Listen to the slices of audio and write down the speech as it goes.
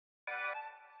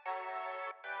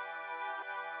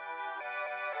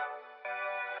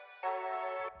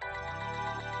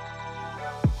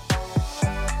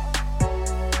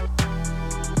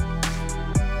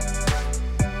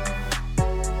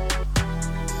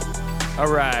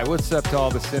All right, what's up to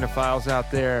all the cinephiles out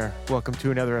there? Welcome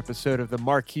to another episode of the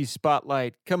Marquee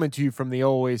Spotlight, coming to you from the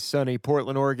always sunny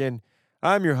Portland, Oregon.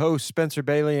 I'm your host, Spencer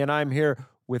Bailey, and I'm here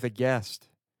with a guest.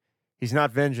 He's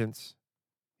not Vengeance,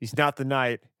 he's not the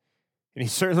Knight, and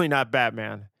he's certainly not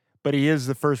Batman, but he is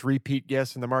the first repeat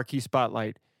guest in the Marquee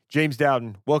Spotlight. James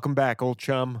Dowden, welcome back, old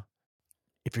chum.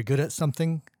 If you're good at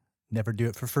something, never do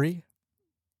it for free.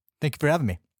 Thank you for having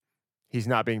me. He's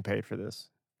not being paid for this.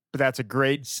 But that's a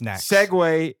great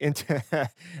segue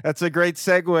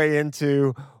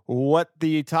into what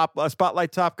the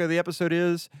spotlight topic of the episode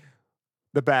is,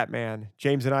 the Batman.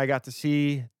 James and I got to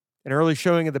see an early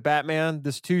showing of the Batman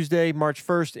this Tuesday, March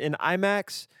 1st in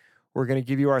IMAX. We're going to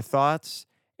give you our thoughts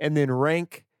and then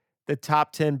rank the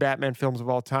top 10 Batman films of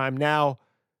all time. Now,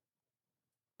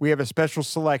 we have a special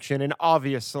selection, an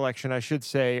obvious selection, I should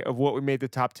say, of what we made the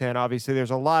top 10. Obviously, there's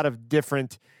a lot of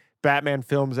different Batman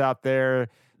films out there,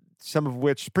 some of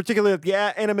which, particularly the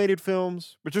animated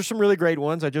films, which are some really great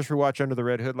ones. I just rewatched Under the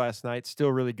Red Hood last night.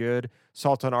 Still really good.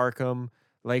 Assault on Arkham,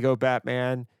 Lego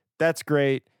Batman. That's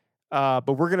great.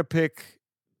 But we're gonna pick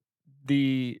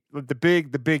the big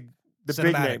name,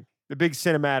 the big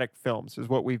cinematic films is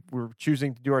what we're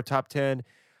choosing to do our top 10.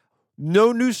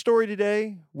 No news story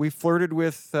today. We flirted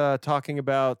with talking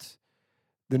about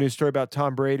the news story about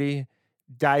Tom Brady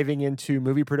diving into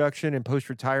movie production and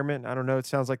post-retirement. I don't know. It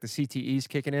sounds like the CTE's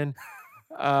kicking in.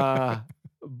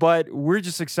 But we're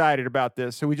just excited about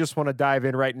this. So we just want to dive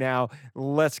in right now.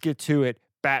 Let's get to it.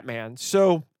 Batman.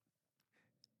 So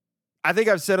I think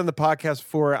I've said on the podcast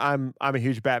before, I'm a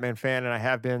huge Batman fan, and I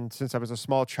have been since I was a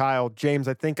small child. James,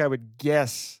 I think I would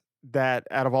guess that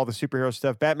out of all the superhero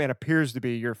stuff, Batman appears to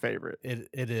be your favorite.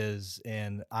 It is.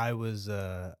 And I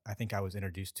think I was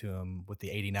introduced to him with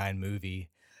the 89 movie.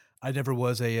 I never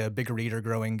was a big reader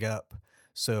growing up.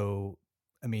 So,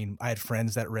 I mean, I had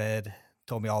friends that read,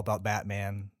 told me all about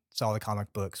Batman, saw the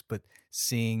comic books, but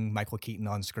seeing Michael Keaton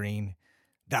on screen,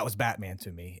 that was Batman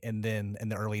to me. And then in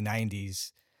the early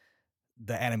 90s,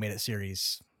 the animated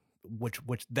series, which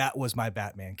that was my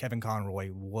Batman. Kevin Conroy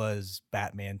was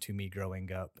Batman to me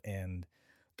growing up. And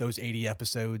those 80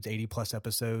 plus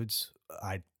episodes,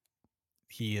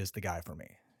 he is the guy for me.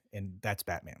 And that's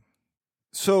Batman.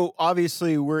 So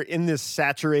obviously we're in this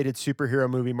saturated superhero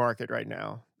movie market right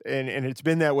now, and it's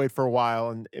been that way for a while.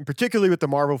 And particularly with the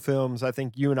Marvel films, I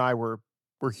think you and I were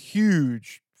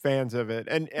huge fans of it.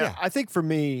 And I think for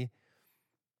me,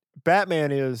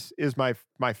 Batman is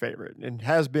my favorite and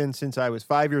has been since I was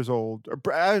 5 years old.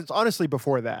 Or honestly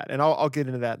before that, and I'll get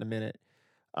into that in a minute.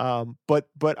 But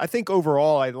I think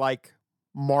overall I like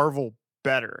Marvel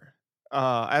better.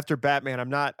 After Batman, I'm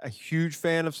not a huge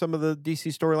fan of some of the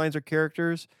DC storylines or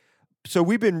characters. So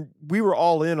we were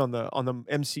all in on the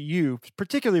MCU,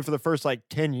 particularly for the first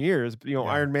 10 years.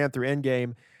 Iron Man through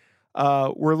Endgame.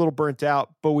 We're a little burnt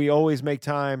out, but we always make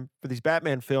time for these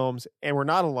Batman films, and we're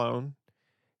not alone.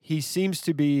 He seems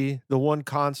to be the one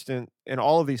constant in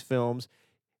all of these films.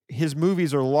 His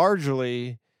movies are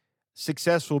largely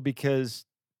successful because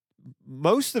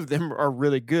most of them are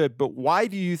really good, but why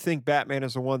do you think Batman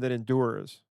is the one that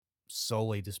endures?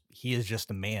 Solely just, he is just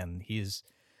a man. He is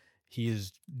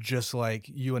just like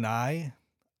you and I,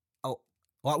 a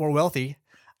lot more wealthy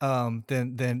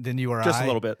than you or I. Just a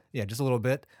little bit. Yeah, just a little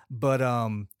bit. But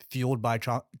fueled by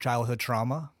childhood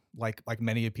trauma, like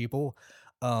many people.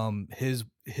 His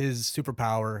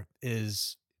superpower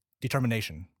is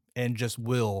determination and just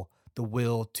the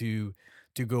will to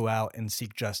go out and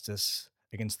seek justice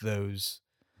against those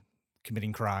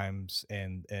committing crimes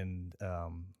and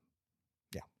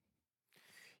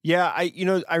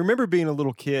I remember being a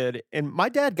little kid, and my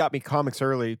dad got me comics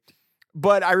early,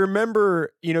 but I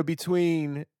remember,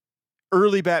 between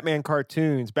early Batman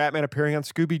cartoons, Batman appearing on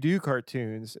Scooby-Doo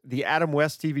cartoons, the Adam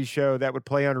West TV show that would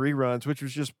play on reruns, which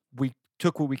was just, we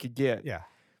took what we could get. Yeah.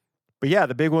 But yeah,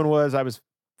 the big one was I was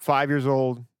 5 years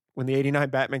old when the 89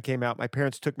 Batman came out. My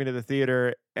parents took me to the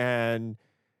theater, and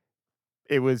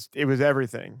it was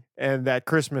everything. And that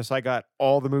Christmas, I got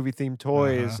all the movie themed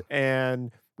toys, and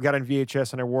we got on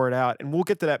VHS, and I wore it out. And we'll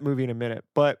get to that movie in a minute.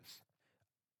 But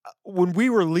when we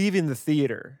were leaving the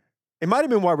theater, it might have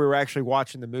been while we were actually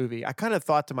watching the movie, I kind of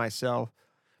thought to myself,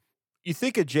 you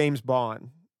think of James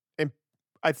Bond, and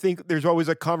I think there's always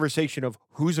a conversation of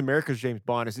who's America's James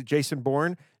Bond. Is it Jason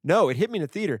Bourne? No, it hit me in the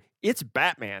theater. It's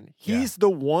Batman. He's the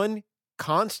one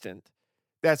constant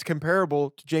that's comparable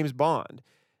to James Bond.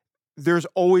 There's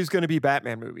always going to be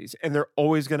Batman movies, and they're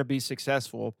always going to be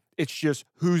successful. It's just,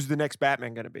 who's the next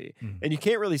Batman going to be? Mm. And you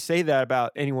can't really say that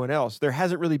about anyone else. There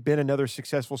hasn't really been another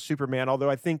successful Superman, although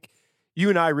I think you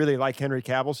and I really like Henry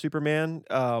Cavill's Superman,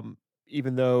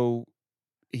 even though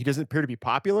he doesn't appear to be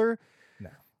popular.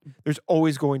 there's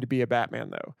always going to be a Batman,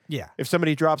 though. Yeah. If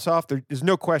somebody drops off, there's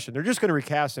no question. They're just going to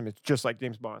recast him. It's just like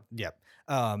James Bond. Yep.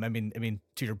 I mean,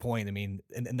 to your point, I mean,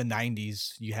 in the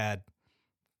 '90s, you had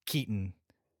Keaton,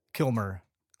 Kilmer,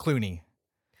 Clooney.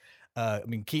 I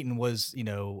mean, Keaton was,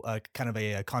 kind of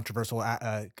a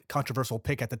controversial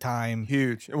pick at the time.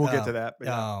 Huge, and we'll get to that. But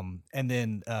yeah. And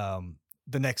then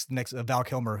the next Val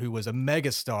Kilmer, who was a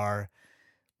megastar,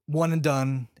 one and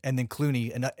done, and then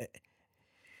Clooney, and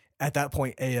at that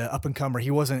point, a up and comer.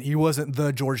 He wasn't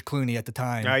the George Clooney at the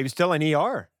time. No, he was still an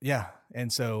ER. Yeah,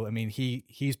 and so I mean,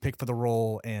 he's picked for the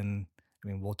role, and I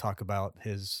mean, we'll talk about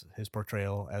his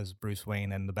portrayal as Bruce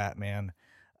Wayne and the Batman.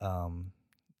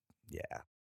 Yeah.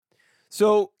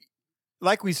 So,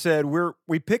 like we said,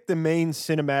 we picked the main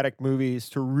cinematic movies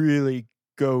to really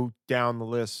go down the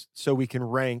list so we can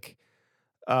rank,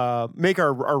 make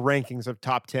our rankings of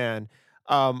top 10.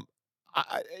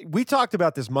 We talked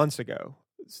about this months ago.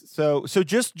 So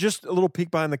just a little peek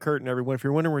behind the curtain, everyone. If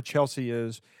you're wondering where Chelsea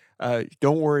is,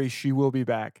 don't worry, she will be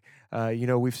back.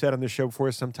 We've said on this show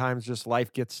before, sometimes just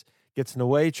life gets in the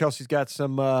way. Chelsea's got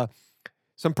some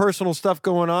personal stuff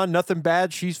going on. Nothing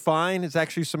bad. She's fine. It's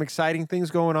actually some exciting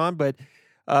things going on, but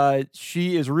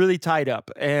she is really tied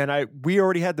up. And we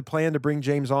already had the plan to bring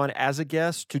James on as a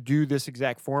guest to do this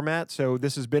exact format. So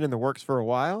this has been in the works for a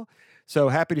while. So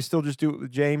happy to still just do it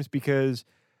with James because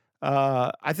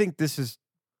I think this is,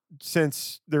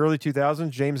 since the early 2000s,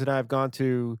 James and I have gone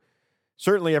to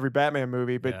certainly every Batman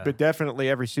movie, but definitely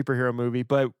every superhero movie.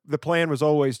 But the plan was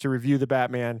always to review the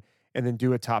Batman and then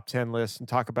do a top 10 list and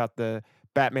talk about the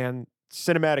Batman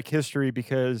cinematic history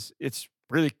because it's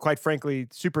really, quite frankly,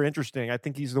 super interesting. I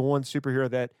think he's the one superhero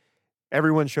that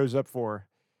everyone shows up for.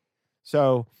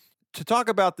 So to talk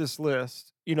about this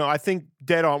list, I think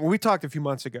dead on, when we talked a few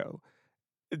months ago,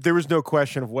 there was no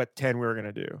question of what 10 we were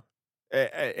going to do.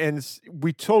 And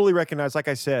we totally recognize, like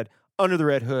I said, Under the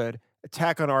Red Hood,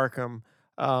 Attack on Arkham.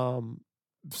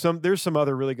 There's some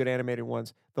other really good animated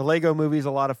ones. The Lego movie is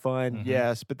a lot of fun,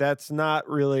 yes, but that's not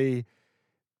really.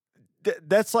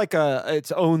 That's like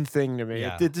its own thing to me.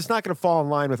 Yeah. It's not going to fall in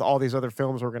line with all these other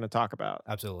films we're going to talk about.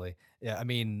 Absolutely. Yeah. I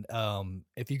mean,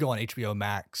 if you go on HBO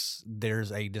Max,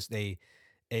 there's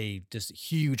just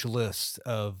huge list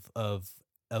of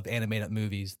animated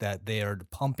movies that they are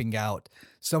pumping out.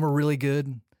 Some are really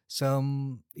good.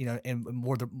 Some, and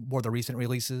more the recent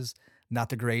releases, not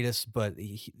the greatest, but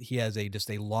he has just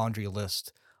a laundry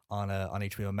list on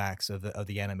HBO Max of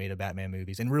the animated Batman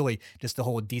movies, and really just the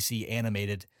whole DC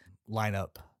animated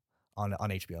lineup on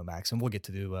HBO Max. And we'll get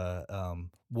to do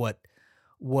what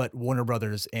Warner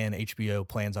Brothers and HBO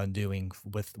plans on doing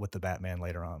with the Batman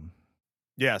later on.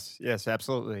 Yes,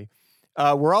 absolutely.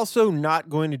 We're also not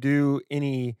going to do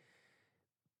any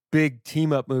big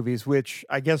team up movies, which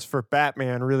I guess for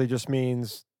Batman really just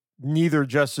means neither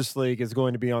Justice League is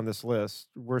going to be on this list.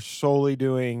 We're solely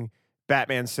doing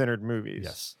Batman centered movies.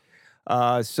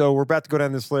 Yes. So we're about to go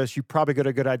down this list. You probably got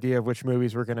a good idea of which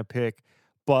movies we're going to pick,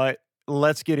 but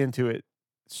let's get into it.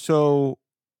 So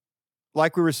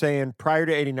like we were saying, prior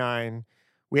to 89,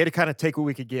 we had to kind of take what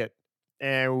we could get.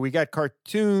 And we got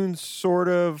cartoons, sort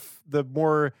of the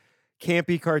more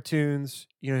campy cartoons.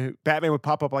 Batman would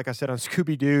pop up, like I said, on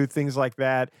Scooby-Doo, things like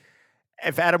that.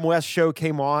 If Adam West's show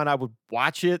came on, I would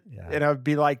watch it, and I would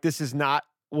be like, this is not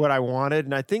what I wanted.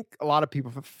 And I think a lot of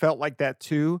people felt like that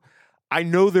too. I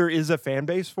know there is a fan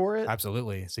base for it.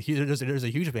 Absolutely. There's a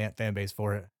huge fan base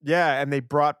for it. Yeah, and they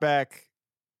brought back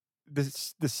the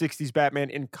 60s Batman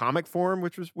in comic form,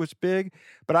 which was big.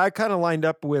 But I kind of lined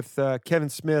up with Kevin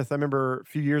Smith. I remember a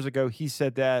few years ago he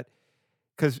said that,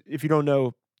 because if you don't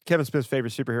know, Kevin Smith's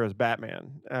favorite superhero is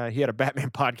Batman. He had a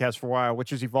Batman podcast for a while,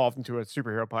 which has evolved into a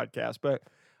superhero podcast. But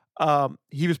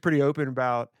he was pretty open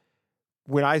about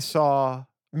when I saw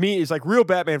me, it's like real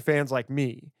Batman fans like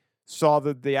me saw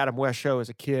the Adam West show as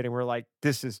a kid, and we're like,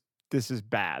 this is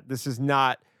bad. This is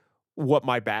not what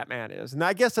my Batman is. And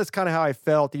I guess that's kind of how I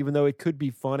felt, even though it could be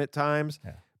fun at times.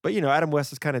 Yeah. But, Adam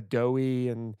West is kind of doughy,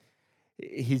 and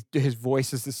his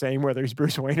voice is the same whether he's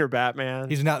Bruce Wayne or Batman.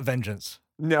 He's not Vengeance.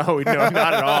 No,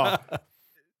 not at all.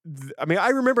 I mean, I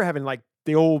remember having like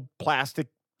the old plastic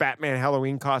Batman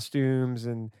Halloween costumes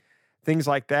and things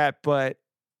like that, but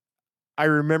I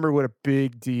remember what a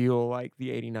big deal like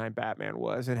the 89 Batman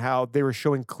was, and how they were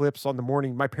showing clips on the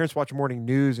morning. My parents watched morning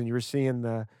news, and you were seeing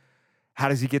the how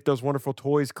does he get those wonderful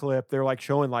toys clip. They're like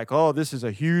showing like, oh, this is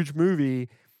a huge movie.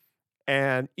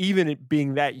 And even it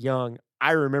being that young,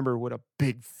 I remember what a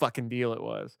big fucking deal it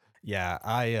was. Yeah,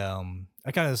 I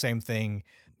kind of the same thing,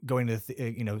 going to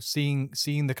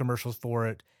seeing the commercials for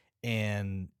it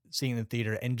and seeing the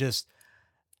theater, and just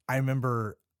I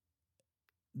remember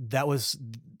that was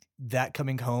that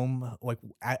coming home, like,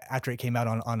 after it came out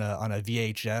on a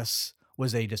VHS,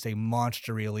 was a just a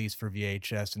monster release for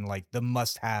VHS, and, like, the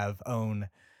must-have own,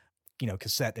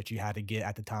 cassette that you had to get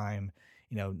at the time.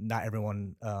 Not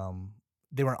everyone,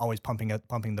 they weren't always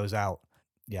pumping those out.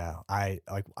 Yeah, I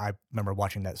remember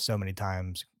watching that so many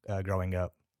times, growing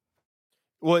up.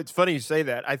 Well, it's funny you say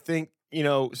that. I think,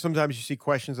 sometimes you see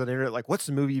questions on the internet like, what's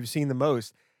the movie you've seen the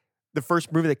most? The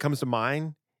first movie that comes to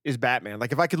mind is Batman.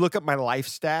 Like, if I could look up my life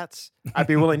stats, I'd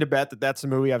be willing to bet that that's the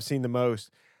movie I've seen the most.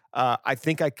 I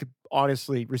think I could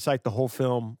honestly recite the whole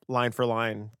film line for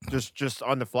line, just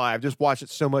on the fly. I've just watched it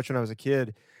so much when I was a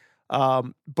kid.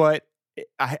 But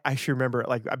I should remember,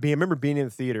 like, I remember being in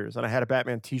the theaters and I had a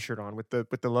Batman T-shirt on with the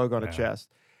logo on the Yeah. chest.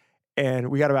 And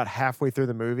we got about halfway through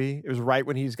the movie. It was right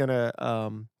when he's gonna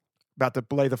about to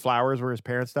lay the flowers where his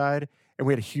parents died, and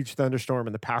we had a huge thunderstorm,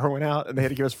 and the power went out, and they had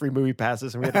to give us free movie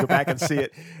passes, and we had to go back and see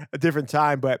it a different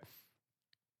time. But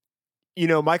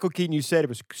Michael Keaton, you said it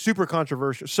was super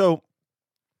controversial. So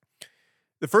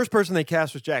the first person they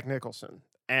cast was Jack Nicholson,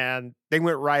 and they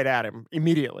went right at him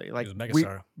immediately. Like, He was a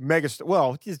megastar. Megastar.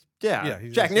 Well, He's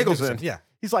Jack Nicholson. Yeah.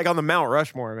 He's like on the Mount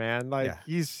Rushmore, man. Like, Yeah.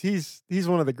 he's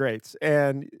one of the greats.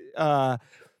 And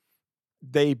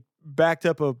they backed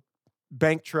up a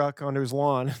bank truck onto his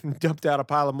lawn and dumped out a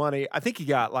pile of money. I think he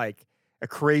got like a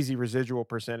crazy residual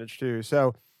percentage too.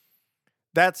 So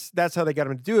that's how they got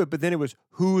him to do it. But then it was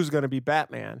who's going to be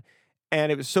Batman,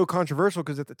 and it was so controversial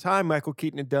because at the time Michael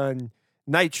Keaton had done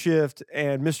Night Shift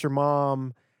and Mr.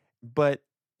 Mom. But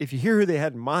if you hear who they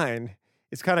had in mind,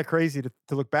 it's kind of crazy to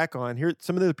look back on. Here,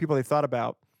 some of the people they thought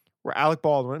about were Alec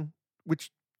Baldwin, which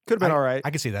could have been all right. I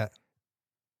can see that.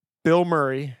 Bill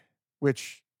Murray,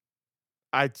 which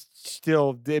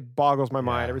it boggles my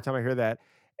mind Yeah. every time I hear that,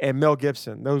 and Mel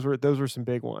Gibson. Those were some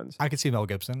big ones. I could see Mel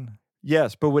Gibson.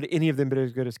 Yes, but would any of them be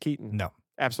as good as Keaton? No.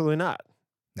 Absolutely not.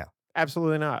 No.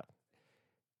 Absolutely not.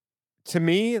 To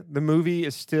me, the movie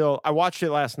is still. I watched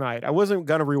it last night. I wasn't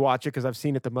gonna rewatch it because I've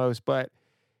seen it the most, but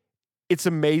it's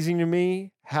amazing to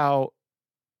me how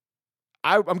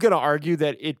I'm going to argue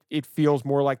that it feels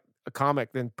more like a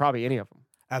comic than probably any of them.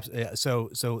 Absolutely.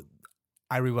 So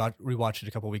I rewatched it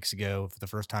a couple weeks ago for the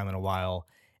first time in a while,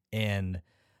 and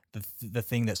the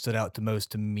thing that stood out the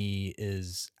most to me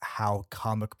is how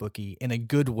comic booky, in a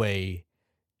good way,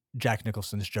 Jack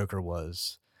Nicholson's Joker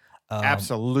was.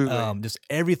 Absolutely. Just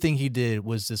everything he did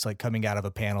was just like coming out of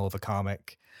a panel of a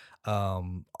comic.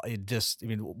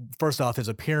 First off, his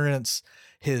appearance,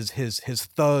 his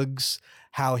thugs,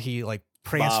 how he like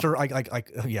pranced her,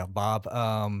 Bob.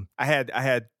 I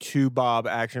had 2 Bob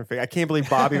action figures. I can't believe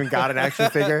Bob even got an action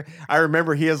figure. I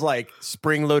remember he has like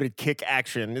spring-loaded kick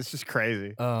action. It's just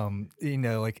crazy. How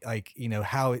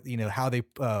they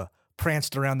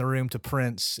pranced around the room to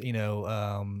Prince,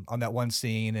 on that one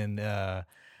scene, and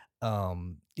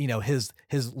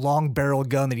his long barrel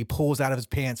gun that he pulls out of his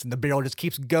pants, and the barrel just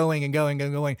keeps going and going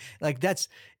and going. Like,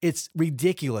 it's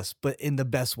ridiculous, but in the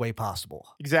best way possible.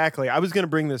 Exactly. I was going to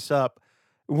bring this up.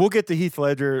 We'll get to Heath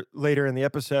Ledger later in the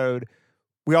episode.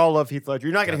 We all love Heath Ledger.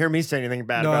 You're not going to hear me say anything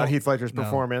bad about Heath Ledger's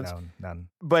performance. No, none.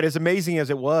 But as amazing as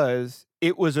it was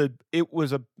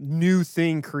a new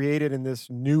thing created in this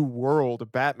new world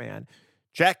of Batman.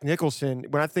 Jack Nicholson,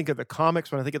 when I think of the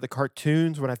comics, when I think of the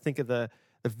cartoons, when I think of the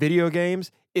video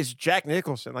games, is Jack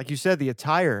Nicholson. Like you said, the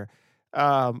attire,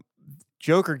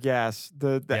 Joker gas,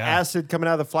 the acid coming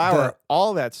out of the flower,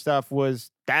 all that stuff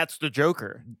that's the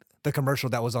Joker. The commercial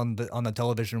that was on the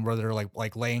television where they're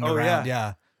like laying around.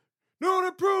 Yeah. New and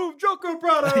improved Joker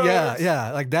products. Yeah.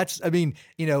 Like, that's, in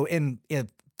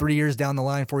 3 years down the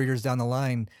line, 4 years down the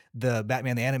line, the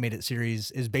Batman the Animated Series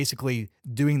is basically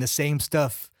doing the same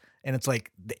stuff. And it's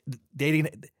like the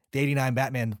 89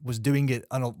 Batman was doing it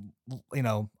on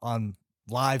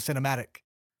live cinematic.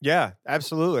 Yeah,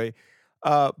 absolutely.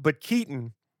 But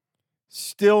Keaton,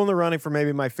 still in the running for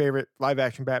maybe my favorite live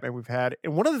action Batman we've had.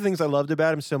 And one of the things I loved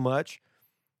about him so much,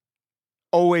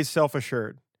 always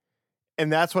self-assured. And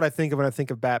that's what I think of when I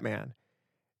think of Batman.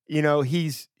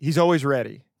 He's always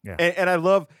ready. Yeah. And I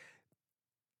love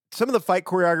some of the fight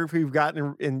choreography we've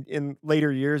gotten in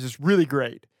later years is really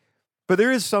great. But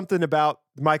there is something about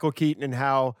Michael Keaton and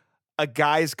how a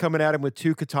guy's coming at him with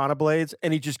 2 katana blades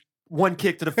and he just one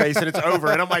kick to the face and it's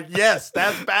over. And I'm like, yes,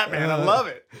 that's Batman. I love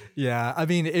it. Yeah.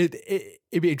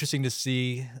 It'd be interesting to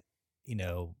see,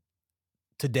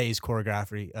 today's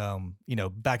choreography,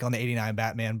 back on the 89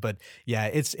 Batman. But yeah,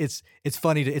 it's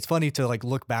funny to like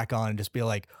look back on and just be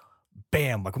like,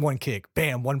 bam, like one kick,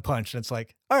 bam, one punch. And it's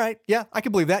like, all right, yeah, I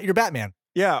can believe that. You're Batman.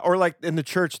 Yeah, or like in the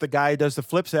church, the guy does the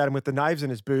flips at him with the knives in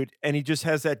his boot, and he just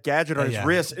has that gadget on his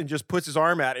wrist and just puts his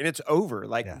arm out, and it's over.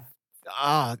 Like,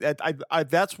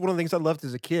 That's one of the things I loved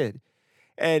as a kid.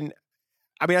 And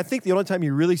I mean, I think the only time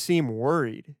you really see him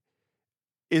worried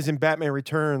is in Batman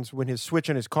Returns when his switch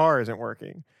on his car isn't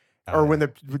working, Oh or when yeah.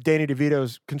 Danny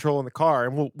DeVito's controlling the car,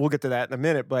 and we'll get to that in a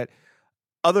minute. But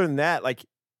other than that, like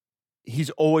he's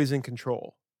always in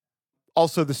control.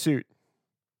 Also, the suit,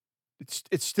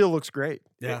 it still looks great.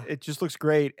 Yeah. It just looks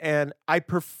great, and I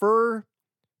prefer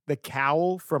the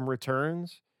cowl from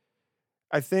Returns,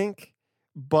 I think.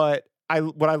 But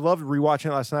what I loved rewatching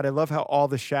it last night, I love how all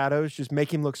the shadows just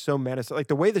make him look so menacing. Like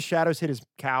the way the shadows hit his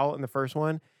cowl in the first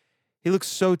one, he looks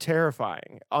so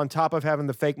terrifying. On top of having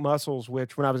the fake muscles,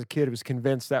 which when I was a kid, I was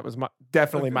convinced that was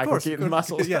definitely Of Michael course, Keaton's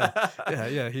muscles. yeah,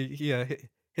 yeah.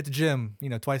 Hit the gym,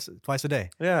 twice a day.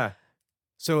 Yeah.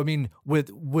 So I mean,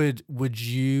 would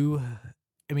you?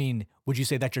 I mean, would you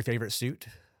say that's your favorite suit?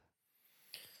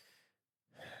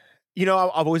 I've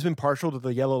always been partial to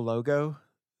the yellow logo,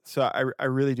 so I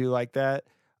really do like that.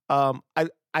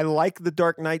 I like the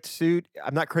Dark Knight suit.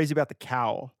 I'm not crazy about the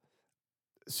cowl.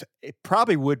 So it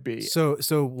probably would be. So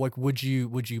like, would you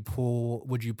pull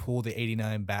the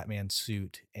 '89 Batman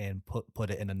suit and put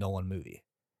it in a Nolan movie?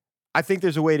 I think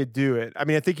there's a way to do it. I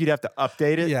mean, I think you'd have to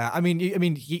update it. Yeah, I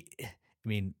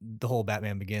mean, the whole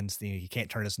Batman Begins thing. He can't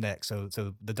turn his neck, so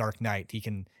the Dark Knight, he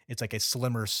can. It's like a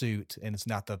slimmer suit, and it's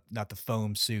not the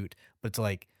foam suit, but it's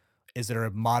like, is there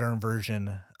a modern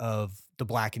version of the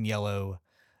black and yellow,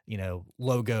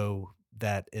 logo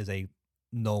that is a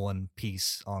Nolan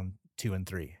piece on 2 and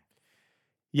 3?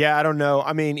 Yeah, I don't know.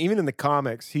 I mean, even in the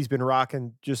comics, he's been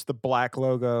rocking just the black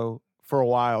logo for a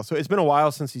while. So it's been a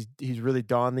while since he's really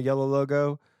donned the yellow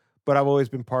logo, but I've always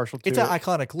been partial to It's it. an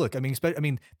iconic look. I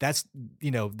mean, that's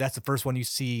that's the first one you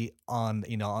see on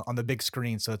on the big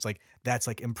screen. So it's like that's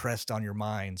like impressed on your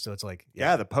mind. So it's like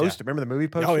Yeah, the poster. Remember the movie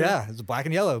poster? Oh yeah, it's black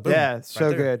and yellow. Boom, Yeah, right so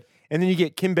there. good. And then you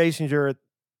get Kim Basinger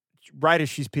right as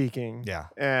she's peaking. Yeah.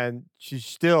 And she's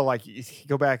still like, you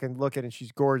go back and look at it, and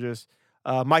she's gorgeous.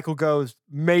 Michael Go's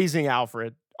amazing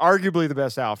Alfred, arguably the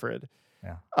best Alfred.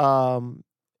 Yeah.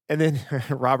 And then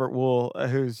Robert Wool,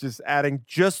 who's just adding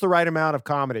just the right amount of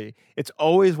comedy. It's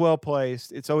always well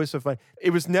placed. It's always so fun.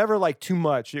 It was never like too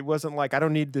much. It wasn't like I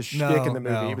don't need this shtick in the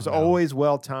movie. It was always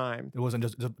well timed. It wasn't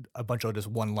just a bunch of just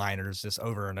one-liners, just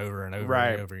over and over and over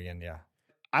Right. and over again. Yeah.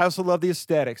 I also love the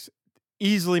aesthetics.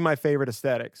 Easily my favorite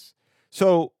aesthetics.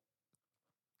 So,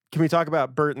 can we talk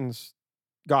about Burton's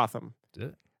Gotham?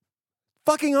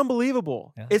 Fucking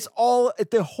unbelievable. Yeah. It's all,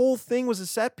 the whole thing was a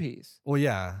set piece. Well,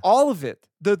 yeah. All of it.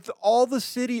 All the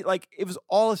city, like it was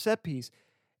all a set piece.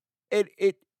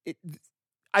 I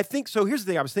think, so here's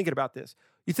the thing, I was thinking about this.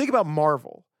 You think about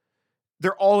Marvel,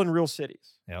 they're all in real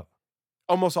cities. Yep.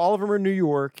 Almost all of them are in New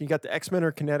York. You got the X-Men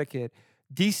are Connecticut.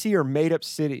 DC are made up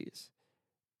cities.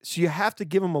 So you have to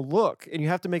give them a look, and you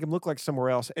have to make them look like somewhere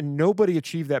else. And nobody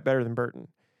achieved that better than Burton.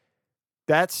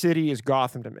 That city is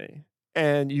Gotham to me.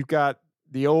 And you've got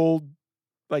the old,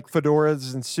 like,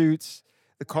 fedoras and suits.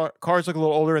 The cars look a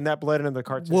little older, and that bled into the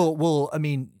cartoon. Well, I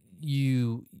mean,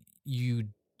 you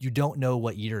don't know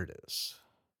what year it is.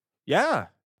 Yeah.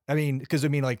 I mean, because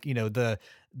like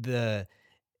the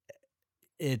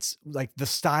it's like the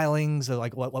stylings of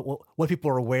like what people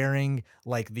are wearing,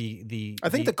 like I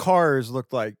think the cars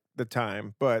looked like the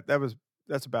time, but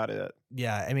that's about it.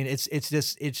 Yeah, I mean it's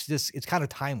kind of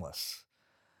timeless.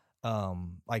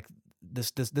 Like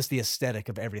this the aesthetic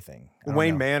of everything.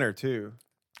 Wayne Manor too.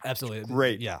 Absolutely.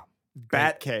 Great. Yeah.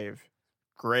 Batcave.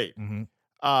 Great. Mm-hmm.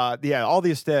 Yeah, all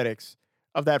the aesthetics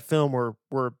of that film were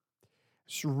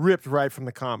ripped right from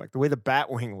the comic. The way the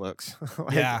Batwing looks.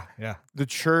 Like, yeah. the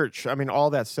church. I mean,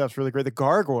 all that stuff's really great. The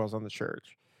gargoyles on the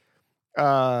church.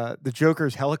 The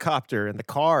Joker's helicopter and the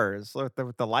cars with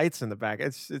the lights in the back.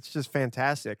 It's just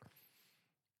fantastic.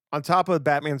 On top of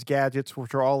Batman's gadgets,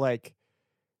 which are all like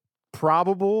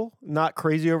probable, not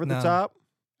crazy over the top.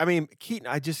 I mean, Keaton,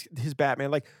 his Batman,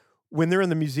 like when they're in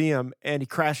the museum and he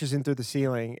crashes in through the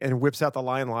ceiling and whips out the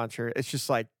line launcher, it's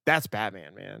just like, that's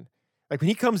Batman, man. Like when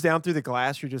he comes down through the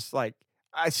glass, you're just like,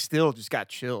 I still just got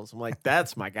chills. I'm like,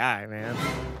 that's my guy, man.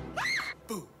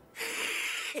 Boo.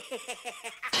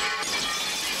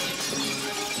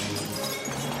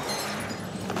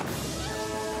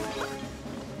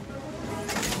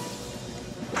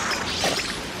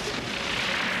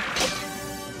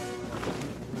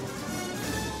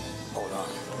 Hold on.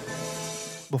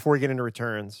 Before we get into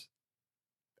Returns,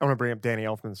 I want to bring up Danny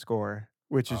Elfman's score,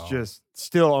 which is just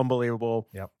still unbelievable.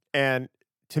 Yep. And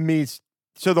to me,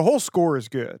 so the whole score is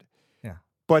good. Yeah.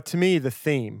 But to me, the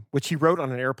theme, which he wrote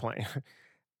on an airplane,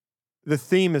 the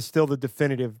theme is still the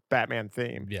definitive Batman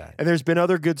theme. Yeah. And there's been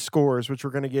other good scores, which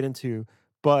we're going to get into.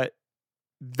 But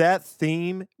that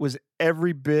theme was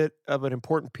every bit of an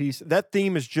important piece. That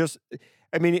theme is just,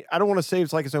 I mean, I don't want to say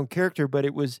it's like its own character, but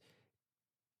it was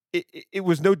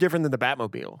no different than the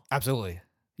Batmobile. Absolutely.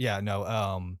 Yeah,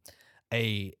 no,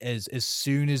 a as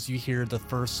soon as you hear the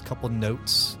first couple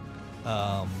notes,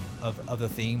 of the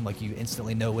theme, like, you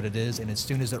instantly know what it is, and as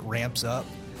soon as it ramps up,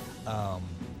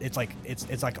 it's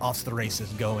like off to the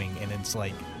races going, and it's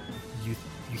like you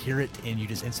you hear it and you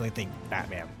just instantly think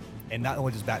Batman. And not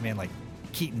only just Batman, like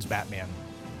Keaton's Batman.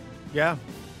 Yeah.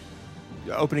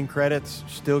 The opening credits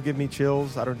still give me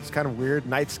chills. It's kind of weird.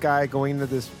 Night sky going into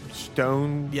this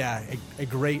stone. Yeah, a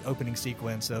great opening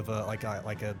sequence of the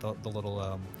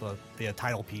little the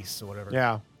title piece or whatever.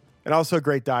 Yeah. And also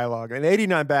great dialogue. And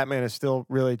 89 Batman is still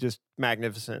really just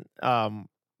magnificent.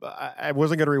 I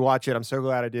wasn't going to rewatch it. I'm so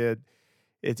glad I did.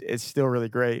 It's still really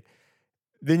great.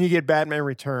 Then you get Batman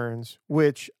Returns,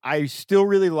 which I still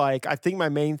really like. I think my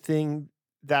main thing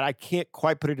that I can't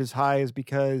quite put it as high is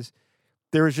because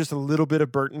there was just a little bit of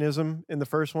Burtonism in the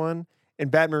first one, and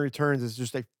Batman Returns is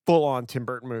just a full-on Tim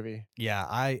Burton movie. Yeah,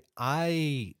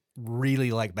 I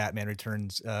really like Batman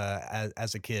Returns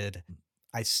as a kid.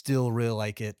 I still really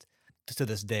like it to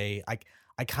this day.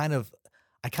 I kind of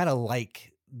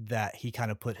like that he kind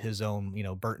of put his own,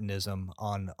 Burtonism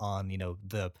on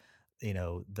the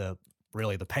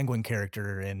really the Penguin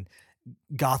character and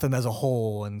Gotham as a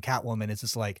whole and Catwoman. It's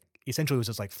just like essentially it was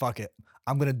just like, fuck it,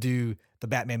 I'm gonna do the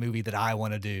Batman movie that I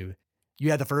want to do.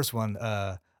 You had the first one,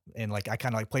 and like I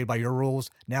kind of like played by your rules.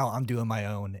 Now I'm doing my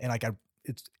own, and like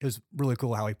it was really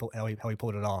cool how he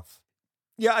pulled it off.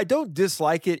 Yeah, I don't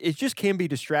dislike it. It just can be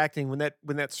distracting when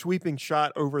that sweeping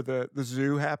shot over the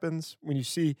zoo happens, when you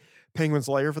see Penguin's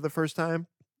lair for the first time,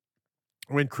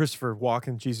 when Christopher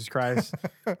Walken, Jesus Christ,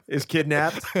 is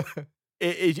kidnapped.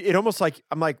 It almost like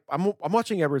I'm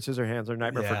watching Edward Scissorhands or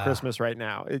Nightmare for Christmas right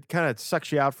now. It kind of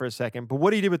sucks you out for a second. But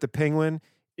what he did with the Penguin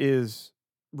is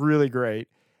really great.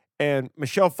 And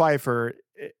Michelle Pfeiffer,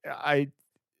 I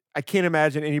can't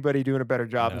imagine anybody doing a better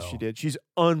job than she did. She's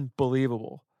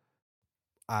unbelievable.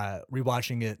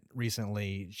 Rewatching it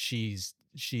recently, she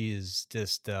is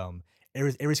just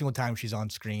every single time she's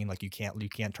on screen, like you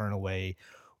can't turn away.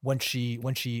 When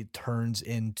she turns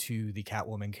into the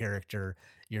Catwoman character,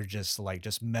 you're just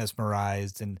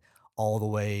mesmerized in all the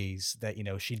ways that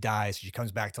she dies, she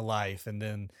comes back to life, and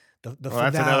then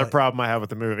that's another problem I have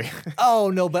with the movie.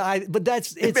 Oh no, but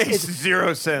it makes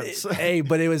zero sense.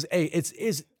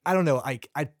 It's I don't know,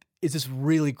 it's just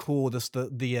really cool. Just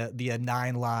the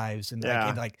 9 lives and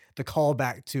like the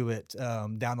callback to it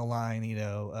down the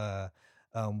line,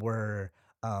 where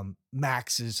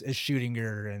Max is shooting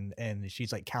her and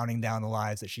she's like counting down the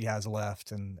lives that she has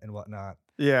left and whatnot.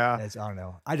 Yeah. I don't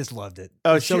know. I just loved it.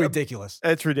 Oh, it's so ridiculous.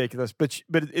 It's ridiculous, but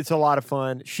it's a lot of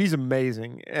fun. She's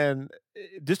amazing. And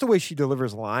just the way she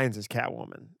delivers lines as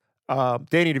Catwoman.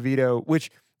 Danny DeVito, which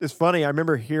is funny. I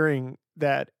remember hearing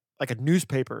that like a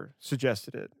newspaper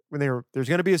suggested it when there's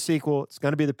going to be a sequel. It's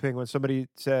going to be the Penguin. Somebody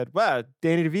said, "Wow,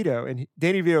 Danny DeVito." And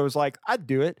Danny DeVito was like, "I'd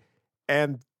do it."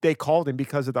 And they called him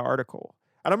because of the article.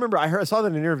 I don't remember. I saw that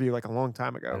in an interview like a long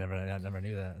time ago. I never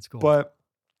knew that. That's cool. But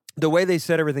the way they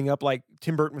set everything up, like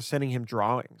Tim Burton was sending him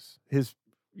drawings, his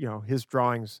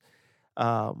drawings,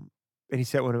 and he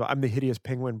said, "I'm the hideous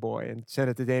Penguin boy," and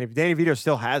sent it to Danny. Danny DeVito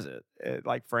still has it,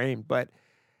 like framed. But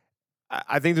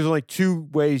I think there's only 2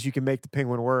 ways you can make the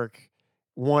Penguin work.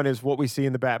 One is what we see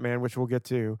in the Batman, which we'll get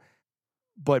to,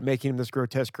 but making him this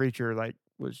grotesque creature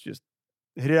was just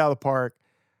hit it out of the park.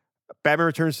 Batman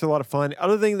Returns is still a lot of fun.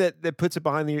 Other thing that puts it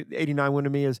behind the 89 one to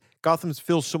me is Gotham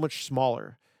feels so much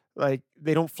smaller. Like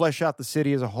they don't flesh out the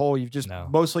city as a whole. You've just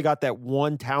mostly got that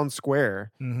one town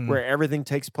square where everything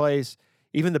takes place.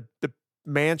 Even the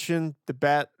mansion,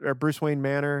 Bruce Wayne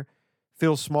Manor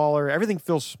feels smaller. Everything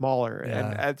feels smaller.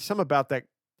 And something about that,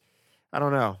 I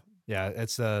don't know. Yeah,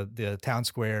 it's the town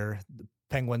square, the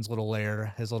Penguin's little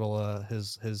lair, his little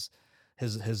his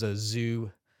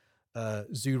zoo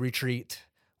retreat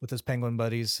with his penguin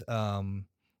buddies,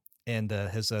 and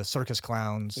his circus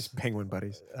clowns. His penguin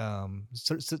buddies.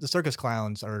 The circus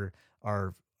clowns are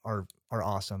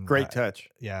awesome. Great touch.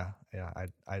 I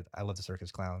love the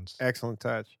circus clowns. Excellent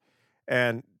touch,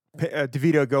 and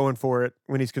DeVito going for it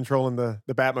when he's controlling the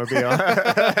Batmobile.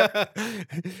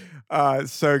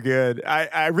 So good.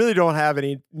 I really don't have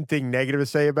anything negative to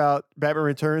say about Batman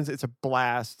Returns. It's a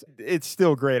blast. It's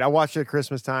still great. I watched it at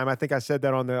Christmas time. I think I said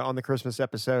that on the Christmas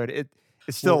episode.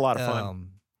 It's still a lot of fun.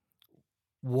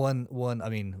 One. I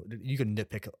mean, you can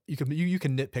nitpick. You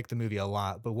can nitpick the movie a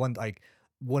lot, but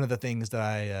one of the things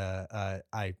that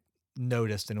I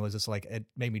noticed and was just like it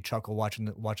made me chuckle watching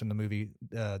the movie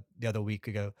the other week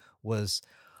ago was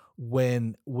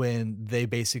when they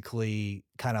basically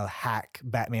kind of hack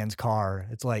Batman's car.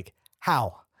 It's like,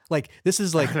 how? Like this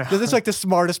is like the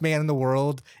smartest man in the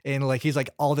world, and like he's like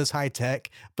all this high tech,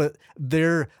 but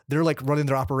they're like running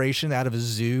their operation out of a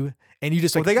zoo, and you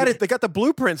just Well, like they got the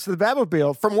blueprints to the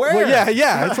Batmobile from where? Well,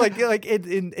 yeah. It's like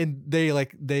and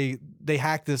they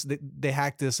hack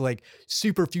this like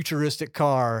super futuristic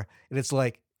car, and it's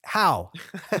like how?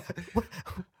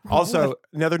 Also,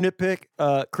 another nitpick.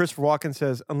 Christopher Walken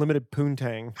says unlimited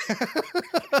poontang.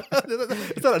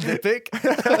 It's not a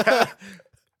nitpick.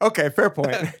 Okay, fair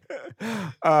point.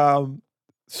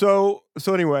 So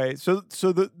anyway, so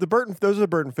the Burton, those are the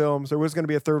Burton films. There was going to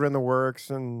be a third one in the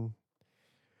works,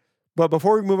 but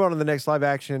before we move on to the next live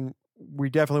action, we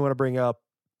definitely want to bring up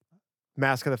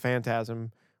Mask of the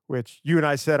Phantasm, which you and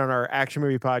I said on our action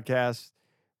movie podcast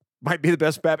might be the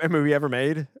best Batman movie ever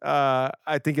made.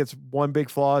 I think it's one big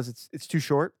flaw is it's too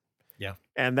short. Yeah,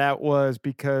 and that was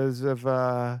because of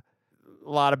a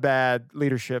lot of bad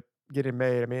leadership getting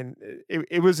made. I mean,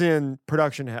 it was in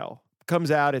production hell. Comes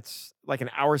out, it's like an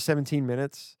hour 17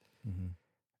 minutes,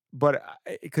 but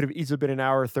it could have easily been an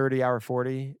hour 30, hour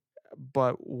 40.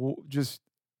 But just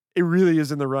it really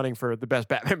is in the running for the best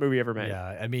Batman movie ever made.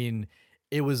 Yeah, I mean,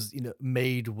 it was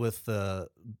made with the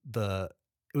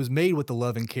it was made with the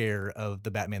love and care of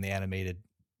the Batman the Animated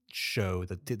show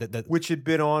that which had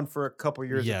been on for a couple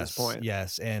years at this point.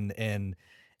 Yes, and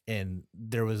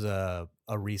there was a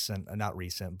recent, not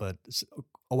recent, but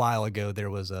a while ago there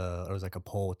was like a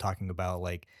poll talking about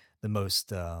like the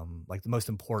most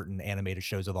important animated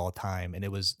shows of all time, and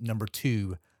it was number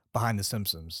 2 behind The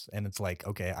Simpsons, and it's like,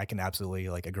 okay, I can absolutely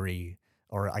like agree,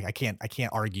 or I can't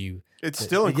argue. It's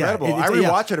still incredible. I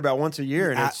rewatch it about once a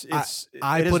year, and it has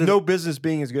no business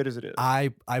being as good as it is. I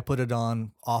put it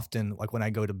on often, like when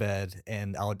I go to bed,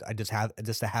 and I just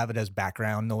to have it as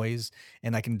background noise,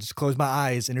 and I can just close my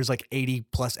eyes, and there's like 80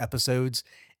 plus episodes,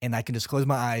 and I can just close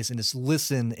my eyes and just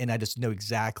listen, and I just know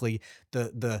exactly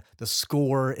the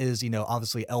score is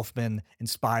obviously Elfman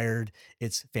inspired.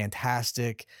 It's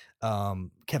fantastic.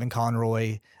 Kevin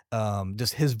Conroy,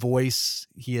 just his voice,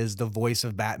 he is the voice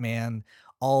of Batman.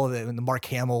 All of it, and the Mark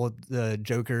Hamill, the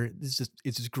Joker, it's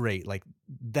just great. Like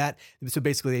that. So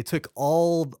basically, they took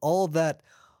all that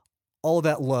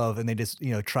love, and they just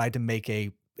tried to make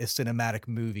a cinematic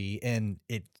movie, and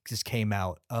it just came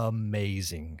out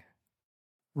amazing.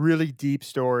 Really deep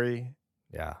story.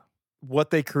 Yeah.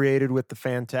 What they created with the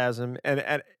Phantasm,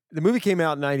 and the movie came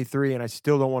out in '93, and I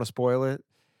still don't want to spoil it.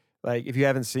 Like if you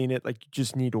haven't seen it, like you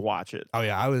just need to watch it. Oh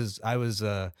yeah, I was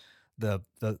the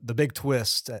big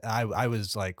twist. I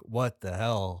was like, what the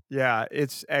hell? Yeah,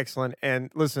 it's excellent. And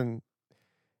listen,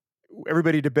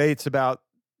 everybody debates about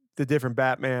the different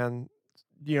Batman,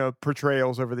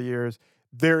 portrayals over the years.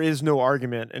 There is no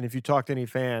argument, and if you talk to any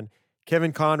fan,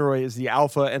 Kevin Conroy is the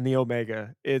alpha and the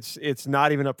omega. It's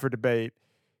not even up for debate.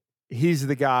 He's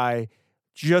the guy,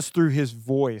 just through his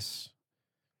voice,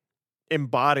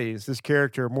 embodies this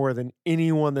character more than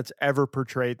anyone that's ever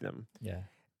portrayed them. Yeah.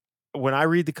 When I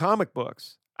read the comic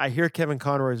books, I hear Kevin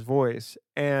Conroy's voice,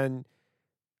 and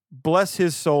bless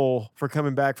his soul for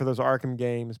coming back for those Arkham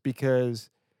games, because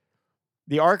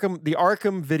the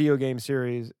Arkham video game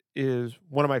series is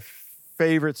one of my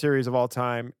favorite series of all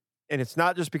time. And it's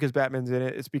not just because Batman's in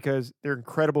it. It's because they're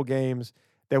incredible games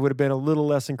that would have been a little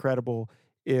less incredible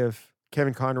if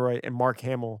Kevin Conroy and Mark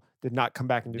Hamill did not come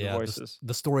back and do the voices.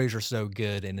 The stories are so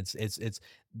good, and it's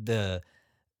the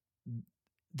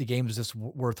game is just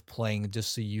worth playing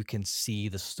just so you can see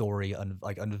the story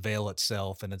unveil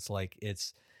itself, and it's like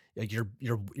you're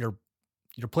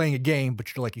playing a game,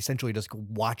 but you're like essentially just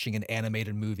watching an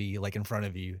animated movie like in front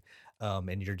of you,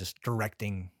 and you're just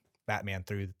directing Batman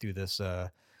through this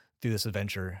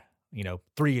adventure.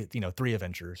 Three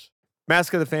adventures.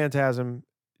 Mask of the Phantasm,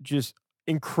 just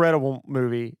incredible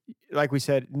movie. Like we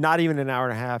said, not even an hour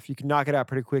and a half. You can knock it out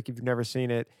pretty quick if you've never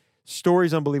seen it.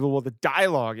 Story's unbelievable. The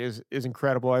dialogue is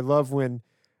incredible. I love when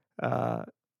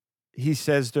he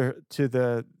says to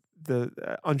the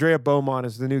Andrea Beaumont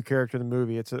is the new character in the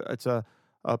movie. It's a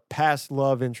past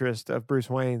love interest of Bruce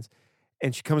Wayne's,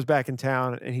 and she comes back in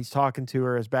town, and he's talking to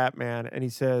her as Batman, and he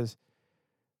says,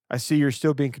 I see you're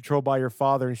still being controlled by your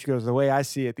father. And she goes, the way I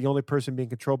see it, the only person being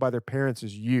controlled by their parents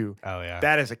is you. Oh, yeah.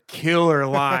 That is a killer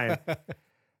line.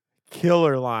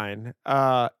 Killer line.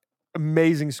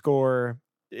 Amazing score.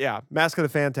 Yeah. Mask of the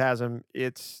Phantasm.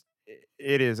 It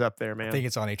is up there, man. I think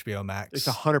it's on HBO Max. It's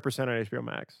 100% on HBO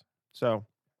Max. So,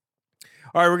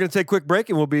 all right, we're going to take a quick break,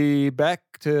 and we'll be back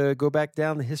to go back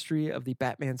down the history of the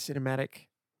Batman cinematic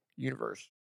universe.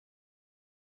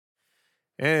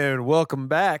 And welcome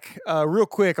back. Real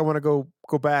quick, I want to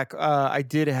go back. I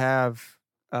did have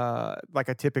like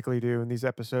I typically do in these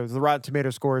episodes, the Rotten Tomato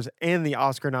scores and the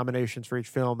Oscar nominations for each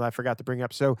film that I forgot to bring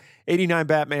up. So 89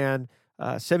 Batman,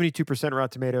 72% Rotten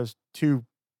Tomatoes, too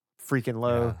freaking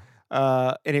low.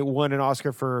 Yeah. And it won an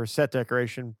Oscar for set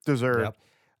decoration, deserved.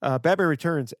 Yep. Batman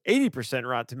Returns, 80%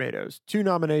 Rotten Tomatoes, 2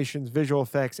 nominations, visual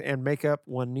effects and makeup,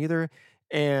 won neither.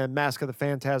 And Mask of the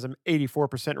Phantasm,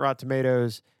 84% Rotten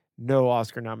Tomatoes, no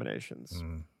Oscar nominations.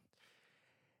 Mm.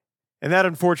 And that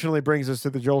unfortunately brings us to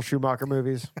the Joel Schumacher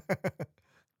movies.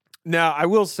 Now, I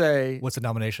will say... What's the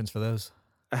nominations for those?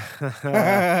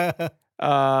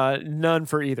 None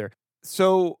for either.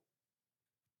 So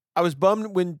I was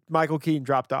bummed when Michael Keaton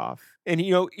dropped off. And,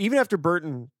 you know, even after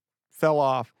Burton fell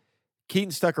off,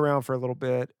 Keaton stuck around for a little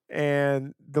bit.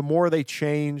 And the more they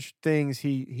changed things,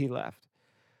 he left.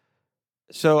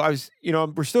 So I was, you know,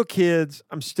 we're still kids.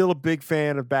 I'm still a big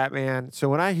fan of Batman. So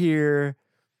when I hear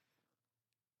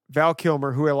Val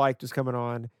Kilmer, who I liked, was coming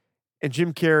on, and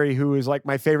Jim Carrey, who is like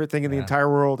my favorite thing in the entire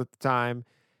world at the time,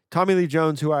 Tommy Lee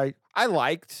Jones, who I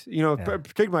liked, you know,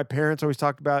 particularly my parents always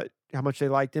talked about how much they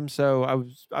liked him. So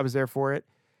I was there for it.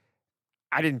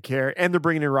 I didn't care. And they're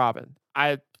bringing in Robin.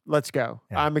 Let's go.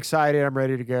 Yeah. I'm excited. I'm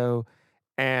ready to go.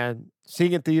 And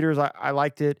seeing it in theaters, I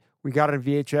liked it. We got it on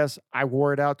VHS. I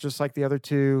wore it out just like the other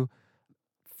two.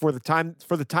 For the time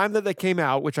that they came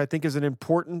out, which I think is an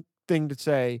important thing to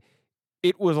say,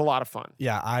 it was a lot of fun.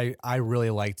 Yeah, I really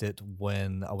liked it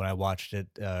when I watched it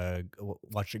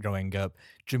growing up.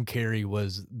 Jim Carrey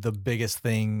was the biggest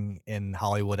thing in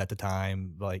Hollywood at the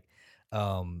time, like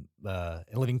In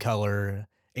Living Color,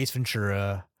 Ace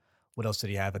Ventura. What else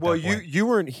did he have at that point? Well, you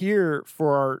weren't here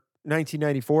for our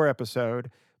 1994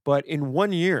 episode, but in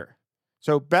 1 year.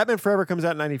 So Batman Forever comes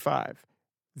out in 95.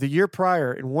 The year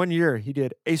prior, in 1 year, he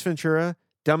did Ace Ventura,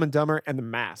 Dumb and Dumber, and The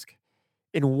Mask.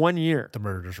 In 1 year. A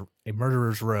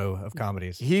murderer's row of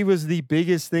comedies. He was the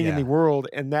biggest thing in the world,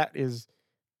 and that is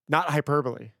not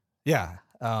hyperbole. Yeah.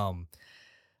 At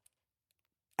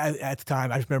the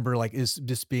time, I remember like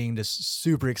just being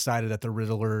super excited at the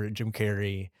Riddler, Jim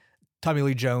Carrey, Tommy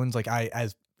Lee Jones. Like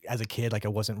as a kid, like I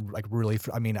wasn't like really.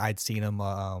 I mean, I'd seen him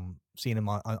on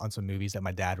some movies that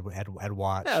my dad had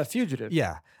watched. Yeah, Fugitive.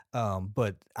 Yeah.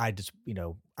 But I just, you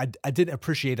know, I didn't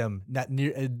appreciate him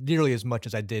nearly as much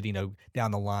as I did, you know, down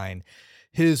the line.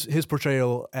 His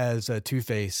portrayal as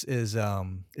Two-Face is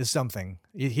something.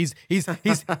 He's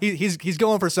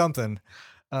going for something.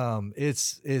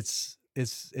 It's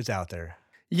out there.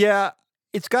 Yeah,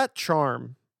 it's got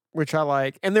charm, which I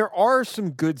like, and there are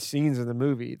some good scenes in the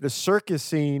movie. The circus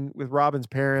scene with Robin's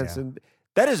parents, and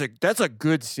that's a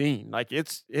good scene. Like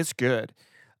it's good.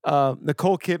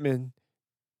 Nicole Kidman,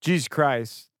 Jesus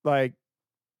Christ, like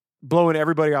blowing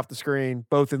everybody off the screen,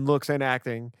 both in looks and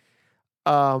acting.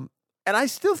 And I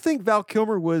still think Val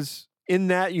Kilmer was in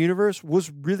that universe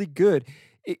was really good.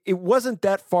 It wasn't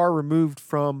that far removed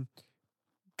from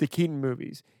the Keaton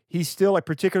movies. He's still like,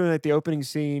 particularly like the opening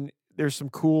scene, there's some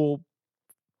cool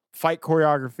fight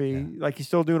choreography. Like he's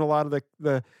still doing a lot of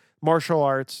the martial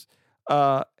arts.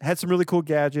 Had some really cool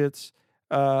gadgets.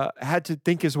 Had to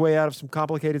think his way out of some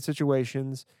complicated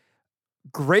situations.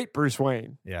 Great Bruce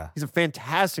Wayne. Yeah. He's a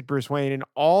fantastic Bruce Wayne. And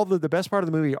all the best part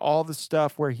of the movie, all the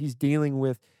stuff where he's dealing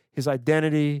with his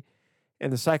identity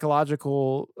and the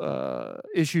psychological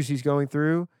issues he's going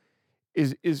through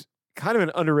is kind of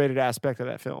an underrated aspect of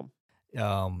that film.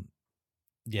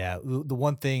 Yeah. The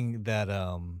one thing that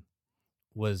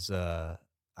was I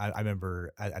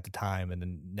remember at the time, and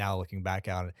then now looking back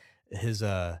on it,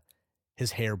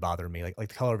 his hair bothered me, like the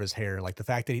color of his hair, like the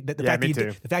fact that the fact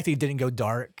that he didn't go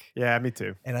dark. Yeah, me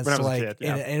too. And it's like,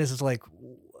 and it's just like,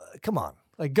 come on,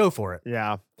 like go for it.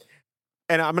 Yeah.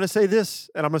 And I'm going to say this,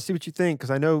 and I'm going to see what you think,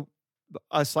 because I know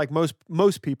us, like most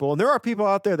people, and there are people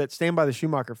out there that stand by the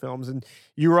Schumacher films. And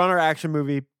you were on our action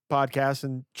movie podcast,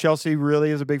 and Chelsea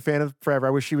really is a big fan of Forever.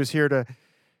 I wish she was here to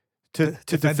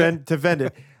defend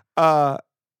it. I'm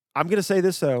going to say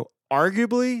this though,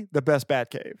 arguably the best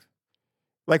Batcave.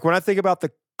 Like when I think about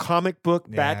the comic book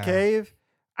Batcave,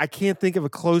 I can't think of a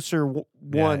closer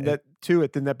one to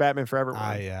it than that Batman Forever one.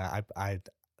 I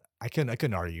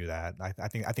couldn't argue that. I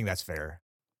think that's fair.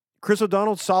 Chris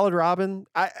O'Donnell, solid Robin.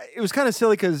 It was kind of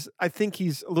silly because I think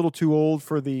he's a little too old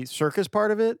for the circus part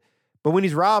of it, but when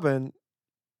he's Robin,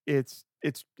 it's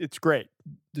great.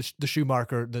 The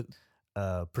Schumacher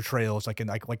portrayals, like when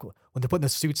they're putting the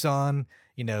suits on,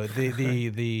 you know,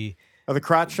 the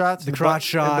crotch shots, the butt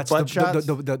shots,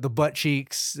 the butt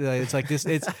cheeks. It's like this.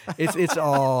 It's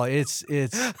all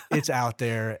it's out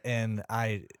there, and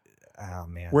oh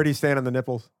man, where do you stand on the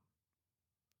nipples?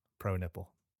 Pro nipple.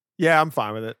 Yeah, I'm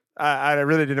fine with it. I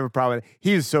really didn't have a problem with it.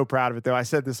 He was so proud of it, though. I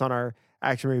said this on our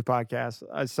action movie podcast.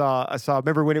 I saw.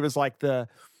 Remember when it was like the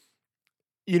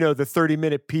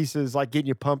 30-minute pieces, like getting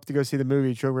you pumped to go see the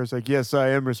movie. Schumer's like, yes, I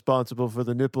am responsible for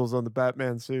the nipples on the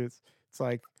Batman suits. It's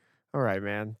like, all right,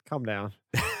 man, calm down.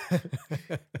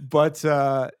 But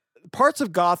parts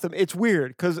of Gotham, it's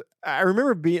weird because I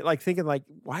remember thinking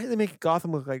why do they make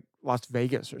Gotham look like Las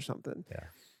Vegas or something? Yeah.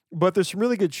 But there's some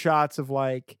really good shots of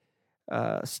like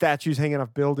statues hanging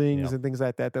off buildings and things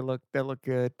like that look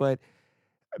good. But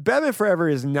Batman Forever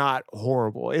is not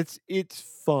horrible. It's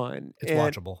fun. It's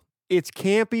watchable. It's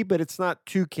campy, but it's not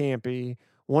too campy.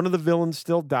 One of the villains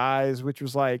still dies, which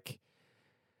was like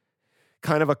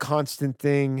kind of a constant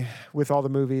thing with all the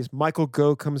movies. Michael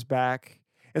Gough comes back.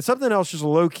 And something else just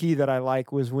low key that I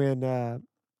like was when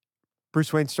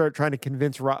Bruce Wayne started trying to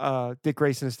convince Dick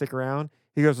Grayson to stick around.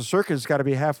 He goes, the circus has got to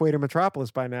be halfway to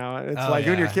Metropolis by now. And it's when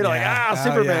you're a kid,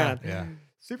 Superman. Yeah.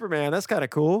 Superman, that's kind of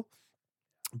cool.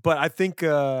 But I think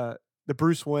the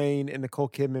Bruce Wayne and Nicole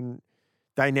Kidman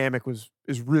dynamic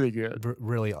is really good.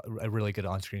 Really, a really good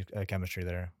on-screen chemistry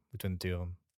there between the two of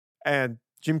them. And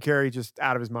Jim Carrey just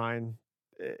out of his mind.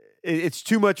 It's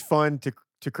too much fun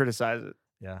to criticize it.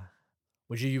 Yeah.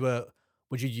 Would you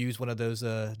use one of those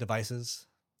devices?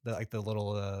 The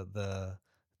little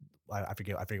I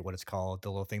forget what it's called. The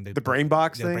little thing the brain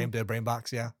box thing? The brain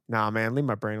box, yeah. Nah, man, leave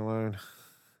my brain alone.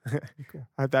 Cool.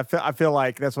 I feel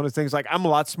like that's one of those things. Like I'm a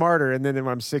lot smarter, and then when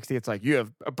I'm 60, it's like you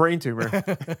have a brain tumor.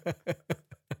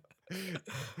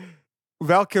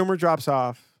 Val Kilmer drops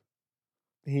off.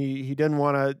 He didn't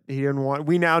want.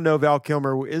 We now know Val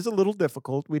Kilmer is a little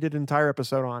difficult. We did an entire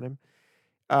episode on him.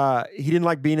 He didn't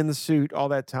like being in the suit all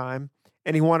that time,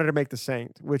 and he wanted to make The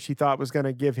Saint, which he thought was going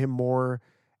to give him more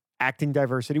acting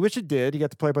diversity, which it did. He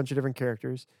got to play a bunch of different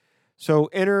characters. So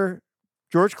enter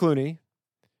George Clooney,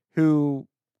 who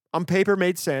on paper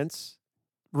made sense,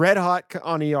 red hot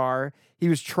on ER. He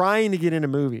was trying to get into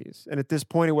movies, and at this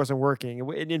point it wasn't working.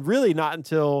 And really not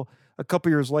until a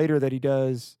couple years later that he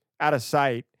does Out of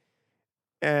Sight,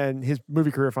 and his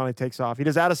movie career finally takes off. He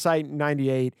does Out of Sight in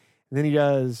 98, and then he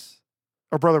does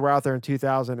Oh Brother, We're Out There in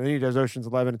 2000, and then he does Ocean's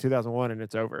 11 in 2001, and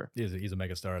it's over. He's a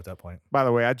megastar at that point. By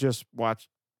the way, I just watched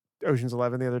Ocean's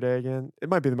 11 the other day again. It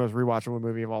might be the most rewatchable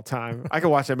movie of all time. I could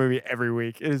watch that movie every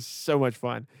week. It is so much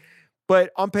fun.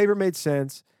 But on paper, it made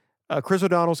sense. Chris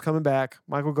O'Donnell's coming back.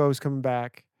 Michael Gough's coming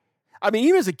back. I mean,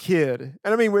 even as a kid,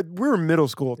 and I mean, we were in middle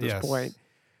school at this point,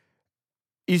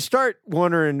 you start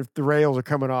wondering if the rails are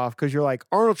coming off because you're like,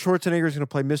 Arnold Schwarzenegger is going to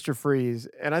play Mr. Freeze.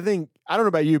 And I don't know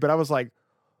about you, but I was like,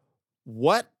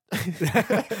 what?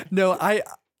 No, I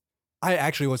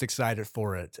actually was excited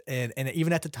for it. And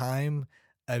even at the time,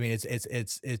 I mean,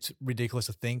 it's ridiculous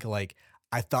to think, like,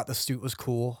 I thought the suit was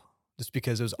cool. Just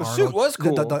because it was Arnold. The suit was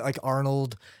cool. Like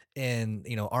Arnold, and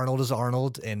Arnold is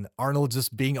Arnold, and Arnold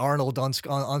just being Arnold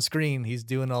on screen. He's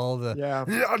doing all the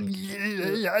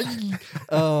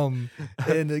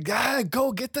and the guy,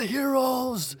 go get the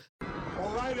heroes.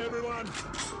 All right, everyone,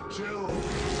 chill.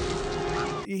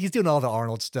 He's doing all the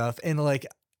Arnold stuff, and like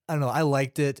I don't know, I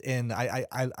liked it, and I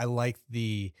liked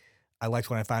when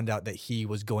I found out that he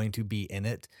was going to be in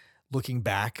it. Looking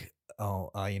back.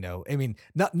 I mean,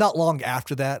 not long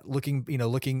after that, looking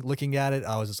at it,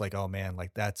 I was just like, oh man,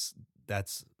 like that's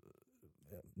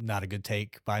not a good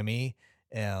take by me.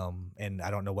 And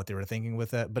I don't know what they were thinking with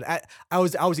that, but I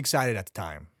was excited at the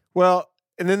time. Well,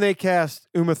 and then they cast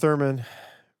Uma Thurman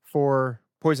for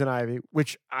Poison Ivy,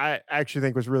 which I actually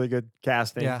think was really good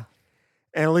casting. Yeah.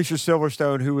 And Alicia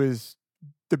Silverstone, who is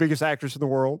the biggest actress in the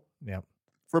world. Yeah.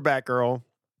 For Batgirl.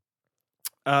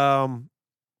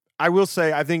 I will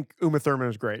say, I think Uma Thurman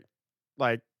is great.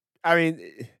 Like, I mean,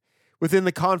 within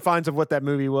the confines of what that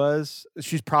movie was,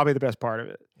 she's probably the best part of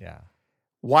it. Yeah.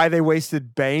 Why they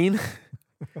wasted Bane?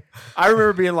 I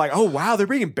remember being like, oh, wow, they're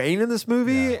bringing Bane in this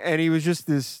movie? Yeah. And he was just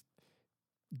this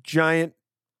giant,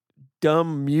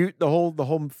 dumb mute the whole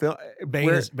film.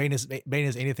 Bane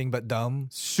is anything but dumb.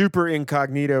 Super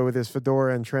incognito with his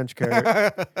fedora and trench coat.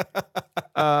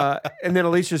 And then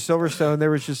Alicia Silverstone,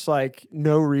 there was just like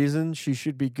no reason she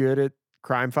should be good at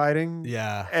crime fighting.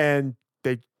 Yeah. And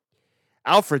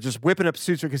Alfred just whipping up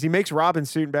suits because he makes Robin's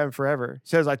suit in Batman Forever. He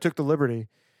says, I took the liberty.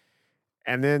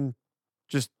 And then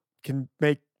just can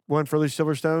make one for Alicia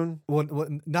Silverstone. Well,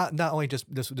 not only just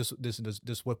this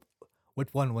whip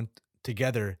one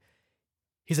together.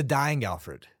 He's a dying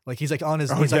Alfred. Like he's like on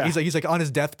his he's like on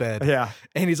his deathbed. Yeah.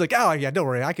 And he's like, oh yeah, don't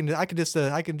worry, I can just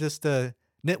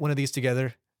knit one of these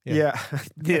together. Yeah.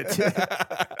 Knit.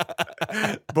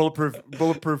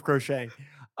 bulletproof crocheting.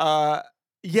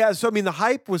 Yeah, so I mean the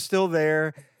hype was still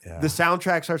there. Yeah. The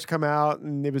soundtrack starts to come out,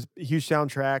 and it was a huge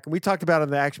soundtrack. And we talked about it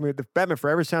in the action movie. The Batman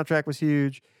Forever soundtrack was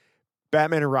huge.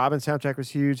 Batman and Robin soundtrack was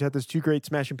huge. Had those 2 great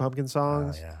Smashing Pumpkin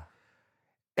songs. Oh, yeah.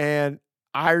 And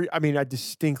I mean, I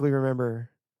distinctly remember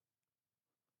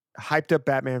hyped up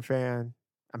Batman fan.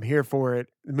 I'm here for it.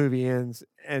 The movie ends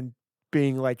and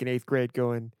being like in 8th grade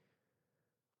going,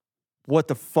 what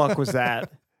the fuck was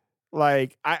that?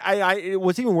 Like,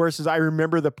 what's even worse is I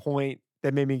remember the point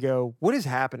that made me go, what is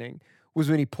happening? Was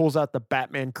when he pulls out the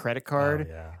Batman credit card.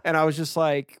 Oh, yeah. And I was just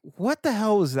like, what the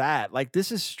hell was that? Like,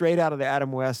 this is straight out of the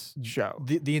Adam West show.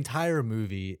 The entire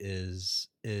movie is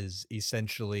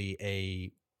essentially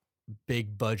a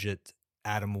big budget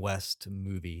Adam West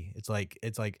movie. It's like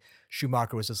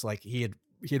Schumacher was just like he had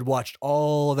watched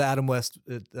all the Adam West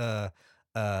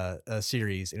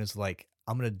series, and it's like,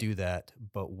 I'm gonna do that,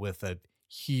 but with a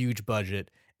huge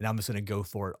budget, and I'm just gonna go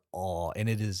for it all. And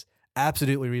it is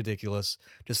absolutely ridiculous.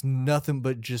 Just nothing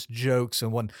but just jokes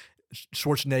and one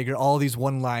Schwarzenegger, all these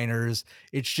one-liners.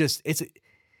 It's just it's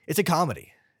a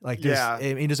comedy. Like, Yeah.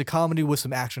 I mean, there's a comedy with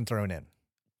some action thrown in.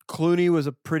 Clooney was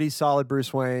a pretty solid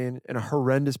Bruce Wayne and a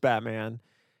horrendous Batman.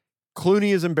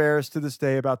 Clooney is embarrassed to this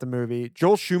day about the movie.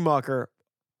 Joel Schumacher,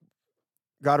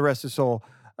 God rest his soul,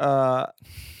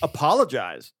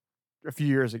 apologized a few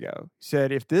years ago. He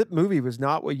said, if this movie was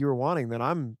not what you were wanting, then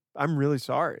I'm really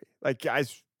sorry. Like,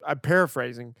 guys, I'm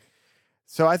paraphrasing.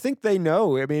 So I think they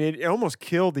know. I mean, it almost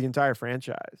killed the entire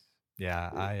franchise.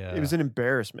 Yeah, It was an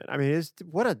embarrassment. I mean, I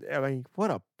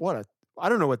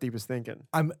don't know what he was thinking.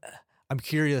 I'm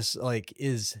curious. Like,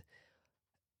 I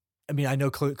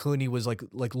know Clooney was like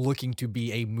looking to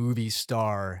be a movie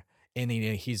star, and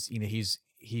he's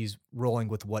rolling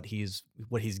with what he's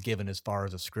given as far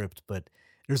as a script. But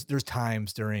there's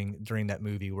times during that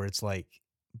movie where it's like,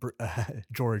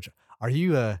 George, are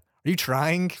you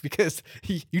trying? Because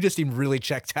you just seem really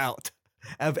checked out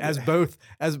as both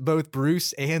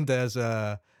Bruce and as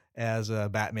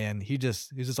Batman. He's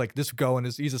just like, just going.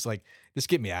 He's just like, just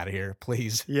get me out of here,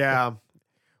 please. Yeah.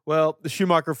 Well, the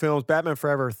Schumacher films, Batman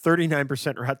Forever,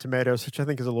 39% Rotten Tomatoes, which I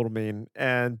think is a little mean,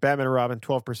 and Batman and Robin,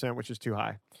 12%, which is too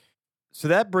high. So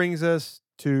that brings us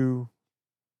to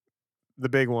the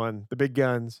big one, the big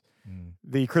guns,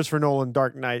 the Christopher Nolan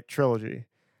Dark Knight trilogy.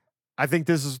 I think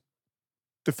this is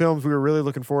the films we were really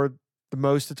looking forward the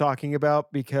most to talking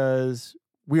about, because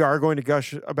we are going to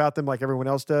gush about them like everyone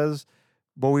else does,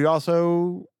 but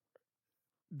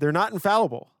they're not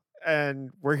infallible. And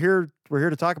we're here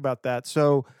to talk about that.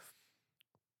 So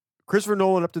Christopher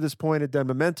Nolan up to this point had done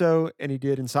Memento and he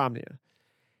did Insomnia.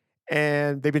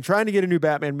 And they've been trying to get a new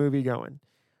Batman movie going.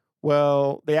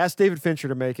 Well, they asked David Fincher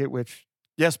to make it, which,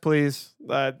 yes, please.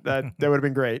 That would have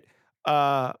been great.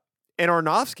 And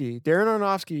Darren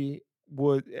Aronofsky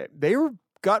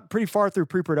got pretty far through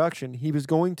pre-production. He was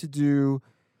going to do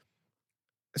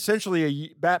essentially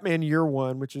a Batman Year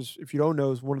One, which is, if you don't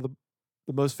know, is one of the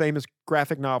most famous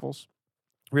graphic novels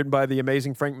written by the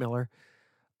amazing Frank Miller.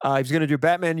 He was going to do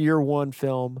Batman Year One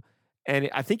film, and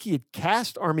I think he had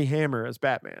cast Armie Hammer as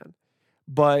Batman.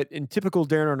 But in typical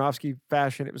Darren Aronofsky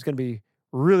fashion, it was going to be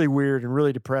really weird and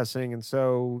really depressing, and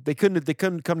so they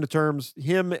couldn't come to terms.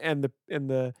 Him and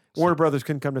the Warner Brothers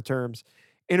couldn't come to terms.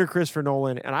 Enter Christopher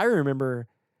Nolan, and I remember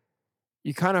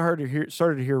you kind of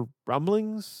started to hear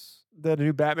rumblings that a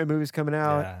new Batman movie is coming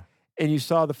out. Yeah. And you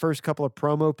saw the first couple of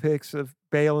promo pics of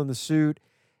Bale in the suit,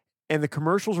 and the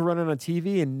commercials were running on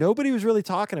TV, and nobody was really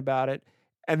talking about it.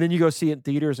 And then you go see it in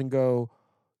theaters and go,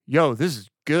 "Yo, this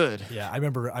is good." Yeah, I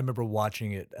remember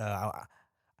watching it. I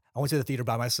went to the theater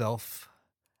by myself.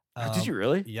 Did you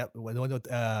really? Yep.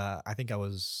 I think I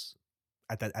was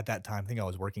at that time. I think I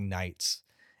was working nights,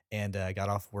 and I got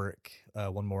off work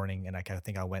one morning, and I kind of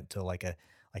think I went to like a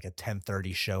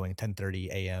 10:30 showing, 10:30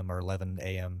 a.m. or 11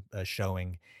 a.m.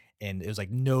 Showing. And it was like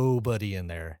nobody in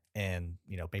there, and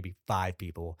maybe 5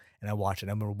 people. And I watched it. I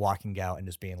remember walking out and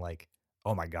just being like,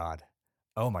 "Oh my god,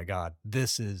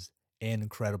 this is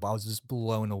incredible!" I was just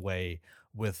blown away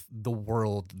with the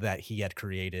world that he had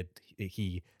created.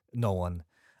 Nolan,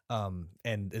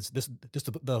 and it's just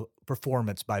the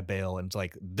performance by Bale, and it's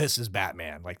like, this is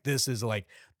Batman. Like, this is like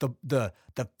the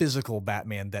physical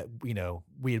Batman that we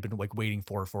had been like waiting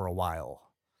for a while.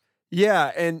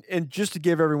 Yeah, and just to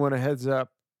give everyone a heads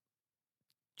up,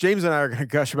 James and I are going to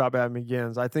gush about Batman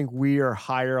Begins. I think we are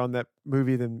higher on that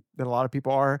movie than a lot of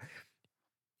people are.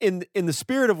 In the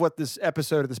spirit of what this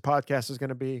episode of this podcast is going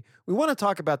to be, we want to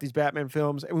talk about these Batman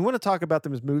films, and we want to talk about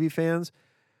them as movie fans.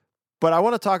 But I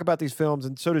want to talk about these films,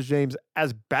 and so does James,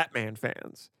 as Batman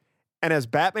fans. And as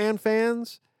Batman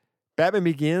fans, Batman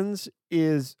Begins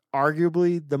is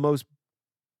arguably the most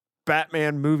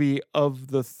Batman movie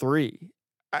of the 3.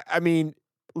 I mean,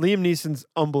 Liam Neeson's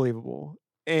unbelievable.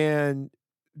 And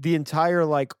the entire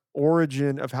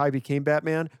origin of how he became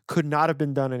Batman could not have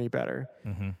been done any better.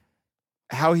 Mm-hmm.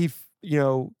 How he,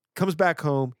 comes back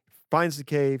home, finds the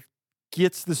cave,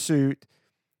 gets the suit,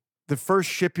 the first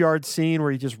shipyard scene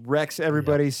where he just wrecks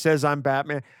everybody, says, "I'm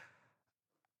Batman."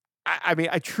 I mean,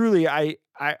 I truly, I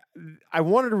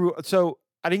wanted to, so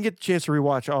I didn't get the chance to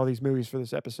rewatch all these movies for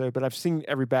this episode, but I've seen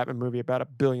every Batman movie about 1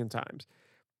 billion times.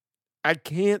 I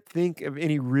can't think of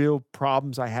any real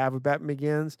problems I have with Batman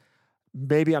Begins.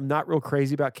 Maybe I'm not real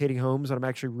crazy about Katie Holmes, and I'm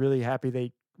actually really happy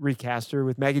they recast her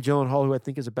with Maggie Gyllenhaal, who I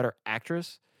think is a better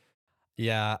actress.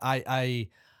 Yeah, I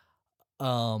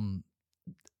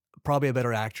probably a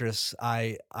better actress.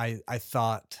 I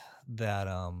thought that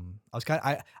I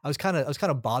was kind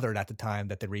of bothered at the time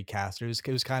that they recast her. It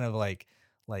was kind of like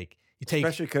you take,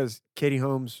 especially because Katie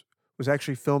Holmes was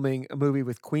actually filming a movie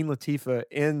with Queen Latifah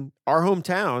in our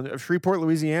hometown of Shreveport,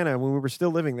 Louisiana, when we were still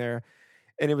living there.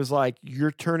 And it was like, you're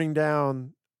turning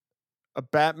down a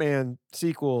Batman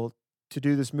sequel to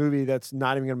do this movie that's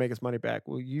not even going to make us money back.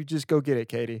 Well, you just go get it,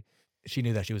 Katie. She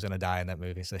knew that she was going to die in that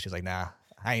movie, so she's like, "Nah,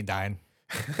 I ain't dying."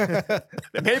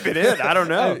 Maybe it is. I don't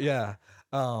know. Yeah.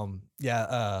 Liam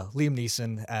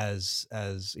Neeson as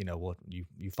what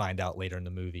you find out later in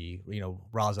the movie,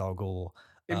 Ra's al Ghul.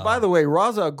 And by the way,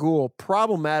 Ra's al Ghul,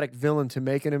 problematic villain to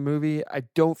make in a movie. I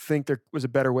don't think there was a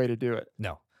better way to do it.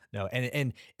 No.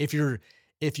 And if you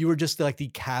were just like the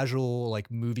casual like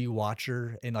movie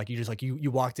watcher and like you just like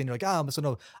you walked in, you're like, I'm just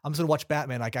gonna watch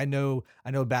Batman. Like I know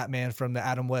Batman from the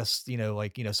Adam West,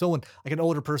 someone like an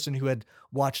older person who had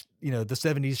watched, the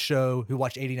 70s show, who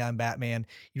watched 89 Batman.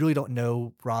 You really don't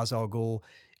know Ra's al Ghul.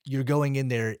 You're going in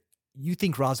there, you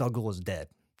think Ra's al Ghul is dead.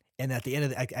 And at the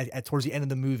end of towards the end of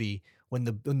the movie, when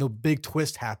the big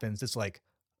twist happens, it's like,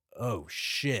 oh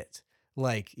shit.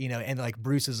 Like, and like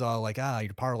Bruce is all like,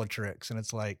 your parlor tricks. And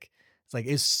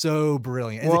it's so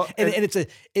brilliant. And, well,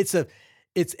 and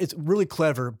it's really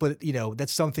clever, but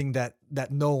that's something that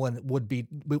Nolan would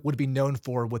be known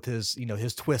for with his,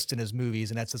 his twist in his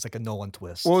movies. And that's just like a Nolan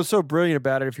twist. Well, what's so brilliant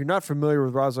about it, if you're not familiar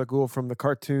with Ra's al Ghul from the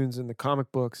cartoons and the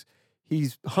comic books,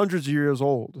 he's hundreds of years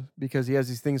old because he has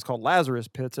these things called Lazarus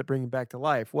pits that bring him back to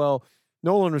life. Well,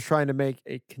 Nolan was trying to make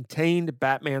a contained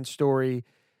Batman story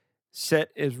set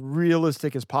as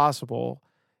realistic as possible.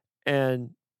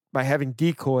 And by having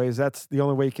decoys, that's the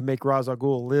only way you can make Ra's al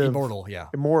Ghul live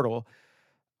immortal.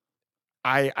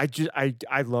 I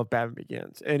love Batman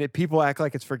Begins, and people act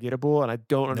like it's forgettable, and I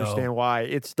don't understand why.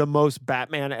 It's the most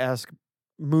Batman-esque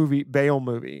Bale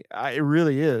movie. It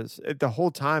really is. The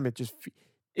whole time,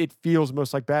 it feels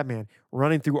most like Batman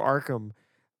running through Arkham,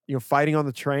 fighting on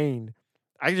the train.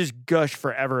 I just gush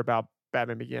forever about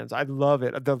Batman Begins. I love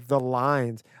it. The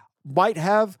lines might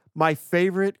have my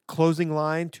favorite closing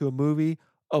line to a movie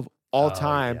of all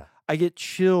time. Yeah. I get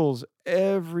chills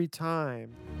every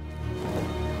time.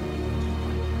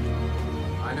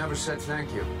 I never said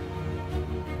thank you.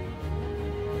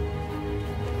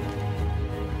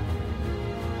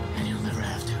 And you'll never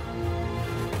have to.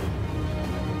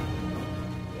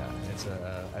 Yeah, it's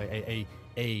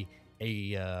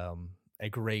a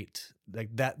great,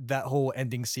 like that whole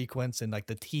ending sequence and like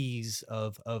the tease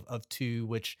of 2,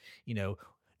 which no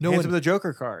Hands one with the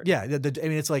Joker card. Yeah,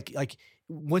 it's like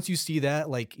once you see that,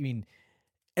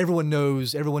 everyone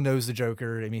knows the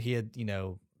Joker. I mean, he had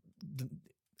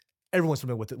everyone's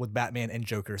familiar with Batman and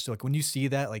Joker. So like when you see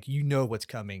that, what's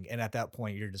coming, and at that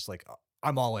point you're just like,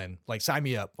 I'm all in. Like sign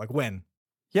me up. Like when?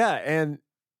 Yeah, and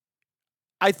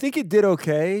I think it did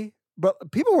okay.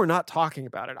 But people were not talking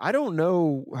about it. I don't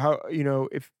know how,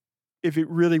 if it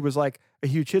really was like a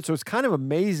huge hit. So it's kind of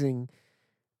amazing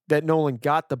that Nolan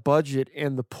got the budget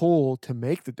and the pull to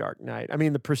make The Dark Knight. I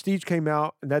mean, The Prestige came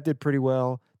out and that did pretty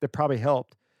well. That probably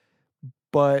helped.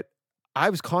 But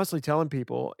I was constantly telling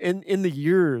people in the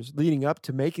years leading up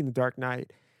to making The Dark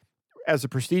Knight, as The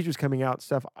Prestige was coming out and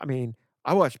stuff, I mean,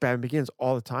 I watched Batman Begins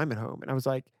all the time at home. And I was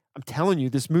like, I'm telling you,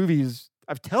 this movie is,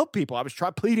 I've told people, I was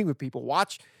pleading with people,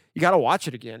 you got to watch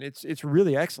it again. It's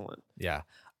really excellent. Yeah.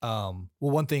 Well,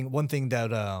 one thing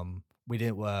that we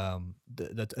didn't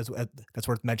that's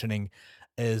worth mentioning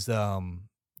is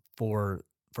for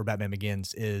Batman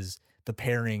Begins is the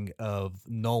pairing of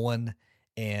Nolan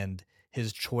and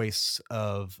his choice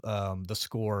of the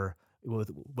score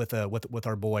with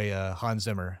our boy Hans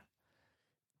Zimmer.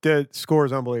 The score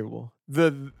is unbelievable.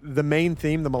 The main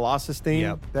theme, the Molasses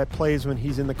theme that plays when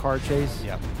he's in the car chase.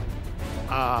 Yep.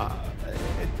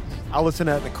 I'll listen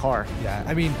to that in the car. Yeah,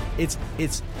 I mean, it's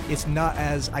not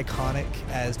as iconic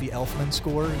as the Elfman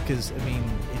score because I mean,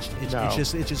 it's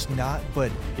just not.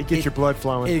 But it gets your blood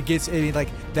flowing. It gets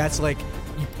that's like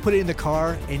you put it in the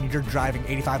car and you're driving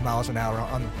 85 miles an hour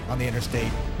on the interstate.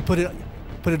 You put it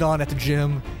put it on at the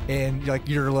gym, and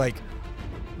you're like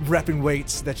repping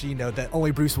weights that that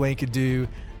only Bruce Wayne could do.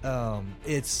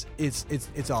 It's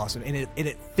awesome, and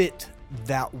it fit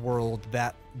that world,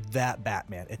 that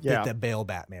Batman. It fit that Bale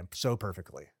Batman so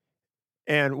perfectly.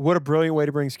 And what a brilliant way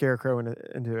to bring Scarecrow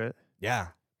into it. Yeah,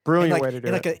 brilliant way to do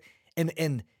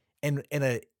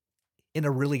it. In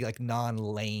a really like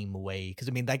non-lame way, because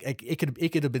I mean, like it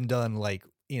could have been done like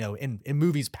in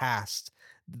movies past.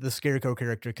 The Scarecrow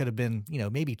character could have been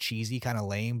maybe cheesy, kind of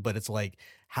lame, but it's like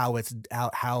how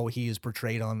he is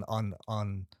portrayed on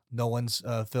Nolan's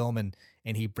film, and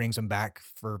he brings him back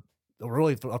for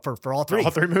all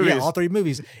three movies. Yeah, all three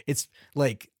movies. It's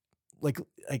like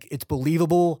it's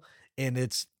believable, and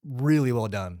it's really well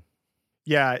done.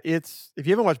 Yeah, it's, if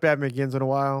you haven't watched Batman Begins in a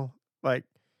while, like,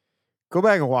 go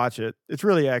back and watch it. It's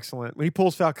really excellent. When he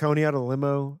pulls Falcone out of the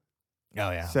limo,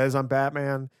 says, "I'm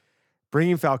Batman,"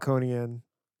 bringing Falcone in.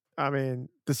 I mean,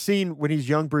 the scene when he's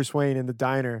young Bruce Wayne in the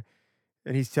diner,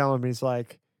 and he's telling me, he's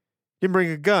like, "Didn't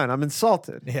bring a gun. I'm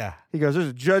insulted." Yeah. He goes, "There's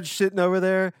a judge sitting over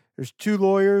there. There's 2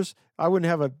 lawyers. I wouldn't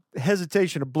have a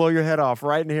hesitation to blow your head off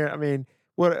right in here." I mean,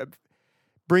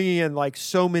 bringing in like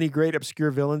so many great obscure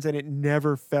villains, and it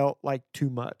never felt like too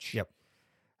much. Yep.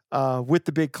 With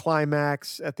the big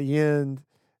climax at the end,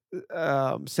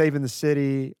 saving the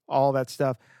city, all that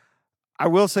stuff. I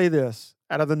will say this,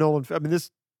 out of the Nolan, I mean,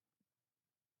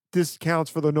 this counts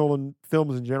for the Nolan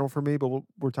films in general for me, but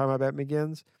we're talking about Batman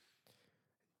Begins.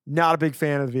 Not a big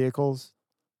fan of the vehicles.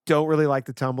 Don't really like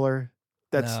the Tumbler.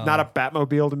 That's not a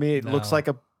Batmobile to me. It looks like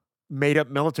a made-up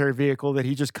military vehicle that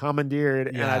he just commandeered,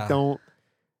 and I don't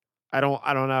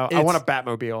know. I want a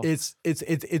Batmobile. It's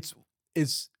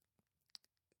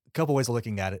a couple ways of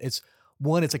looking at it. It's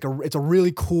one, it's a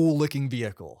really cool looking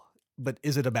vehicle, but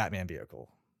is it a Batman vehicle?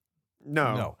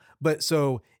 No. But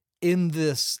so in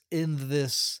this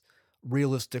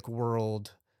realistic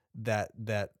world that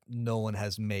Nolan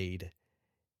has made,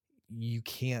 you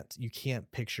can't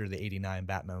picture the 89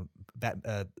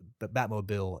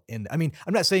 Batmobile in. I mean,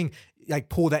 I'm not saying like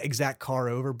pull that exact car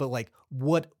over, but like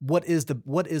what is the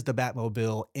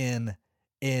Batmobile in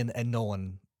a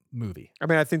Nolan movie? I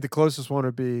mean, I think the closest one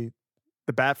would be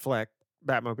the Batfleck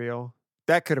Batmobile.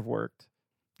 That could have worked.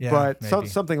 Yeah, but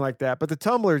something like that. But the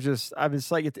Tumbler just, I mean,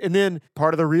 it's like, and then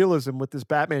part of the realism with this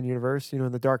Batman universe,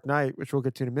 in the Dark Knight, which we'll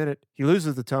get to in a minute, he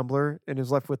loses the Tumbler and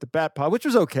is left with the Batpod, which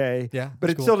was okay. Yeah,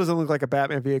 but it still doesn't look like a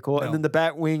Batman vehicle. No. And then the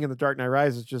Batwing in the Dark Knight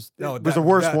Rises was the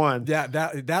worst one. Yeah,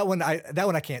 that one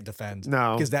I can't defend.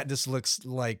 No, because that just looks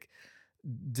like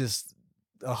just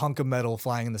a hunk of metal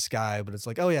flying in the sky. But it's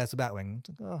like, oh yeah, it's a Batwing. It's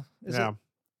like, oh, is it?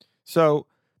 So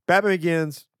Batman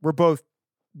Begins, we're both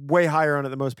way higher on it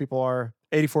than most people are.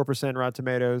 84% Rotten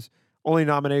Tomatoes. Only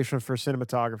nomination for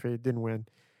cinematography. Didn't win.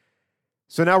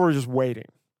 So now we're just waiting.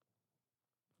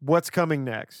 What's coming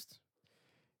next?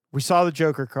 We saw the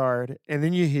Joker card, and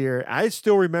then you hear, I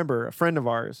still remember a friend of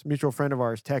ours, mutual friend of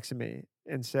ours, texted me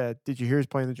and said, "Did you hear he's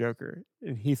playing the Joker?"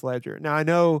 And Heath Ledger. Now, I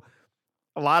know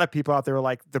a lot of people out there were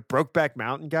like, the Brokeback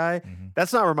Mountain guy. Mm-hmm.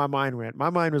 That's not where my mind went.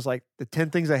 My mind was like, the 10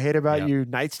 Things I Hate About You,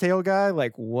 Knight's Tale guy.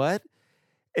 Like, what?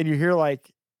 And you hear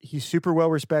like, he's super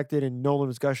well respected, and Nolan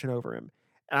was gushing over him.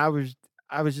 And I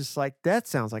was just like, that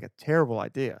sounds like a terrible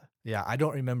idea. Yeah, I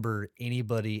don't remember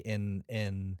anybody in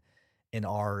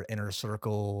our inner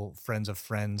circle, friends of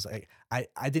friends. I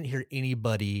didn't hear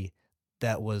anybody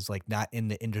that was like not in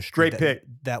the industry. Great pick.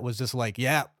 That was just like,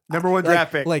 number one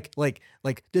draft pick. Like,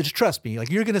 just trust me.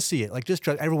 Like, you're gonna see it. Like, just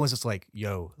trust. Everyone's just like,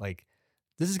 yo, like,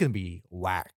 this is gonna be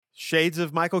whack. Shades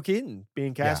of Michael Keaton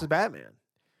being cast as Batman.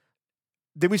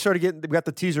 Then we got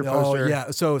the teaser poster. Oh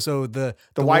yeah, so the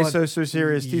Why So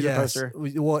Serious teaser poster.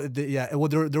 Well, there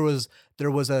was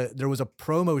a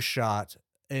promo shot,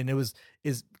 and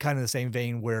is kind of the same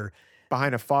vein where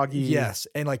behind a foggy. Yes,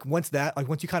 and like once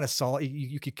you kind of saw it,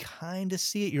 you could kind of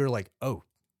see it. You're like, oh,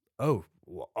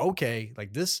 okay,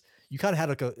 like this. You kind of had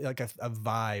like a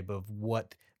vibe of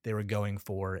what they were going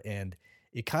for, and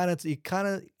you kind of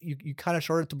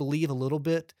started to believe a little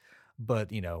bit.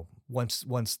 But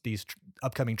once these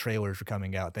upcoming trailers were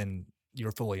coming out, then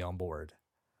you're fully on board.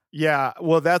 Yeah,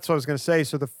 well, that's what I was going to say.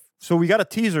 So we got a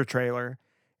teaser trailer,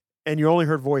 and you only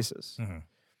heard voices. Mm-hmm.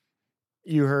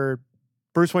 You heard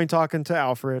Bruce Wayne talking to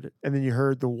Alfred, and then you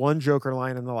heard the one Joker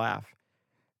line in the laugh,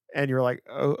 and you're like,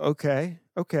 oh, okay.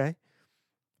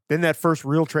 Then that first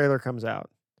real trailer comes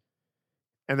out,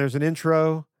 and there's an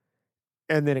intro,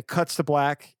 and then it cuts to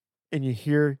black, and you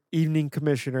hear Evening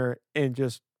Commissioner, and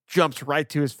just jumps right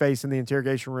to his face in the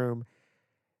interrogation room.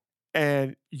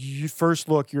 And you first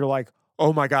look, you're like,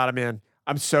 oh my God, I'm in.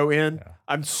 I'm so in. Yeah.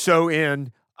 I'm so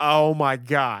in. Oh my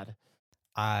God.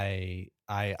 I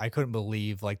couldn't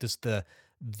believe like just the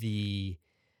the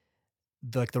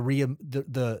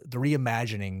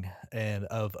reimagining and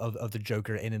of the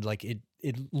Joker, and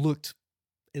it looked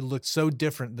so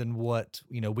different than what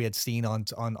we had seen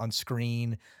on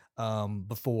screen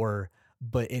before,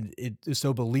 but it is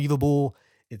so believable.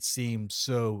 It seemed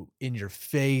so in your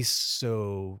face,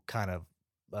 so kind of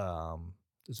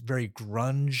it's very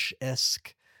grunge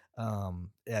esque.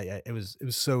 It was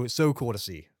so cool to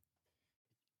see.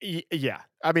 Yeah.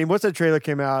 I mean, once that trailer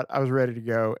came out, I was ready to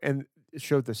go. And it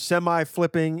showed the semi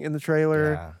flipping in the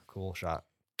trailer. Yeah, cool shot.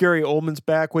 Gary Oldman's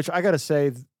back, which I got to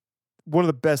say, one of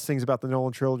the best things about the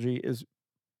Nolan trilogy is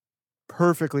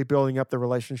perfectly building up the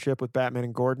relationship with Batman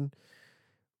and Gordon,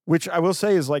 which I will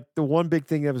say is like the one big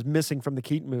thing that was missing from the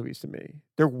Keaton movies to me.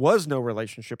 There was no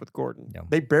relationship with Gordon. Yeah.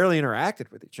 They barely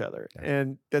interacted with each other. Yeah.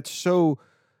 And that's so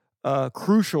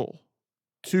crucial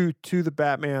to the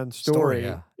Batman story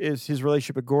yeah. is his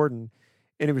relationship with Gordon.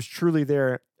 And it was truly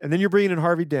there. And then you're bringing in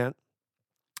Harvey Dent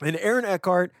and Aaron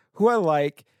Eckhart, who I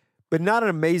like, but not an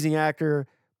amazing actor,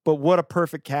 but what a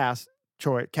perfect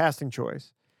casting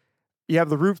choice. You have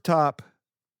the rooftop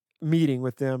meeting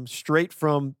with them straight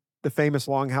from the famous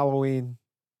Long Halloween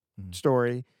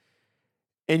story.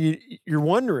 And you're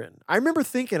wondering, I remember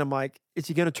thinking, I'm like, is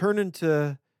he going to turn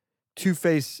into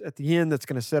Two-Face at the end that's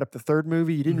going to set up the third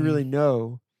movie? You didn't really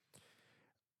know.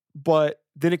 But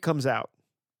then it comes out.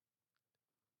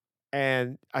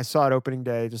 And I saw it opening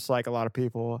day, just like a lot of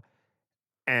people,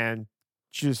 and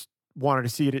just wanted to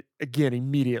see it again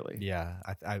immediately. Yeah,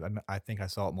 I think I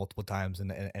saw it multiple times in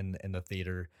the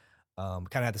theater. Kind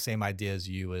of had the same idea as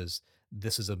you, as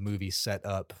this is a movie set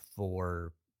up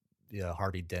for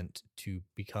Harvey Dent to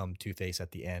become Two-Face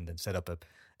at the end and set up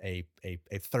a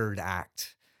third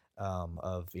act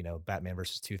of Batman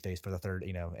versus Two-Face for the third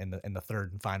in the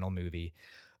third and final movie.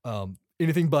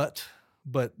 Anything but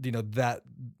that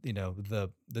the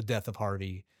death of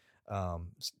Harvey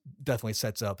definitely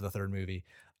sets up the third movie.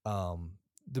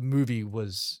 The movie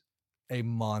was a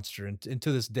monster, and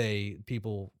to this day,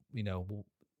 people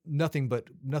nothing but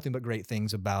great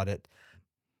things about it.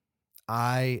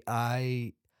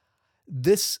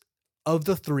 This of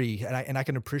the three, and I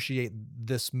can appreciate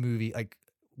this movie. Like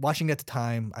watching it at the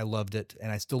time, I loved it,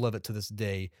 and I still love it to this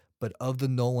day. But of the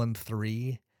Nolan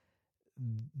three,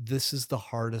 this is the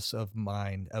hardest of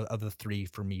the three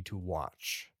for me to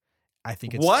watch. I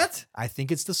think it's what? I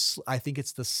think it's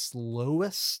the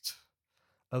slowest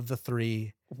of the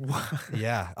three. What?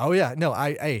 Yeah. Oh yeah. No,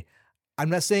 I'm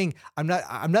not saying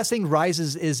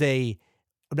Rises is a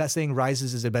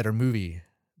better movie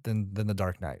than The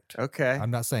Dark Knight. Okay. I'm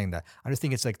not saying that. I just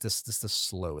think it's like this the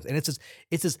slowest. And it's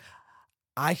just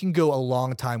I can go a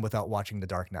long time without watching The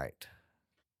Dark Knight.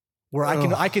 Where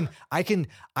I can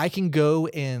go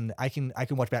and I can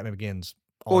watch Batman Begins.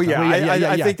 Well, yeah,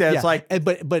 I think that's like,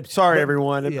 but sorry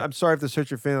everyone. I'm sorry if this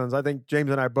hurts your feelings. I think James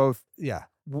and I both,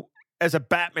 as a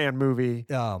Batman movie,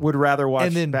 would rather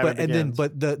watch. Batman Begins.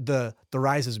 But the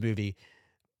Rises movie,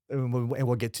 and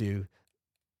we'll get to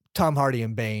Tom Hardy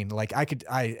and Bane. Like I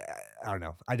don't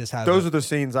know. I just have those are the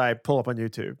scenes I pull up on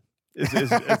YouTube.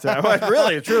 It's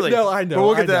really, truly. No, I know. But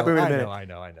we'll get to that movie in a minute. I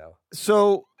know.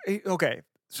 So okay.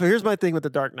 So here's my thing with The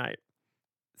Dark Knight.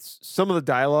 Some of the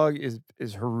dialogue is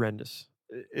horrendous.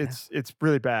 It's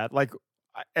really bad. Like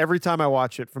every time I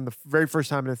watch it, from the very first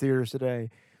time in the theaters today,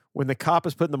 when the cop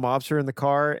is putting the mobster in the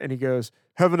car and he goes,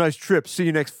 "Have a nice trip. See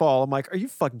you next fall." I'm like, are you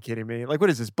fucking kidding me? Like, what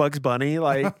is this, Bugs Bunny?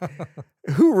 Like,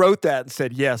 who wrote that and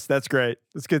said, yes, that's great.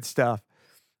 That's good stuff.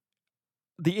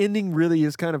 The ending really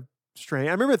is kind of strange.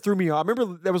 I remember it threw me off. I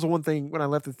remember that was the one thing when I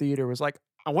left the theater was like,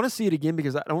 I want to see it again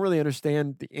because I don't really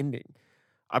understand the ending.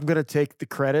 I'm going to take the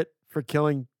credit for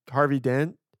killing Harvey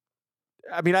Dent.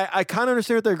 I mean, I kind of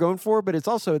understand what they're going for, but it's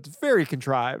very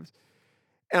contrived.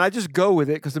 And I just go with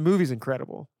it because the movie's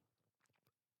incredible.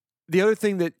 The other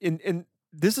thing that, and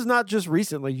this is not just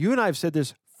recently, you and I have said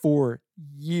this for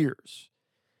years.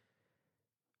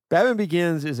 Batman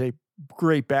Begins is a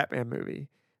great Batman movie.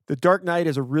 The Dark Knight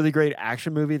is a really great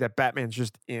action movie that Batman's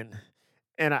just in.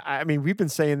 And I mean, we've been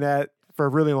saying that for a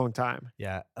really long time.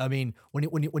 Yeah. I mean,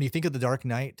 when you think of The Dark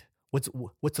Knight, what's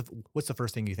the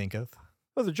first thing you think of?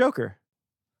 Oh, the Joker.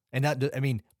 And that, I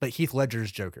mean, but Heath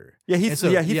Ledger's Joker. Yeah, Heath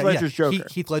Ledger's Joker.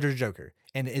 Heath Ledger's Joker.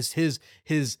 And is his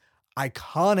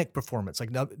iconic performance.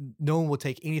 Like no one will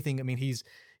take anything. I mean, he's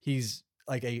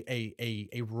like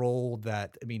a role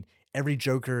that, I mean, every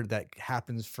Joker that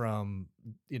happens from,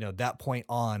 that point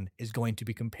on is going to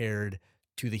be compared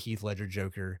to the Heath Ledger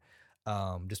Joker,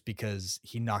 just because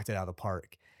he knocked it out of the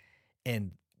park.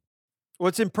 And well,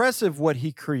 it's impressive what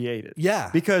he created. Yeah.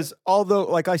 Because although,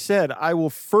 like I said, I will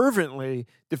fervently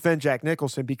defend Jack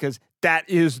Nicholson because that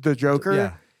is the Joker.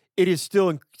 Yeah. it is still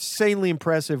insanely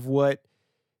impressive what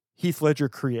Heath Ledger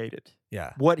created.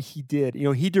 Yeah. What he did. You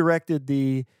know, he directed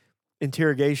the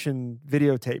interrogation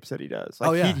videotapes that he does.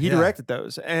 Like he directed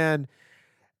those, and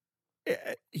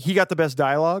he got the best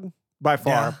dialogue by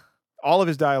far. Yeah. All of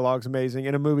his dialogue's amazing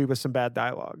in a movie with some bad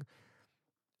dialogue.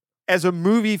 As a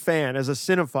movie fan, as a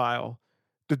cinephile,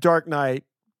 The Dark Knight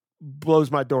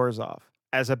blows my doors off.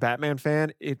 As a Batman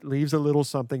fan, it leaves a little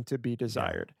something to be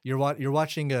desired. You're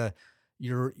watching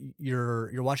you're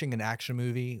watching an action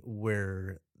movie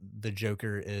where the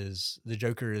Joker is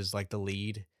like the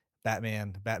lead.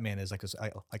 Batman is like a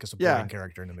supporting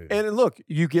character in the movie. And look,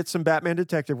 you get some Batman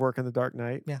detective work in The Dark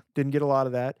Knight. Yeah. Didn't get a lot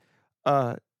of that.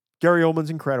 Gary Oldman's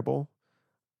incredible.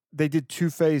 They did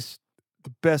Two-Face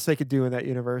the best they could do in that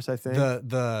universe, I think.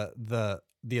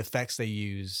 The effects they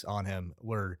use on him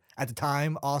were at the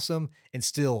time awesome and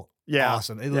still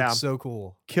awesome. It looked so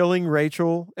cool. Killing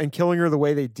Rachel and killing her the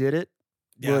way they did it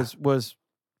was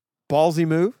ballsy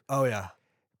move. Oh yeah.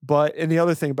 And the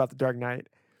other thing about The Dark Knight,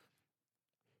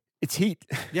 it's heat.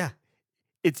 Yeah.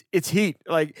 It's heat.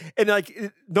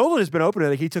 Nolan has been open to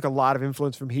it. Like, he took a lot of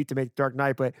influence from Heat to make Dark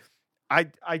Knight, but I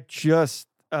just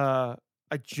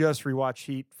rewatched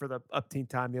Heat for the upteenth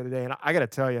time the other day, and I got to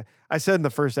tell you, I said in the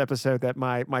first episode that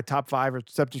my top 5 are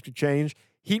subject to change.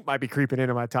 Heat might be creeping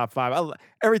into my top 5.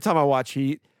 Every time I watch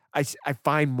Heat, I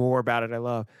find more about it I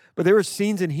love. But there were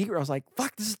scenes in Heat where I was like,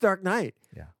 "Fuck, this is Dark Knight."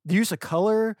 Yeah, the use of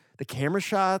color, the camera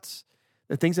shots,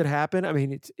 the things that happen. I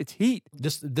mean, it's Heat.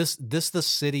 The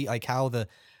city, like how the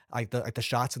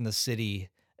shots in the city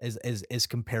is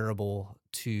comparable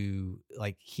to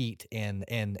like Heat and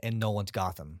Nolan's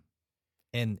Gotham.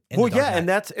 And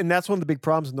that's one of the big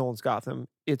problems with Nolan's Gotham.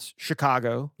 It's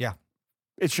Chicago. Yeah,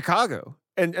 it's Chicago,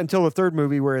 and until the third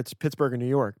movie where it's Pittsburgh and New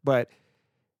York. But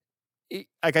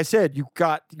like I said, you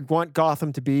want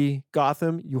Gotham to be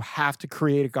Gotham. You have to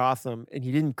create a Gotham, and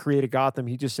he didn't create a Gotham.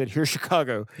 He just said, "Here's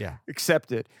Chicago. Yeah,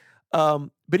 accept it."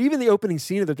 But even the opening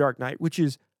scene of The Dark Knight, which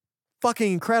is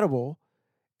fucking incredible,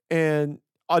 and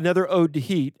another ode to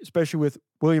Heat, especially with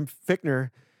William Fichtner,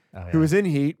 who was in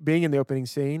Heat, being in the opening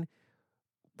scene.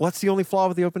 What's the only flaw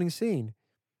with the opening scene?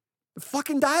 The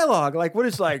fucking dialogue. Like, what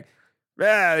is like,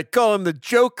 they call him the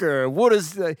Joker. What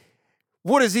does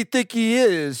he think he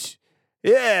is?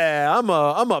 Yeah, I'm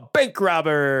a bank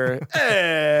robber.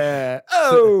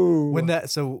 When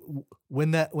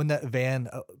that van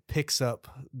picks up,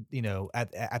 you know,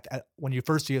 at when you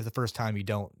first see it the first time, you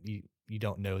don't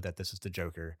know that this is the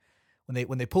Joker.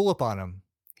 When they pull up on him,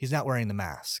 he's not wearing the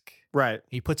mask. Right.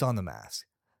 He puts on the mask.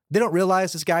 They don't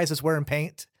realize this guy's just wearing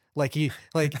paint. He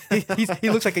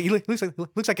looks like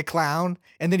a clown,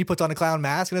 and then he puts on a clown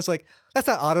mask, and it's like, that's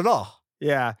not odd at all.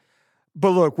 Yeah, but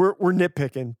look, we're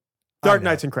nitpicking. Dark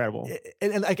Knight's incredible,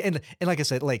 and like I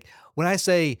said, like when I'm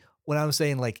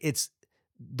saying like it's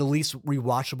the least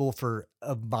rewatchable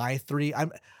of my 3,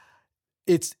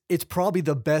 it's probably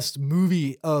the best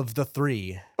movie of the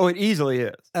 3. Oh, it easily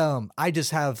is. I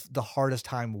just have the hardest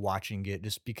time watching it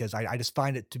just because I just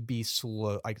find it to be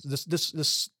slow, like this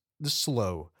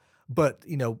slow. But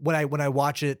you know, when I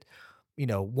watch it, you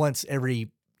know, once every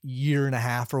year and a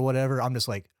half or whatever, I'm just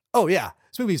like, oh yeah,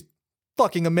 this movie's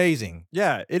fucking amazing.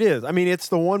 Yeah, it is. I mean, it's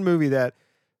the one movie that,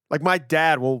 like, my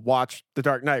dad will watch The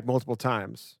Dark Knight multiple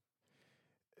times.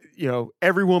 You know,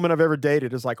 every woman I've ever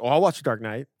dated is like, "Oh, I'll watch The Dark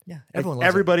Knight." Yeah,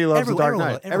 everybody loves The Dark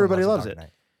Knight. Everybody loves it.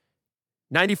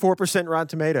 94% Rotten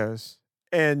Tomatoes,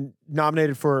 and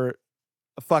nominated for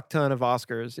a fuck ton of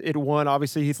Oscars. It won,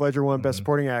 obviously, Heath Ledger won Best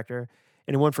Supporting Actor,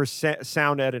 and it won for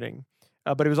sound editing.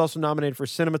 But it was also nominated for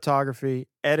cinematography,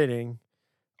 editing,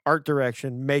 art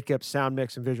direction, makeup, sound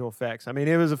mix, and visual effects. I mean,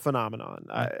 it was a phenomenon.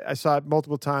 I saw it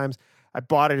multiple times. I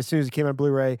bought it as soon as it came on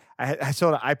Blu-ray. I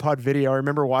saw it on iPod Video. I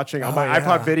remember watching on my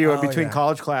iPod Video in between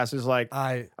college classes. Like,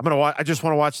 I just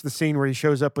want to watch the scene where he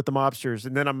shows up with the mobsters,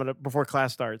 and then before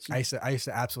class starts. I used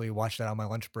to absolutely watch that on my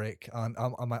lunch break on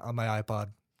my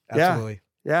iPod. Absolutely.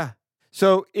 Yeah.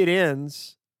 So it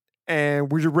ends,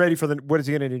 and we're ready for what is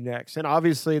he going to do next? And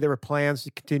obviously, there were plans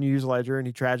to continue to use Ledger, and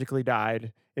he tragically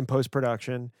died in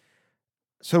post-production.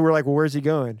 So we're like, well, where's he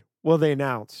going? Well, they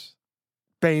announce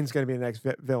Bane's going to be the next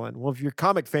villain. Well, if you're a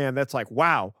comic fan, that's like,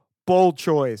 wow, bold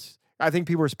choice. I think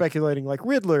people were speculating like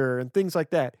Riddler and things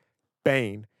like that.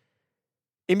 Bane.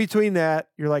 In between that,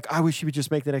 you're like, I wish he would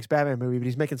just make the next Batman movie, but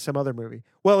he's making some other movie.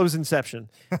 Well, it was Inception.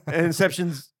 And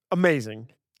Inception's amazing.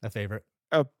 A favorite.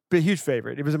 A huge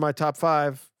favorite. It was in my top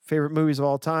 5 favorite movies of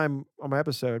all time on my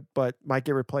episode, but might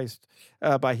get replaced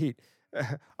by Heat.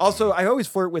 Also, I always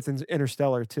flirt with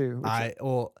Interstellar too.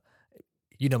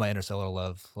 You know my Interstellar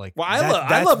love. Like, well,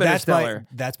 I love Interstellar.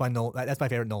 That's my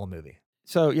favorite Nolan movie.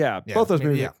 So yeah, both those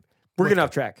movies. Yeah. we're getting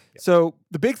off track. Yeah. So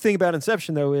the big thing about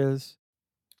Inception, though, is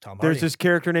Tom Hardy. there's this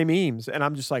character named Eames, and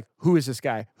I'm just like, who is this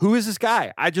guy? Who is this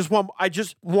guy? I just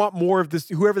want more of this.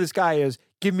 Whoever this guy is,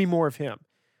 give me more of him.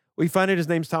 We find out his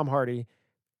name's Tom Hardy,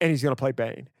 and he's gonna play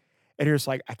Bane. And you're just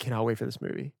like, I cannot wait for this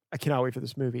movie. I cannot wait for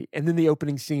this movie. And then the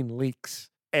opening scene leaks,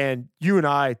 and you and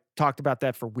I talked about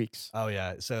that for weeks. Oh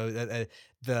yeah. So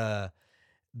the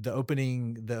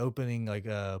opening like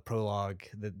prologue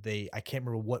that I can't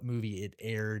remember what movie it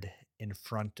aired in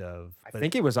front of. I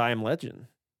think it was I Am Legend.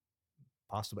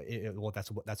 Possibly. Well, that's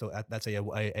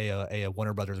a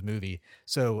Warner Brothers movie.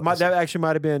 So That actually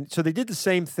might have been. So they did the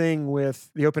same thing with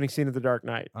the opening scene of The Dark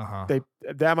Knight.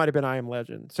 That might have been I Am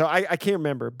Legend. So I can't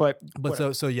remember, but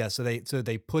so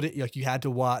they put it like you had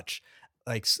to watch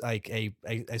like a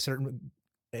certain,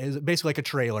 it's basically like a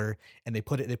trailer, and they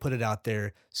put it out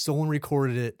there. Someone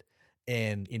recorded it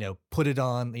and put it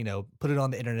on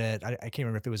the internet. I can't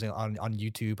remember if it was on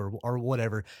YouTube or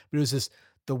whatever, but it was just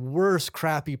the worst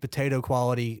crappy potato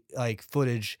quality like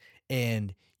footage,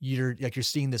 and you're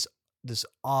seeing this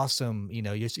awesome,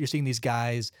 you're seeing these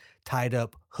guys tied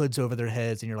up, hoods over their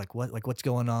heads, and you're like, what's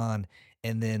going on?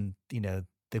 And then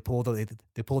they pull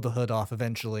the hood off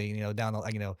eventually, down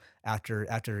the, after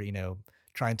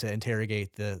trying to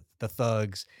interrogate the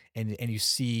thugs, and you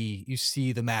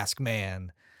see the masked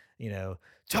man,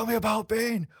 tell me about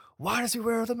Bane. Why does he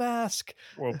wear the mask?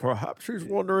 Well, perhaps he's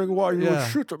wondering why you would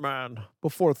shoot a man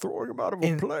before throwing him out of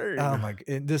a plane. Oh my!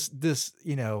 And this,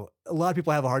 a lot of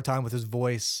people have a hard time with his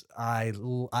voice. I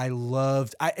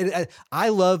loved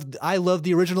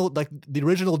the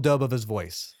original dub of his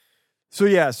voice.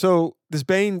 So this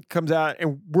Bane comes out,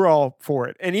 and we're all for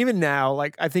it. And even now,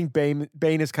 like, I think Bane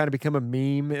has kind of become a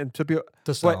meme, and to people,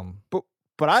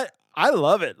 but I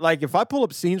love it. Like, if I pull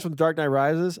up scenes from The Dark Knight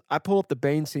Rises, I pull up the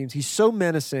Bane scenes. He's so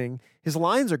menacing. His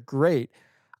lines are great.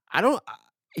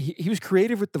 He was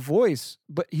creative with the voice,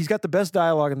 but he's got the best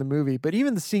dialogue in the movie. But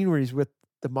even the scene where he's with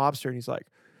the mobster and he's like,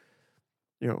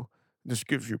 this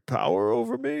gives you power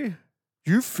over me.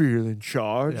 You feel in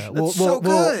charge. Yeah. That's so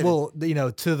good. Well,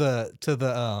 to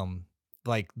the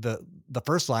like the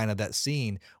first line of that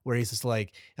scene where he's just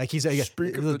like he's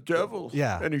speak of the devil.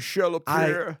 Yeah. And he shall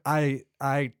appear. I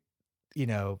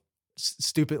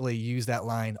stupidly use that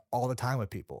line all the time with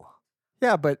people.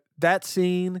 Yeah, but that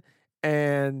scene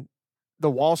and the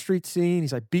Wall Street scene,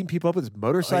 he's like beating people up with his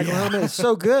motorcycle helmet. It's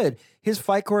so good. His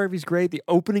fight choreography is great. The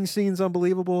opening scene's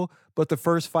unbelievable, but the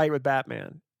first fight with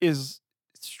Batman is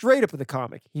straight up in the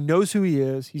comic. He knows who he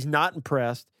is. He's not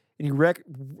impressed, and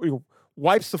he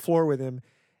wipes the floor with him.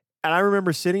 And I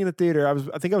remember sitting in the theater.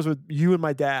 I think I was with you and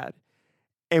my dad,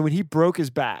 and when he broke his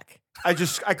back, I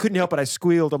couldn't help it. I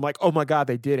squealed. I'm like, oh my God,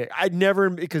 they did it.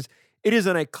 Because it is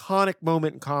an iconic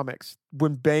moment in comics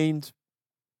when Bane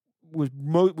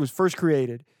was first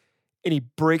created, and he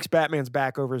breaks Batman's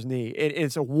back over his knee.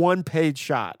 It's a 1-page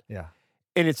shot. Yeah.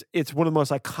 And it's one of the most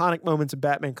iconic moments in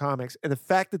Batman comics. And the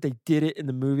fact that they did it in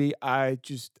the movie,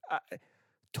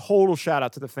 total shout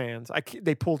out to the fans.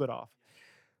 They pulled it off.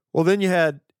 Well, then you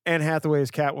had Anne Hathaway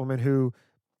as Catwoman, who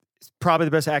is probably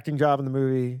the best acting job in the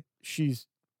movie. She's,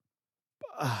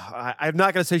 I'm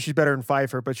not going to say she's better than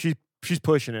Pfeiffer, but she's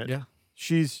pushing it. Yeah.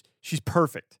 She's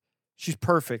perfect. She's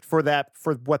perfect for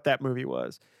what that movie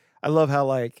was. I love how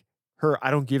her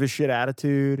I don't give a shit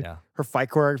attitude. Yeah. Her fight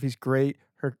choreography's great.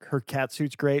 Her cat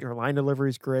suit's great. Her line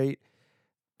delivery's great.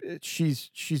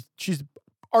 She's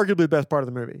arguably the best part of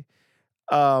the movie.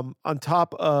 On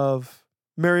top of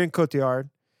Marion Cotillard,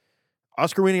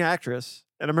 Oscar-winning actress,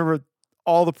 and I remember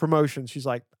all the promotions. She's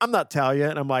like, "I'm not Talia,"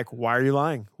 and I'm like, "Why are you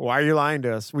lying? Why are you lying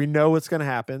to us? We know what's going to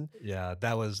happen." Yeah,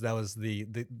 that was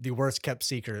the worst kept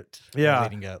secret. Yeah.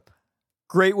 Leading up.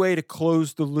 Great way to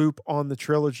close the loop on the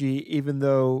trilogy, even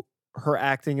though her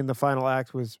acting in the final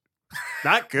act was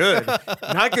not good.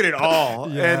 Not good at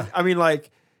all. Yeah. And I mean,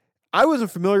 I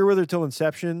wasn't familiar with her till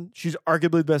Inception. She's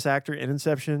arguably the best actor in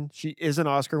Inception. She is an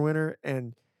Oscar winner,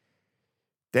 and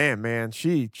damn, man,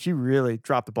 she really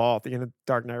dropped the ball at the end of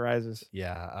Dark Knight Rises.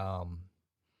 Yeah.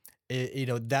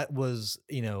 That was,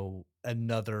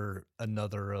 another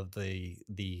of the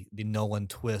Nolan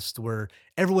twist where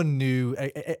everyone knew,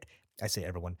 I say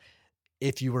everyone,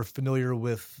 if you were familiar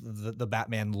with the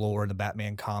Batman lore and the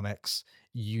Batman comics,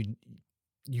 you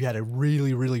had a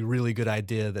really, really, really good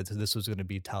idea that this was going to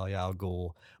be Talia al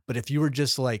Ghul. But if you were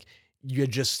just you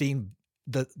had just seen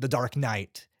the Dark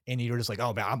Knight and you were just like,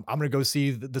 oh man, I'm going to go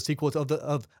see the sequel of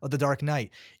the Dark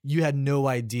Knight, you had no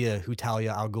idea who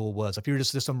Talia al Ghul was. If you were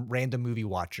just some random movie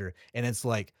watcher, and then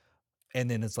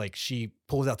it's like she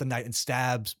pulls out the knife and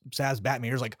stabs Batman,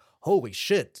 you're just like, holy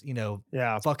shit,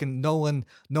 Yeah. fucking Nolan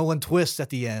twists at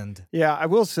the end. Yeah, I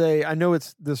will say, I know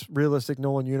it's this realistic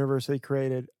Nolan universe they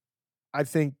created. I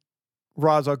think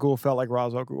Ra's al Ghul felt like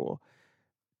Ra's al Ghul.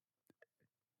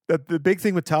 The big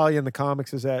thing with Talia in the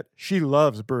comics is that she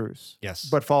loves Bruce, Yes.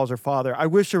 but follows her father. I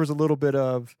wish there was a little bit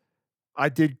of, I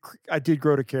did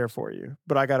grow to care for you,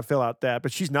 but I got to fill out that.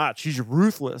 But she's not. She's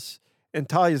ruthless, and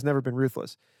Talia's never been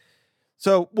ruthless.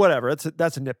 So whatever. That's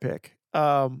a nitpick.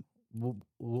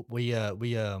 We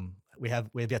have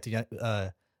yet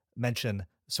to mention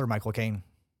Sir Michael Caine.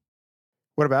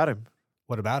 What about him?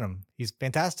 What about him? He's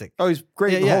fantastic. Oh, he's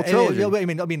great in the whole trilogy.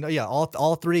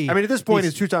 All three. I mean, at this point,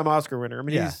 he's two-time Oscar winner. I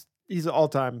mean, Yeah. he's an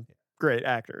all-time great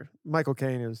actor. Michael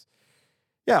Caine is,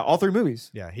 all three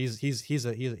movies. Yeah, he's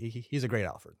a great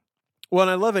Alfred. Well,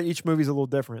 and I love it. Each movie's a little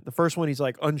different. The first one, he's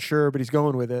like unsure, but he's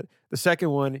going with it. The second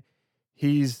one,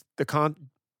 he's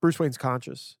Bruce Wayne's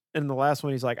conscious, and the last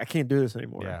one, he's like, I can't do this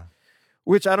anymore. Yeah.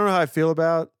 Which I don't know how I feel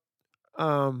about.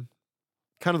 Kind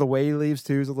of the way he leaves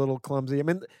too is a little clumsy. I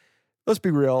mean, let's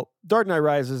be real. Dark Knight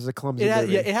Rises is a clumsy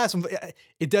movie. It has some.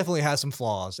 It definitely has some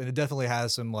flaws, and it definitely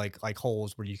has some like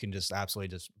holes where you can just absolutely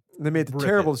just. They made the rip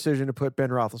terrible it. decision to put Ben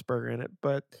Roethlisberger in it,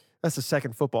 but that's the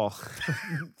second football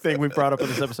thing we brought up in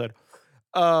this episode.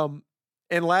 And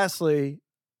lastly,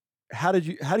 how do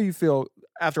you feel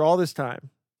after all this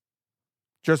time,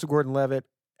 Joseph Gordon-Levitt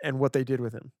and what they did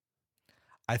with him?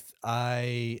 Are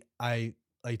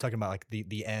you talking about like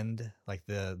the end, like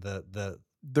the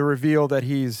reveal that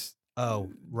he's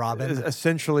Robin,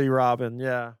 essentially Robin?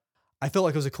 Yeah, I felt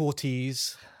like it was a cool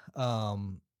tease.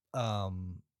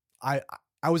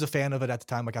 I was a fan of it at the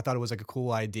time. Like I thought it was like a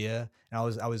cool idea, and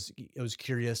I was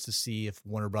curious to see if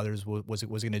Warner Brothers was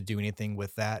going to do anything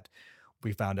with that.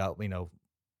 We found out,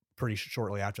 pretty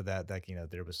shortly after that, like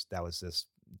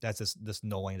this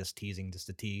Nolan just teasing just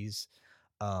to tease.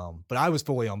 But I was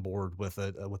fully on board with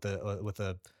a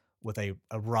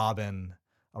Robin,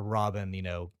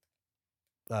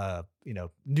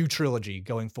 new trilogy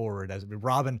going forward as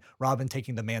Robin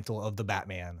taking the mantle of the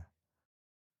Batman.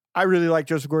 I really like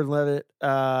Joseph Gordon-Levitt.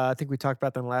 I think we talked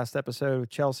about that in the last episode with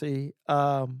Chelsea.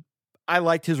 I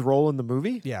liked his role in the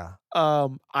movie. Yeah.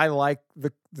 I like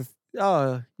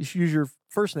you should use your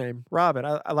first name, Robin.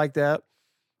 I like that.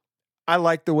 I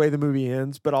like the way the movie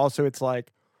ends, but also it's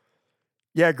like,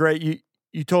 yeah, great.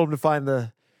 You told him to find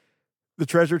the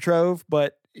treasure trove,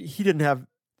 but he didn't have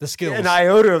the skills, an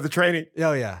iota of the training.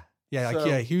 Oh yeah, yeah, So,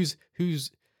 Who's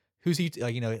he?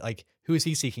 Who is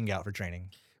he seeking out for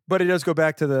training? But it does go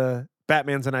back to the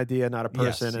Batman's an idea, not a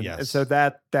person, Yes. and so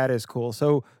that is cool.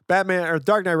 So Batman or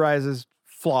Dark Knight Rises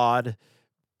flawed,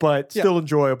 but still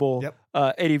enjoyable. Yep.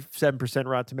 87%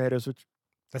 Rotten Tomatoes, which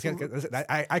That's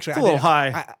I it's a little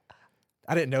high.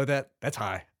 I didn't know that. That's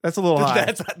high. That's a little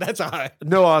high. That's high.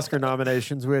 No Oscar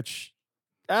nominations, which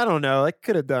I don't know. Like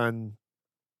could have done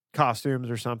costumes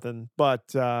or something, but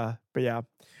yeah.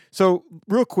 So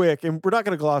real quick, and we're not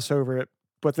going to gloss over it,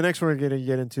 but the next one we're going to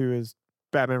get into is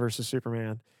Batman versus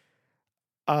Superman.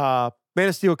 Man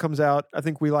of Steel comes out. I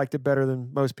think we liked it better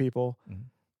than most people. Mm-hmm.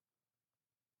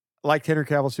 Liked Henry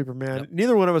Cavill Superman. Yep.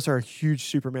 Neither one of us are a huge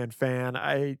Superman fan.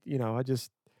 I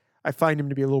find him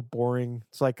to be a little boring.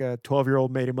 It's like a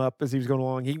 12-year-old made him up as he was going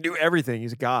along. He knew everything.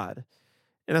 He's a god.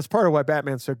 And that's part of why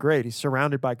Batman's so great. He's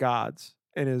surrounded by gods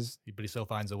and but he still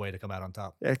finds a way to come out on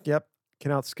top. Yep,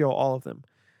 can outskill all of them.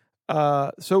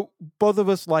 So both of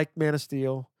us like Man of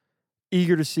Steel.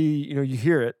 Eager to see, you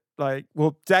hear it. Like,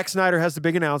 well, Zack Snyder has the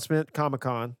big announcement,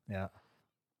 Comic-Con. Yeah.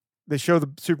 They show the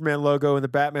Superman logo and the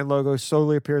Batman logo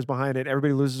slowly appears behind it.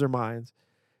 Everybody loses their minds.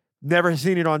 Never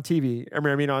seen it on TV. I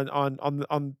mean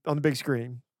on the big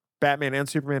screen. Batman and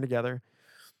Superman together.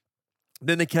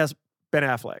 Then they cast Ben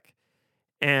Affleck.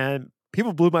 And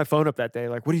people blew my phone up that day.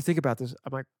 Like, what do you think about this?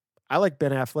 I'm like, I like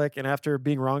Ben Affleck. And after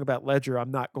being wrong about Ledger,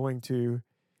 I'm not going to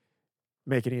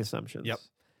make any assumptions. Yep.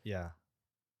 Yeah.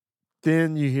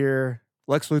 Then you hear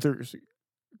Lex Luthor's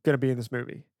going to be in this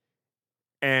movie.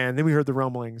 And then we heard the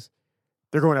rumblings.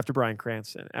 They're going after Bryan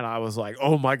Cranston. And I was like,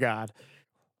 oh my God.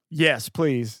 Yes,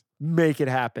 please make it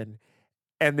happen.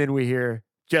 And then we hear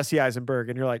Jesse Eisenberg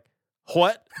and you're like,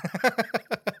 what?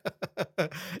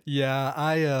 Yeah,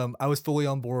 I was fully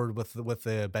on board with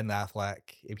the Ben Affleck.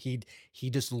 He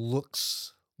just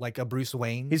looks like a Bruce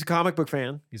Wayne. He's a comic book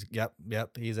fan.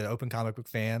 Yep. He's an open comic book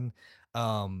fan.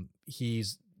 He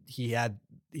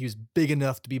was big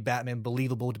enough to be Batman,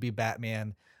 believable to be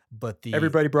Batman, but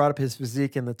everybody brought up his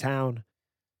physique in the town.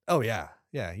 Oh yeah.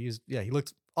 He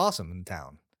looked awesome in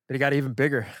town. But he got even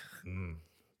bigger.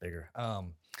 Bigger.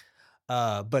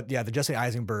 But yeah, the Jesse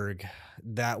Eisenberg,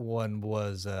 that one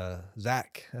was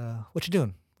Zach. What you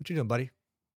doing? What you doing, buddy?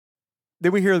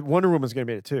 then we hear Wonder Woman's going to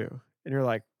be in it too. And you're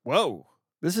like, whoa,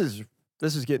 this is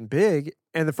getting big.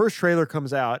 And the first trailer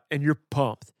comes out and you're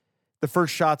pumped. The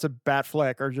first shots of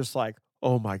Batfleck are just like,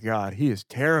 oh my God, he is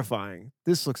terrifying.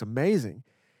 This looks amazing.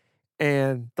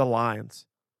 And the lines,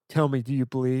 tell me, do you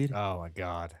bleed? Oh my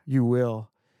God. You will.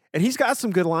 And he's got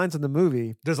some good lines in the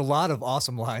movie. There's a lot of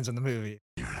awesome lines in the movie.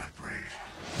 You're not brave.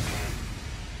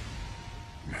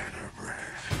 Men are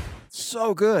brave.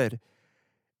 So good.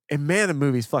 And man, the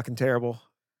movie's fucking terrible.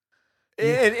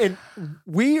 And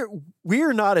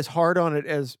we're not as hard on it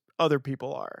as other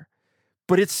people are,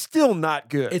 but it's still not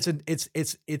good. It's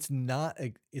not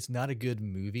a good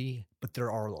movie, but there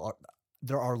are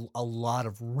a lot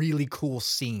of really cool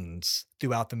scenes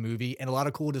throughout the movie and a lot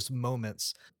of cool just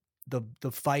moments.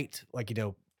 The fight, like, you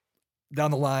know, down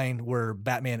the line where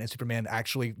Batman and Superman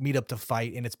actually meet up to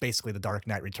fight, and it's basically the Dark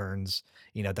Knight Returns.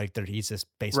 You know, he's just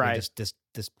basically Right. just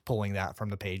pulling that from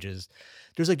the pages.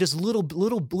 There's like just little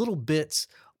bits.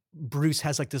 Bruce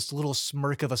has like this little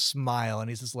smirk of a smile, and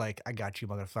he's just like, "I got you,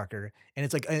 motherfucker." And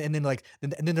it's like, and then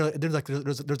there's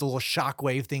a little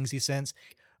shockwave things he sends.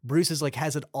 Bruce is like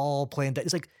has it all planned out.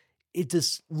 It's like it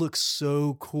just looks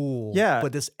so cool. Yeah.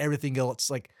 But everything else,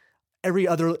 like every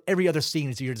other scene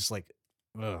is you're just like,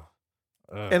 ugh.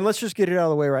 And let's just get it out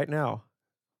of the way right now.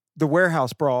 The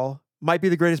warehouse brawl might be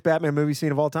the greatest Batman movie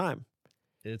scene of all time.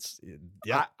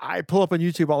 I pull up on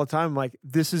YouTube all the time. I'm like,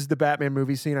 this is the Batman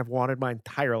movie scene I've wanted my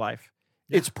entire life.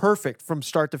 Yeah. It's perfect from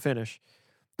start to finish.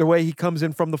 The way he comes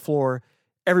in from the floor,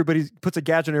 everybody puts a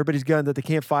gadget on everybody's gun that they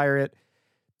can't fire it.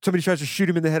 Somebody tries to shoot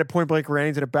him in the head at point blank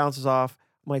range and it bounces off.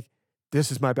 I'm like,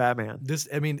 this is my Batman.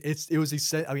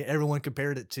 Everyone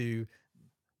compared it to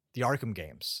the Arkham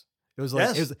games. It was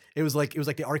like it was like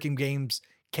the Arkham games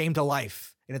came to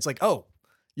life, and it's like, oh,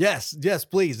 yes,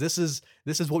 please, this is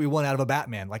what we want out of a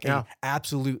Batman, like an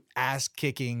absolute ass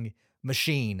kicking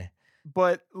machine.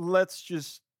 But let's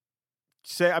just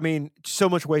say, I mean, so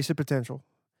much wasted potential,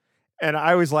 and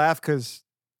I always laugh because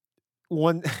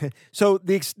so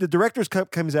the director's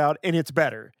cut comes out and it's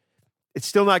better. It's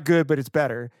still not good, but it's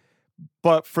better.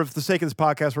 But for the sake of this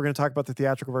podcast, we're going to talk about the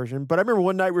theatrical version. But I remember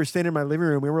one night we were standing in my living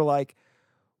room, and we were like,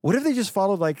 what if they just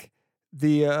followed like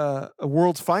the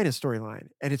World's Finest storyline,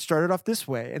 and it started off this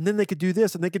way, and then they could do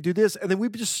this, and they could do this, and then we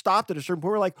just stopped at a certain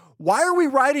point. We're like, why are we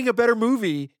writing a better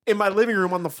movie in my living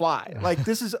room on the fly? Like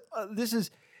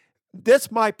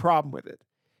that's my problem with it.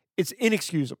 It's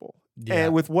inexcusable. Yeah.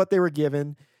 And with what they were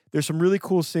given, there's some really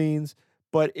cool scenes,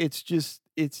 but it's just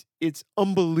it's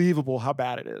unbelievable how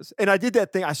bad it is. And I did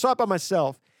that thing. I saw it by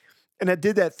myself, and I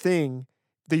did that thing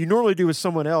that you normally do with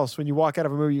someone else when you walk out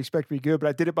of a movie you expect to be good, but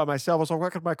I did it by myself. I was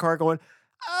walking to my car going,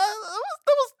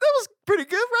 that was pretty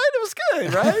good, right? It was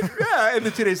good, right? Yeah. And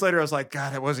then 2 days later, I was like,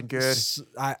 God, that wasn't good.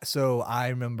 So I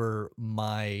remember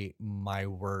my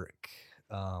work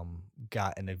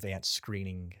got an advanced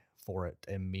screening for it,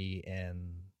 and me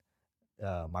and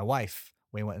my wife,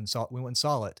 we went and saw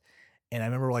it. And I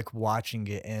remember like watching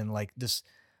it, and like just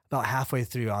about halfway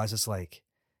through, I was just like,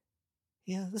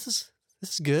 yeah, this is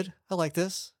good. I like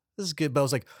this. This is good. But I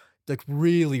was like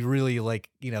really, really like,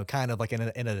 you know, kind of like in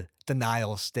a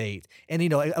denial state. And, you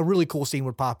know, a really cool scene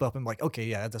would pop up and I'm like, okay,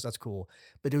 yeah, that's cool.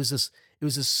 But it was just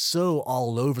so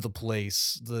all over the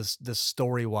place, this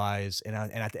story wise. And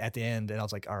at the end, and I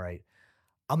was like, all right,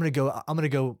 I'm going to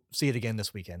go see it again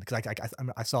this weekend. Cause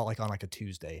I saw it like on like a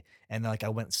Tuesday, and like I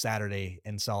went Saturday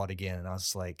and saw it again. And I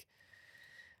was like,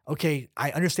 okay,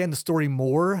 I understand the story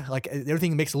more. Like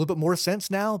everything makes a little bit more sense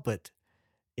now, but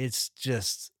it's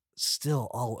just still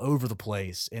all over the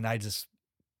place. And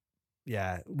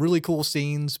really cool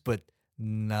scenes, but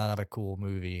not a cool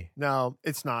movie. No,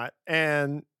 it's not.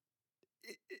 And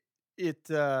it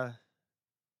they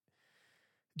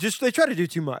try to do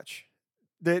too much.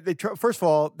 First of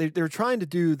all, they were trying to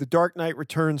do the Dark Knight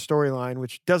Returns storyline,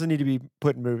 which doesn't need to be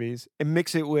put in movies, and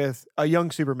mix it with a young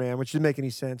Superman, which didn't make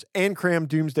any sense, and cram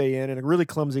Doomsday in a really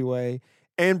clumsy way,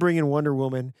 and bring in Wonder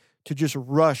Woman to just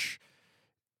rush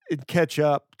and catch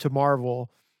up to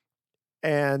Marvel.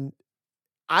 And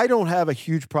I don't have a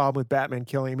huge problem with Batman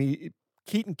killing him.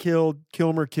 Keaton killed,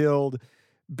 Kilmer killed,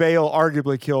 Bale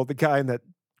arguably killed the guy in that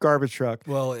garbage truck.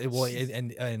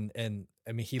 And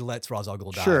I mean, he lets Ra's al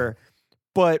Ghul die. Sure.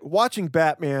 But watching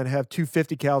Batman have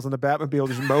 250 cals on the Batmobile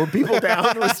just mowing people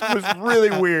down was really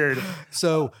weird.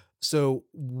 So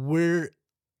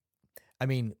I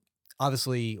mean,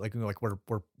 obviously, like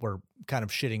we're kind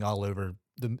of shitting all over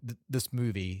this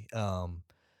movie.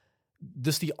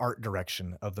 Just the art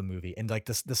direction of the movie and like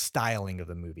the styling of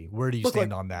the movie. Where do you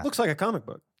stand on that? Looks like a comic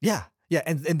book. Yeah,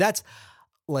 and that's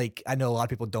like, I know a lot of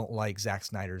people don't like Zack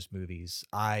Snyder's movies.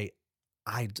 I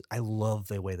I love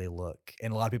the way they look,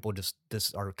 and a lot of people just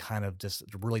are kind of just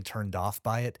really turned off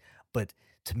by it. But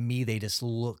to me, they just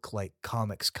look like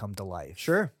comics come to life.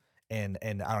 Sure. And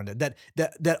I don't know,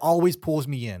 that always pulls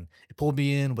me in. It pulled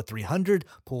me in with 300,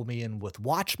 pulled me in with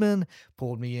Watchmen,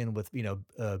 pulled me in with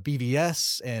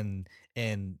BVS and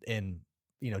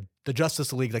the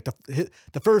Justice League, like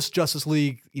the first Justice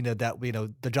League,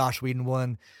 the Josh Whedon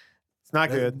one, It's not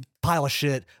good. pile of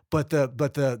shit. But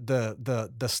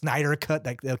the Snyder cut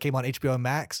that came on HBO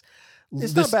Max,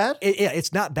 It's not bad.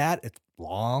 It's not bad. It's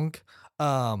long.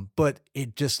 But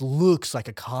it just looks like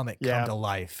a comic come to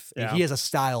life. Yeah. He has a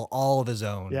style all of his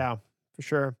own. Yeah, for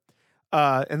sure.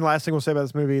 And the last thing we'll say about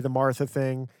this movie, the Martha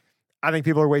thing, I think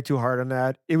people are way too hard on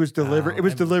that. It was delivered. It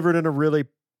was delivered in a really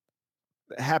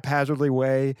haphazardly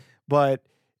way, but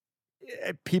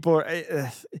people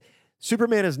are.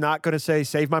 Superman is not going to say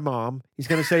 "save my mom." He's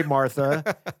going to say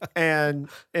Martha, and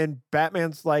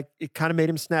Batman's like, it kind of made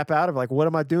him snap out of like, what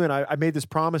am I doing? I made this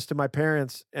promise to my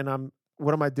parents, and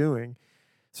what am I doing?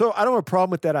 So I don't have a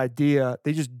problem with that idea.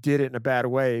 They just did it in a bad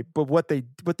way. But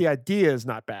the idea is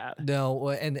not bad. No,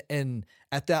 and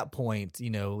at that point,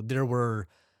 there were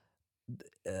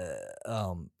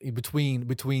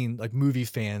between like movie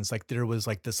fans, like there was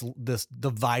like this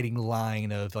dividing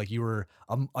line of like you were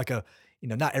like a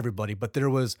not everybody, but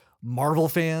there was Marvel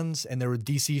fans and there were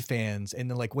DC fans, and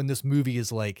then like when this movie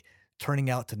is like turning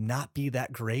out to not be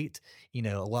that great, a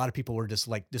lot of people were just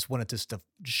wanted to stuff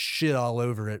shit all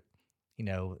over it.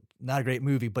 Not a great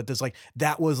movie, but there's like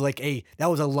that was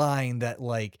a line that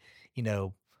like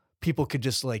people could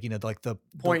just like like the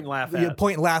Point and laugh at.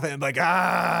 Point and laugh at and like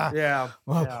Yeah.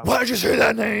 Why did you say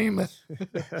that name?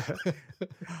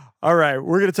 All right,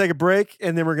 we're gonna take a break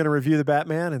and then we're gonna review the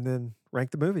Batman and then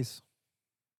rank the movies.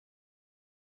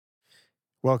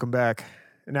 Welcome back.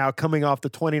 Now, coming off the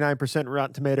 29%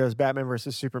 Rotten Tomatoes Batman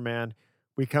versus Superman,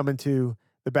 we come into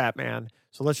the Batman.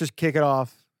 So let's just kick it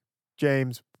off.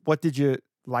 James, what did you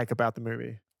like about the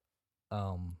movie?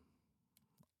 All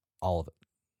of it.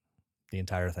 The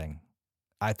entire thing.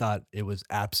 I thought it was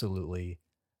absolutely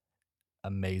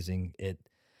amazing.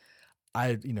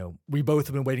 We both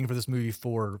have been waiting for this movie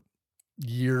for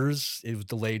years. It was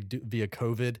delayed via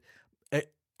COVID. At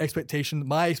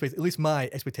least my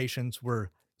expectations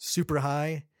were super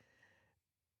high.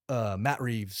 Matt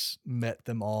Reeves met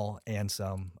them all and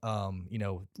some.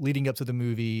 Leading up to the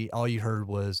movie, all you heard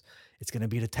was it's going to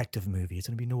be a detective movie. It's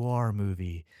going to be a noir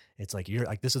movie. It's like you're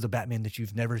like this is a Batman that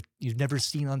you've never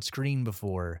seen on screen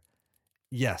before.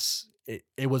 Yes,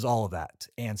 it was all of that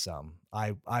and some.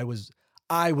 I was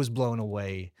blown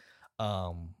away.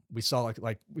 We saw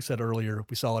like we said earlier,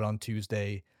 we saw it on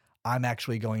Tuesday. I'm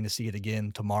actually going to see it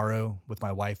again tomorrow with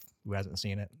my wife who hasn't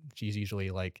seen it. She's usually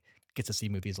like gets to see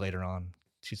movies later on.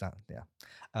 She's not, yeah.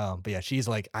 But yeah, she's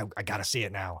like, I gotta see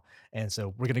it now. And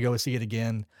so we're gonna go see it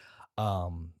again.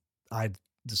 I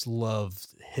just love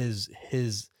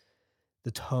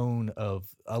the tone of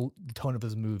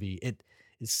his movie. It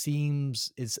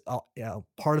seems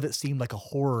part of it seemed like a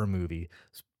horror movie.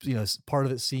 Part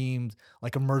of it seemed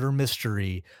like a murder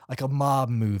mystery, like a mob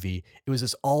movie. It was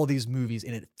just all these movies,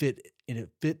 and it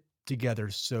fit together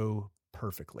so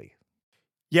perfectly.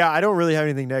 Yeah, I don't really have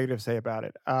anything negative to say about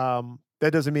it.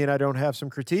 That doesn't mean I don't have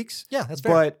some critiques. Yeah, that's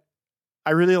fair. But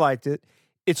I really liked it.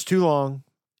 It's too long.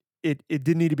 It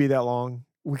didn't need to be that long.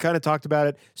 We kind of talked about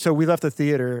it. So we left the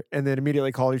theater and then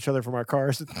immediately called each other from our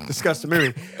cars to discuss the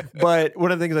movie. But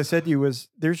one of the things I said to you was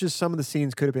there's just some of the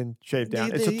scenes could have been shaved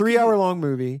down. It's a 3-hour long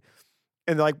movie.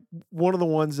 And like one of the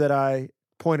ones that I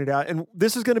pointed out, and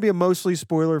this is going to be a mostly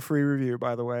spoiler-free review,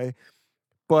 by the way.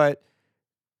 But,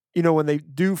 when they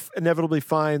do inevitably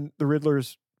find the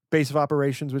Riddler's base of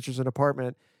operations, which is an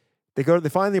apartment, they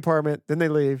find the apartment, then they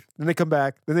leave, then they come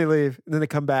back, then they leave, and then they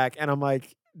come back. And I'm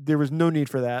like, there was no need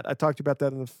for that. I talked about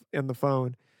that in the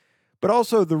phone. But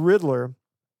also the Riddler,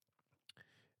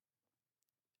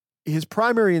 his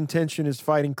primary intention is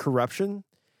fighting corruption.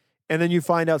 And then you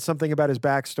find out something about his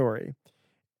backstory.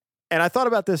 And I thought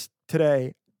about this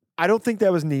today. I don't think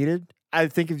that was needed. I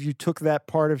think if you took that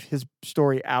part of his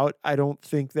story out, I don't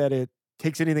think that it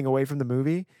takes anything away from the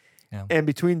movie. Yeah. And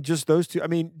between just those two, I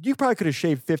mean, you probably could have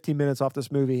shaved 15 minutes off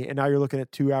this movie, and now you're looking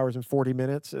at 2 hours and 40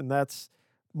 minutes, and that's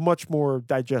much more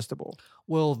digestible.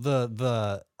 Well,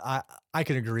 I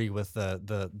can agree with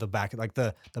the back, like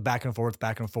the back and forth,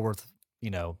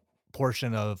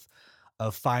 portion of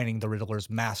finding the Riddler's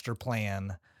master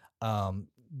plan.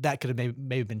 That could have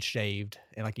maybe been shaved,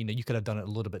 and like you could have done it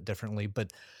a little bit differently.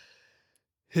 But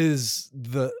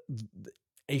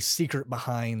a secret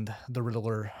behind the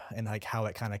Riddler and like how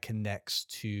it kind of connects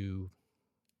to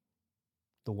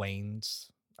the Waynes.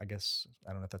 I guess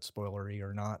I don't know if that's spoilery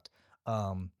or not.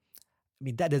 I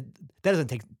mean that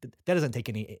doesn't take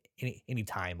any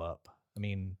time up. I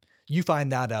mean, you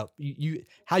find that out. You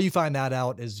how you find that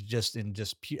out is just in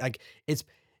just like it's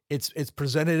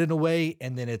presented in a way,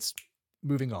 and then it's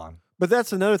moving on. But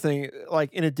that's another thing.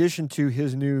 Like, in addition to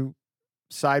his new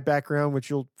side background, which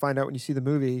you'll find out when you see the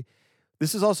movie,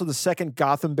 this is also the second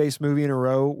Gotham-based movie in a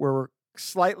row where we're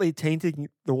slightly tainting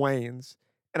the Waynes,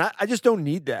 and I just don't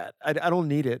need that. I don't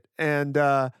need it. And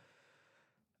Well,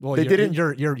 they didn't.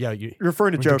 You're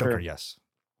Referring to Joker, yes.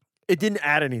 it didn't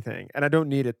add anything, and I don't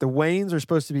need it. The Waynes are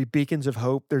supposed to be beacons of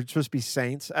hope. They're supposed to be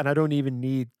saints, and I don't even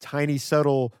need tiny,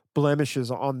 subtle blemishes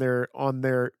on their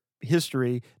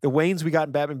history. The Waynes we got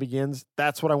in Batman Begins,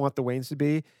 that's what I want the Waynes to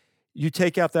be. You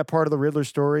take out that part of the Riddler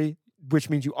story, which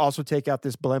means you also take out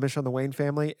this blemish on the Wayne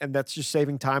family, and that's just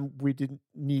saving time we didn't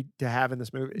need to have in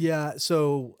this movie. Yeah,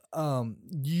 so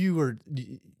you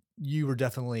were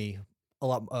definitely a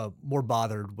lot more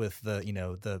bothered with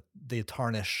the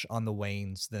tarnish on the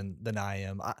Waynes than I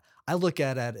am. I look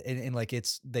at it and like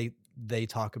it's they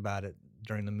talk about it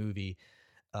during the movie.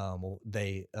 Alfred,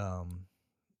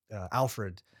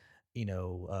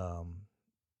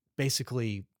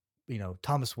 basically,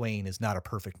 Thomas Wayne is not a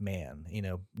perfect man.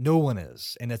 No one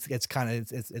is, and it's kind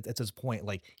of it's his point.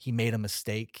 Like, he made a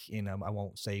mistake. I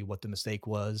won't say what the mistake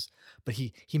was, but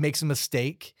he makes a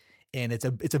mistake, and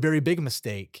it's a very big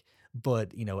mistake.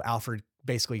 But Alfred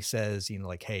basically says,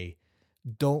 like, hey,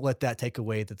 don't let that take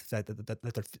away that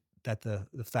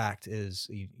the fact is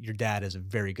your dad is a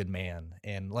very good man,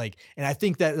 and I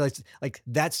think that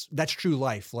that's true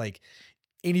life. Like,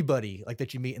 anybody like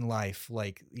that you meet in life,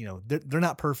 they're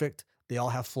not perfect. They all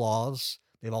have flaws.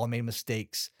 They've all made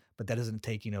mistakes, but that doesn't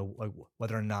take like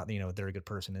whether or not they're a good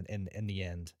person in the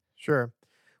end. Sure.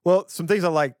 Well, some things I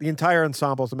like. The entire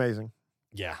ensemble is amazing.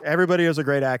 Yeah, everybody does a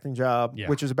great acting job, Yeah.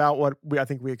 which is about what I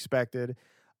think we expected.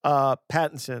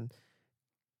 Pattinson,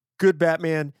 good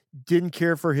Batman. Didn't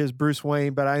care for his Bruce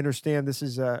Wayne, but I understand this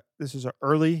is a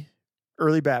early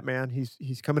Batman.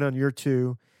 He's coming on year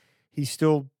 2. He's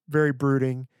still very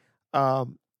brooding. Well,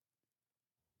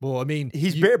 I mean,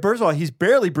 first of all, he's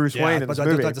barely Bruce Wayne in this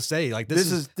movie. I was to say, like,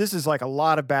 this is like a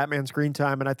lot of Batman screen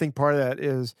time, and I think part of that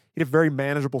is he had a very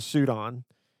manageable suit on.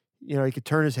 He could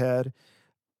turn his head.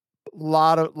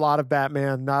 Lot of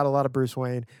Batman, not a lot of Bruce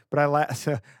Wayne. But I laughed.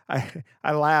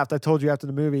 I told you after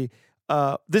the movie,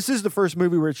 this is the first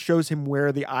movie where it shows him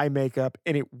wear the eye makeup,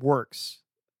 and it works.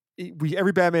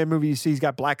 Every Batman movie you see, he's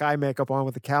got black eye makeup on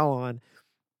with the cowl on.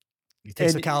 He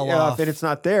takes the cowl off, and it's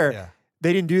not there. Yeah.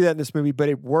 They didn't do that in this movie, but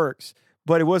it works.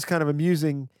 But it was kind of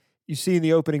amusing. You see in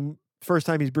the opening, first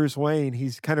time he's Bruce Wayne,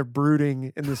 he's kind of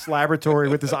brooding in this laboratory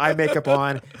with his eye makeup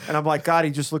on, and I'm like, God,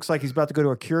 he just looks like he's about to go to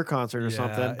a Cure concert or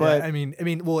something. But I mean,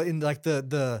 well, in like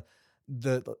the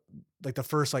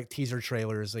first like teaser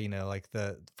trailers,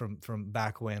 from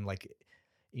back when,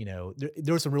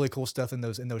 there was some really cool stuff in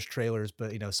those trailers,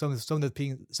 but some of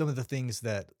the things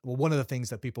that, well, one of the things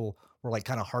that people were like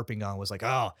kind of harping on was like,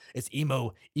 oh, it's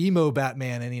emo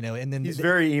Batman, and and then he's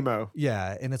very emo.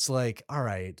 Yeah, and it's like, all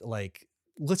right, like,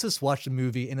 let's just watch the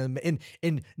movie, and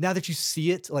now that you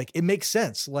see it, like, it makes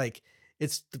sense. Like,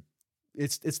 it's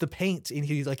the paint, and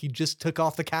he just took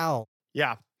off the cowl.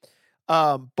 Yeah.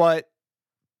 But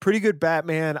pretty good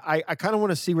Batman. I kind of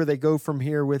want to see where they go from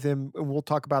here with him, and we'll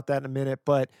talk about that in a minute,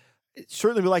 but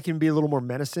certainly would like him to be a little more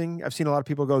menacing. I've seen a lot of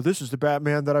people go, this is the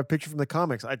Batman that I pictured from the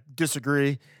comics. I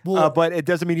disagree. Well, but it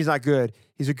doesn't mean he's not good.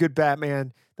 He's a good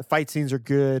Batman. The fight scenes are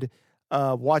good.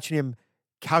 Watching him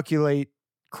calculate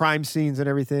crime scenes and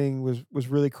everything was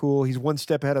really cool. He's one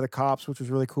step ahead of the cops, which was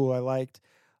really cool. I liked.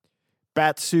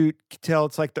 Batsuit, could tell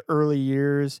it's like the early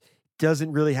years.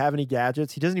 Doesn't really have any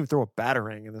gadgets. He doesn't even throw a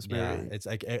batarang in this movie. Yeah, it's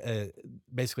like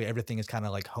basically everything is kind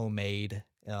of like homemade.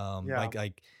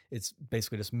 Like it's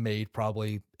basically just made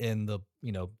probably in the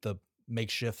the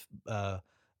makeshift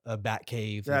bat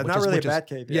cave. Yeah, not really a bat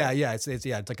cave. Yeah, it's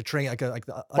like a train.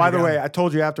 By the way, I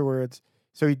told you afterwards.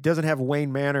 So he doesn't have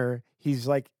Wayne Manor. He's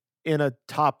like in a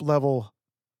top level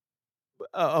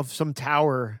of some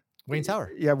tower. Wayne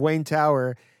Tower. Yeah, Wayne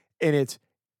Tower, and it's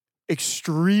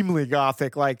extremely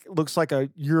gothic. Like, looks like a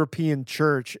European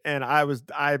church, and I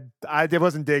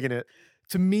wasn't digging it.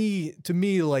 To me,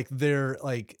 like, they're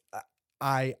like,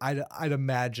 I'd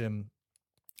imagine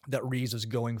that Reeves is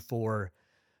going for,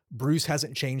 Bruce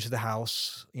hasn't changed the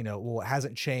house,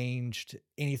 hasn't changed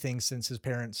anything since his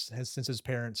parents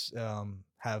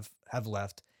have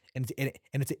left, and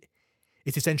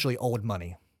it's essentially old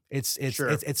money. It's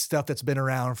stuff that's been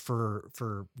around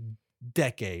for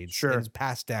decades. Sure. And it's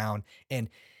passed down, and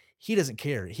he doesn't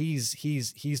care. He's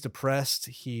depressed.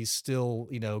 He's still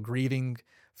grieving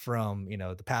from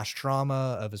the past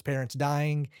trauma of his parents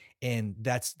dying, and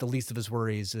that's the least of his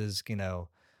worries is getting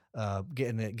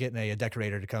a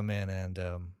decorator to come in and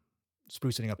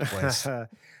sprucing up the place.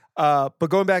 But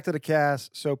going back to the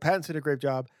cast, so Pattinson did a great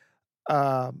job.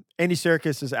 Andy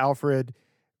Serkis is Alfred.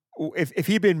 If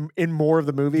he'd been in more of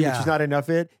the movie, which is not enough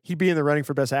he'd be in the running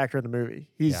for best actor in the movie.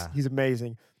 He's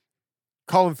amazing.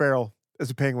 Colin Farrell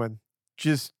as a penguin,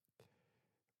 just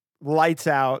lights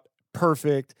out,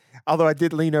 perfect. Although I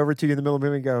did lean over to you in the middle of the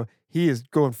movie and go, he is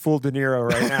going full De Niro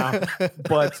right now.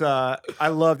 But I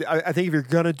loved it. I think if you're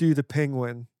gonna do the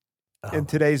penguin in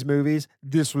today's movies,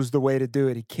 this was the way to do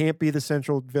it. He can't be the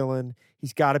central villain.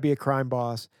 He's got to be a crime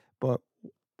boss. But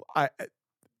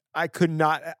I could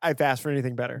not. I've asked for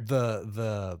anything better.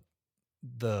 The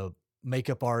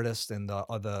makeup artist and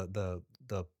the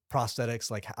prosthetics,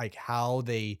 like how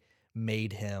they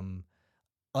made him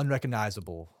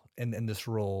unrecognizable in this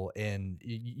role, and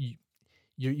you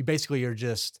basically you're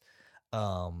just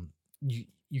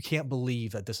you can't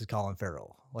believe that this is Colin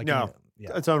Farrell. Like no,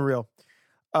 it's unreal.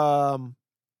 And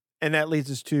that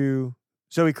leads us to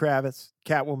Zoe Kravitz,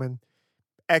 Catwoman,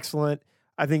 excellent.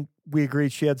 I think we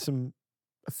agreed she had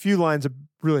a few lines of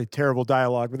really terrible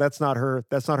dialogue, but that's not her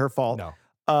fault.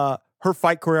 No. Her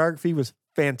fight choreography was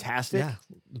fantastic. Yeah.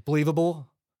 Believable.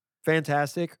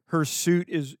 Fantastic. Her suit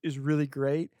is really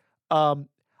great.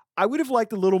 I would have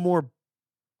liked a little more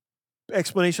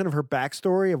explanation of her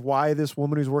backstory of why this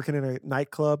woman who's working in a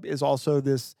nightclub is also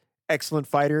this excellent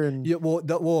fighter. And the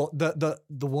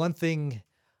one thing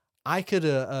I could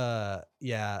the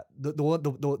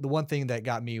one thing that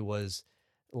got me was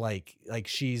like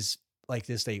she's like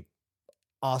this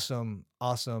awesome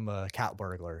cat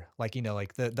burglar, like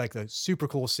the super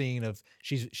cool scene of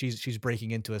she's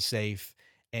breaking into a safe,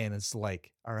 and it's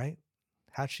like, all right,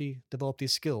 how'd she develop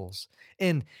these skills?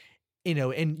 And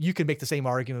and you could make the same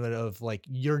argument of like,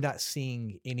 you're not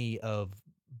seeing any of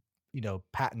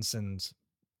Pattinson's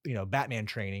Batman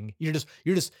training. You're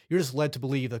just led to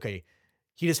believe, okay,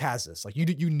 he just has this. Like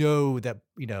that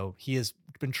he has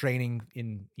been training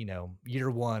in year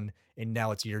 1 and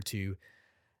now it's year 2.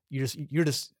 You're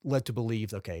just led to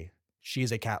believe, okay, she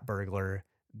is a cat burglar.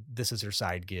 This is her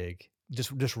side gig.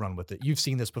 Just run with it. You've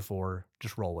seen this before.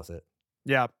 Just roll with it.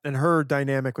 Yeah, and her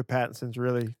dynamic with Pattinson's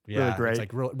really great. It's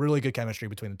like really good chemistry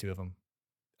between the two of them.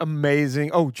 Amazing.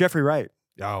 Oh, Jeffrey Wright.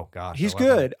 Oh gosh, he's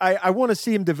good. I want to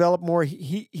see him develop more.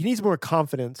 He needs more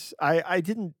confidence. I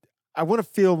want to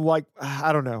feel like,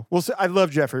 I don't know. Well, I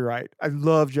love Jeffrey Wright.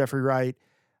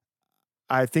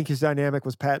 I think his dynamic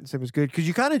with Pattinson was good because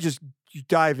you kind of you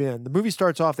dive in. The movie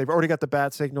starts off, they've already got the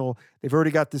bat signal. They've already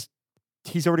got this.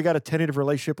 He's already got a tentative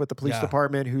relationship with the police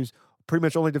department, who's pretty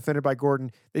much only defended by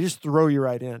Gordon. They just throw you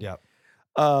right in. Yeah.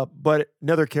 But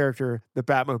another character, the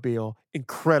Batmobile,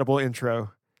 incredible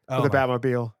intro for the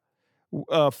Batmobile,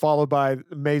 followed by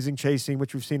amazing chase scene,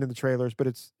 which we've seen in the trailers. But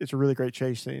it's a really great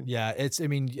chase scene. Yeah,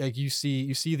 like you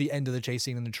see the end of the chase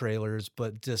scene in the trailers,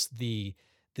 but just the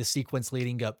sequence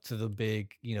leading up to the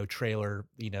big trailer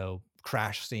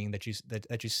crash scene that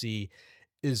you see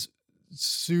is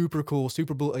super cool,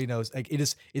 super it's like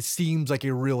it seems like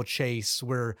a real chase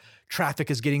where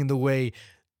traffic is getting in the way.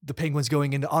 The Penguin's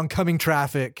going into oncoming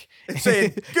traffic and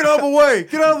saying, "Get out of the way!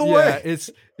 Get out of the way!"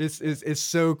 It's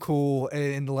so cool,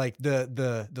 and like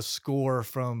the score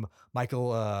from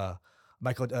Michael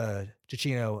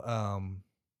Giacchino,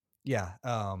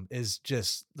 is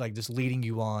just like just leading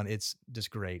you on. It's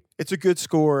just great. It's a good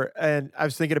score, and I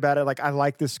was thinking about it. Like, I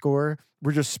like this score.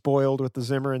 We're just spoiled with the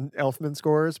Zimmer and Elfman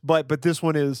scores, but this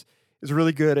one is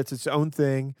really good. It's its own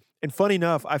thing. And funny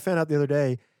enough, I found out the other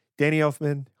day, Danny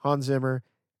Elfman, Hans Zimmer,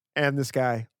 and this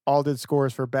guy all did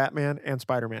scores for Batman and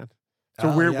Spider-Man.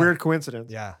 So weird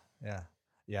coincidence. Yeah.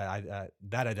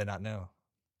 I did not know.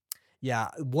 Yeah,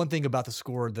 one thing about the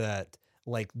score that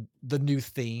like the new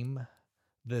theme.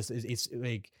 This is it's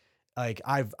like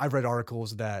I've read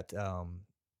articles that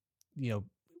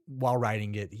while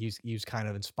writing it he was kind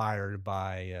of inspired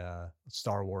by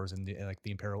Star Wars and the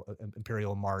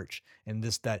Imperial March, and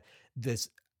the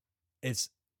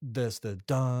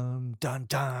dun dun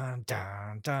dun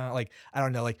dun dun, like I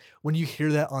don't know, like when you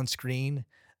hear that on screen,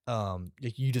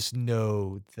 like you just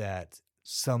know that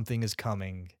something is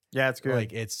coming. Yeah, it's good.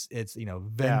 Like it's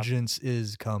vengeance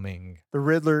is coming. The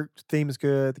Riddler theme is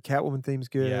good. The Catwoman theme is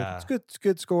good. Yeah. It's good. It's a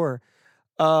good score.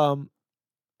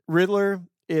 Riddler,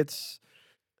 it's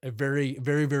a very,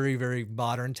 very, very, very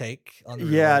modern take on the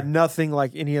Riddler. Nothing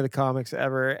like any of the comics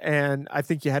ever. And I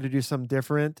think you had to do something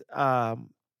different. And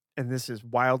this is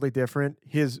wildly different.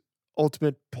 His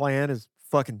ultimate plan is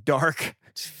fucking dark.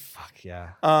 Fuck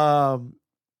yeah.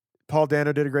 Paul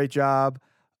Dano did a great job.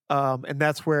 And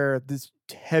that's where this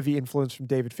heavy influence from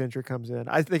David Fincher comes in.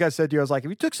 I think I said to you, I was like, if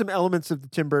you took some elements of the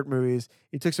Tim Burton movies,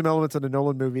 you took some elements of the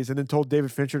Nolan movies, and then told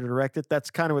David Fincher to direct it,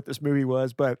 that's kind of what this movie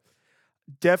was. But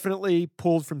definitely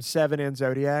pulled from Seven and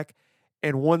Zodiac.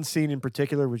 And one scene in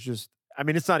particular was just, I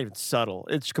mean, it's not even subtle.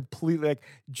 It's completely like,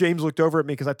 James looked over at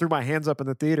me because I threw my hands up in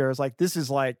the theater. I was like, this is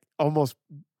like almost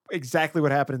exactly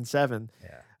what happened in Seven.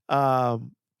 Yeah.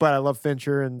 But I love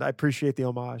Fincher and I appreciate the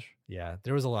homage. Yeah,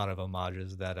 there was a lot of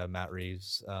homages that Matt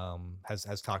Reeves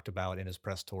has talked about in his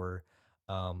press tour,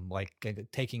 like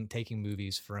taking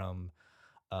movies from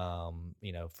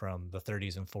from the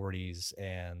 30s and 40s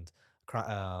and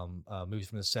movies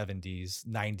from the 70s,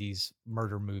 90s,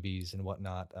 murder movies and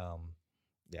whatnot.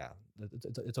 Yeah,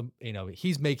 it's a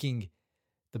he's making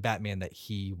the Batman that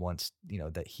he wants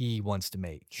to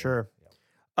make. Sure.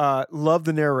 Yeah. Love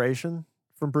the narration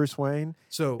from Bruce Wayne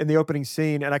So in the opening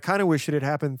scene. And I kind of wish it had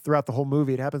happened throughout the whole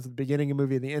movie. It happens at the beginning of the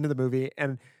movie, at the end of the movie.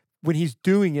 And when he's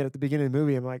doing it at the beginning of the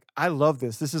movie, I'm like, I love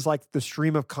this. This is like the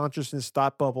stream of consciousness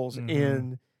thought bubbles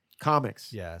in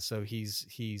comics. yeah, so he's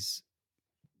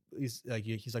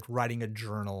like writing a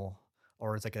journal,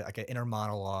 or it's like an inner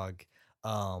monologue.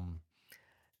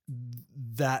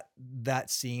 That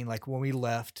scene, like when we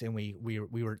left and we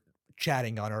were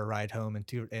chatting on our ride home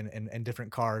in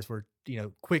different cars, were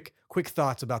quick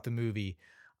thoughts about the movie.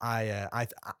 I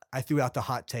threw out the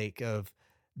hot take of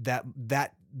that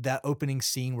opening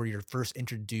scene where you're first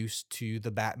introduced to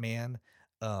the Batman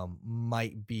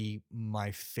might be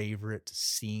my favorite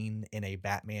scene in a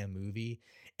Batman movie,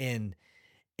 and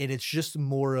it's just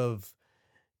more of,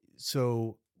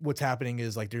 so what's happening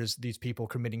is like there's these people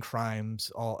committing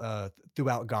crimes all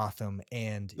throughout Gotham,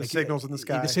 and The signals in the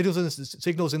sky. the signals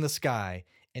in the sky,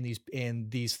 and these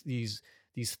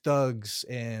thugs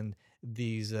and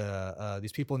these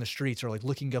people in the streets are like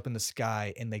looking up in the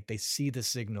sky, and they see the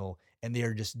signal, and they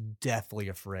are just deathly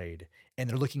afraid, and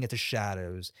they're looking at the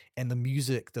shadows, and the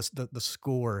music, the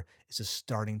score is just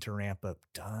starting to ramp up,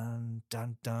 dun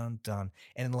dun dun dun,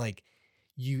 and like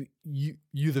you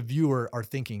the viewer are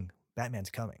thinking Batman's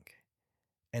coming,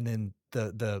 and then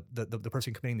the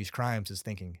person committing these crimes is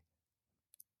thinking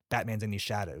Batman's in these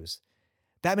shadows.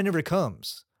 Batman never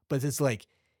comes, but it's like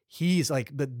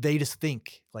but they just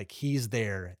think like he's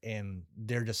there, and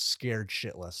they're just scared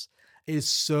shitless. It is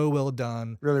so well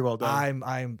done. Really well done.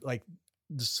 I'm like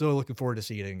just so looking forward to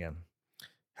seeing it again.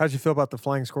 How'd you feel about the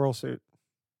flying squirrel suit?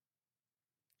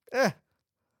 I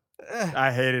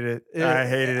hated it. I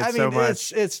hated it so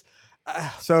much.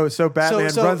 So Batman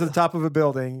runs to the top of a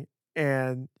building,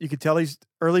 and you could tell he's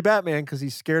early Batman because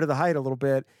he's scared of the height a little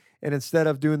bit. And instead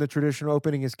of doing the traditional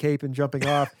opening his cape and jumping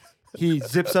off, he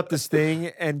zips up this thing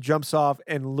and jumps off,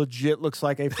 and legit looks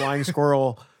like a flying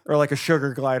squirrel or like a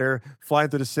sugar glider flying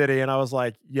through the city. And I was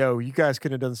like, yo, you guys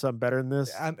could have done something better than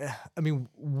this. I mean,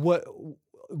 what?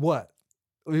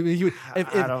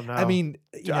 I don't know. I mean,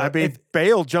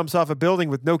 Bale jumps off a building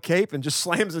with no cape and just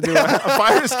slams into a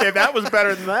fire escape. That was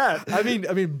better than that. I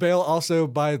mean, Bale also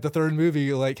by the third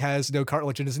movie like has no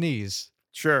cartilage in his knees.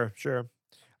 Sure.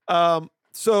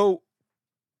 So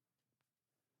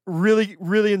really,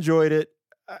 really enjoyed it.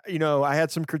 I had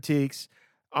some critiques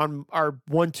on our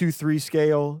 1, 2, 3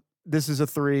 scale. This is a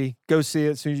 3. Go see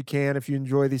it as soon as you can if you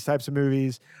enjoy these types of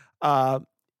movies.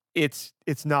 It's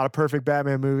not a perfect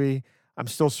Batman movie. I'm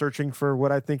still searching for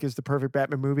what I think is the perfect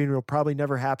Batman movie, and it'll probably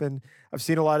never happen. I've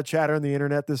seen a lot of chatter on the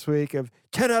internet this week of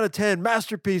 10 out of 10,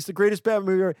 masterpiece, the greatest Batman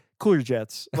movie ever. Cool your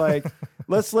jets. Like,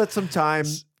 let's let some time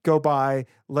go by.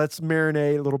 Let's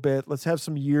marinate a little bit. Let's have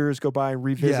some years go by and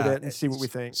revisit it and see what we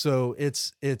think. So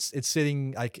it's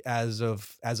sitting like as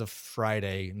of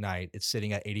Friday night, it's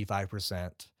sitting at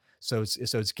 85%. So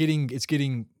it's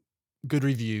getting good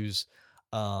reviews.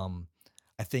 I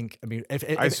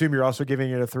assume you're also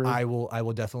giving it a 3. I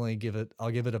will definitely give it.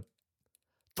 I'll give it a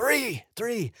 3.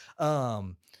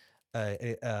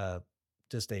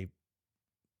 Just a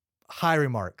high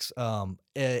remarks. And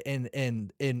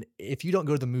if you don't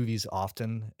go to the movies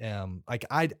often, like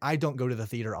I don't go to the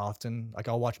theater often. Like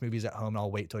I'll watch movies at home and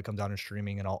I'll wait till it comes out in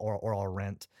streaming, and I'll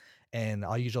rent, and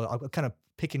I'll kind of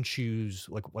pick and choose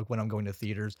like when I'm going to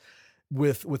theaters.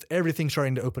 With everything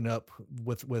starting to open up,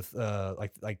 with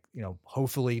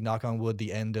hopefully, knock on wood,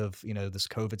 the end of this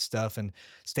COVID stuff, and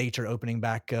states are opening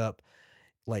back up.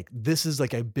 Like this is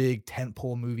like a big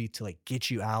tentpole movie to like get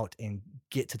you out and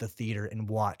get to the theater and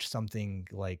watch something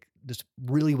like just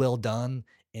really well done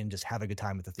and just have a good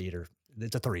time at the theater.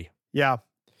 It's a 3. Yeah,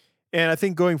 and I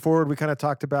think going forward, we kind of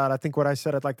talked about. I think what I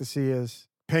said I'd like to see is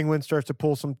Penguin starts to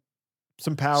pull some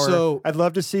power. So I'd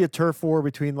love to see a turf war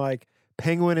between like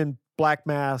Penguin and Black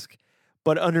Mask,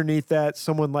 but underneath that,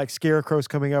 someone like Scarecrow's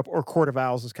coming up or Court of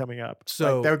Owls is coming up.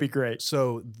 So like, that would be great.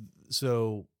 So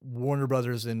Warner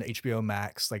Brothers and HBO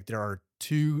Max, like there are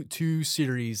two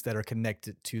series that are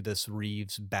connected to this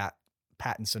Reeves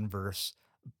Pattinson verse,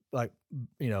 like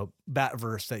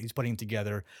Batverse that he's putting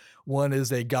together. One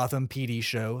is a Gotham PD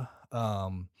show.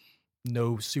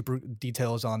 No super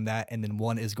details on that, and then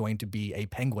one is going to be a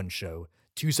Penguin show.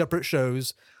 Two separate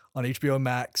shows on HBO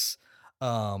Max.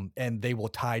 And they will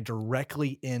tie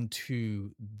directly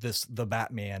into the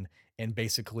Batman, and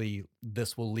basically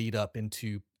this will lead up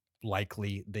into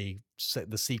likely the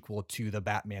sequel to the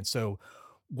Batman. So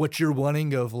what you're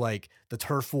wanting of like the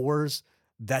turf wars,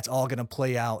 that's all going to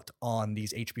play out on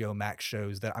these HBO Max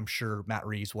shows that I'm sure Matt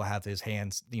Reeves will have his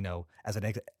hands, as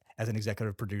an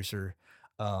executive producer,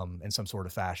 in some sort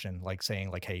of fashion, like saying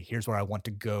like, hey, here's where I want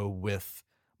to go with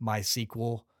my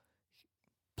sequel.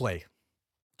 Play.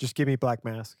 Just give me Black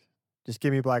Mask. Just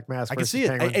give me Black Mask. I can see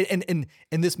it. And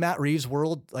in this Matt Reeves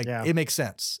world, like it makes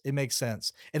sense. It makes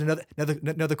sense. And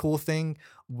another cool thing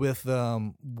with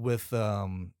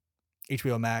HBO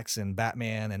Max and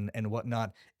Batman and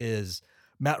whatnot is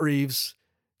Matt Reeves,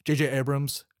 J.J.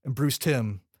 Abrams, and Bruce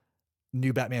Timm,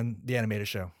 new Batman the Animated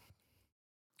Show.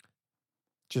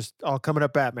 Just all coming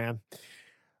up Batman.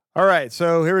 All right,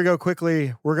 so here we go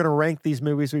quickly. We're going to rank these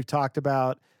movies we've talked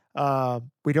about.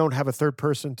 We don't have a third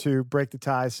person to break the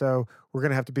tie, so we're going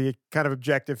to have to be kind of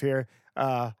objective here.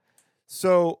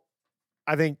 So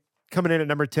I think coming in at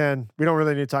number 10, we don't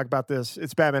really need to talk about this.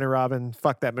 It's Batman and Robin.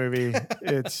 Fuck that movie.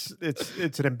 It's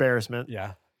an embarrassment.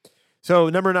 Yeah. So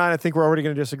number 9, I think we're already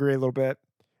going to disagree a little bit.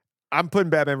 I'm putting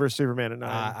Batman versus Superman at 9.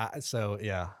 I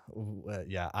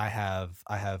have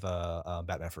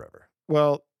Batman Forever.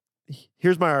 Well,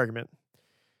 here's my argument.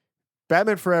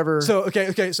 Batman Forever. So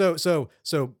okay. So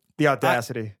the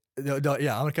audacity. I'm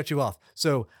gonna cut you off.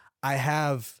 So I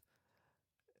have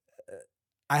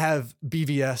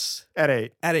BVS at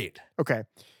 8. Okay.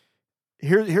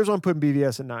 Here's why I'm putting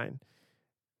BVS at 9.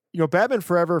 Batman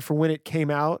Forever, for when it came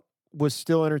out, was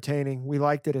still entertaining. We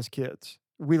liked it as kids.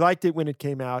 We liked it when it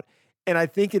came out, and I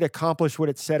think it accomplished what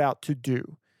it set out to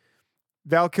do.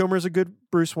 Val Kilmer's a good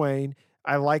Bruce Wayne.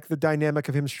 I like the dynamic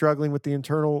of him struggling with the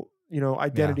internal,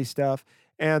 identity stuff,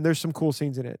 and there's some cool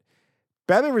scenes in it.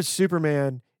 Batman vs.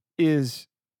 Superman is,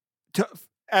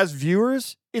 as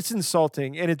viewers, it's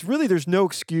insulting, and there's no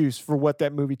excuse for what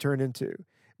that movie turned into.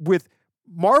 With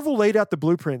Marvel laid out the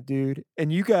blueprint, dude,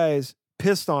 and you guys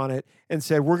pissed on it and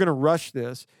said, we're going to rush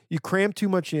this. You crammed too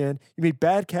much in. You made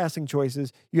bad casting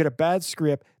choices. You had a bad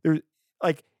script.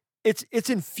 It's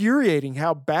infuriating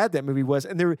how bad that movie was,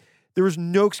 and there was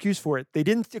no excuse for it. They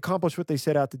didn't accomplish what they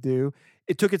set out to do.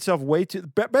 It took itself way too.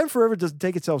 Batman Forever doesn't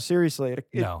take itself seriously. It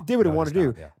did what it wanted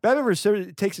to do. Yeah. Batman vs.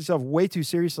 Superman takes itself way too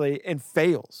seriously and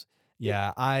fails.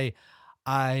 Yeah, I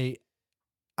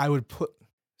would put,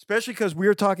 especially because we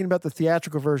were talking about the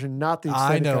theatrical version, not the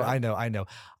extended cut. I know.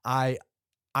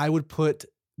 I would put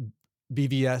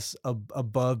BVS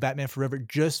above Batman Forever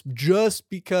just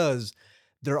because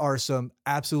there are some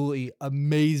absolutely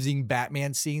amazing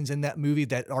Batman scenes in that movie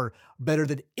that are better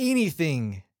than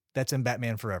anything that's in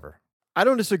Batman Forever. I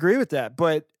don't disagree with that,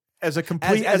 but as a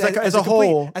complete as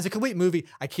a complete movie,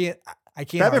 I can't.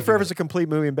 Batman Forever is a complete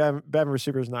movie, and Batman vs.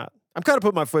 Superman is not. I'm kind of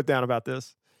putting my foot down about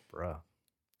this, bro.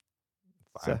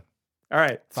 Fine. So, all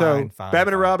right. Fine, Batman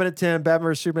and Robin at 10, Batman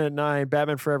vs. Superman at 9,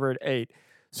 Batman Forever at 8.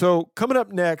 So coming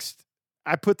up next,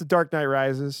 I put The Dark Knight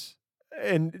Rises,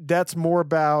 and that's more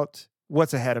about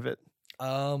what's ahead of it.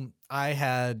 I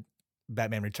had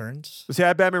Batman Returns. See, I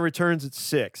had Batman Returns at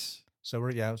 6. So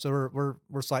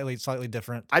we're slightly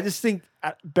different. I just think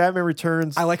Batman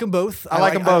Returns. I like them both. I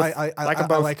like them both. I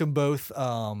like them both.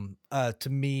 To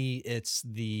me, it's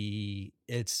the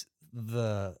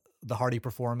Hardy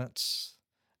performance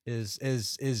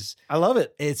is. I love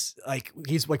it. It's like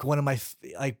he's like one of my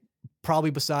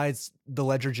probably besides the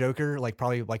Ledger Joker,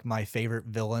 probably my favorite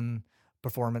villain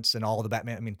performance in all of the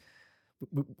Batman. I mean,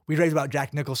 we raved about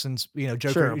Jack Nicholson's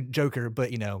Joker, but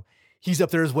he's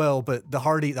up there as well. But the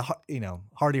Hardy,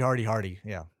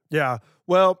 yeah. Yeah.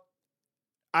 Well,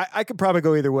 I could probably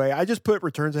go either way. I just put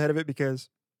Returns ahead of it because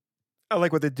I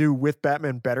like what they do with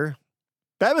Batman better.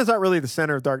 Batman's not really the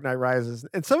center of Dark Knight Rises,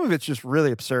 and some of it's just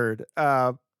really absurd.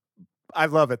 I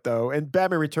love it though, and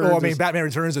Batman Returns. Oh, I mean, Batman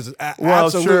Returns is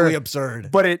absolutely absurd,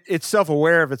 but it's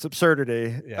self-aware of its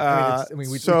absurdity. Yeah,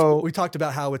 we talked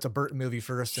about how it's a Burton movie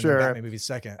first and a Batman movie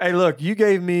second. Hey, look, you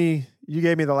gave me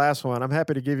the last one. I'm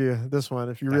happy to give you this one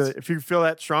if you feel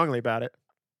that strongly about it.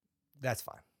 That's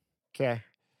fine. Okay.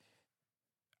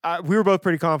 We were both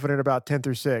pretty confident about 10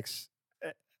 through 6,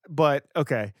 but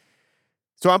okay.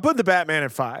 So I'm putting the Batman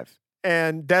at 5.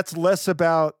 And that's less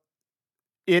about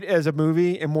it as a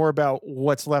movie and more about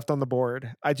what's left on the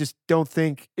board. I just don't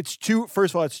think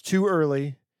first of all, it's too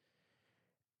early.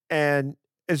 And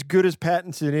as good as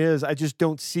Pattinson is, I just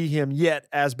don't see him yet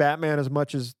as Batman as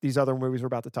much as these other movies we're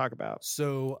about to talk about.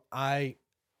 So I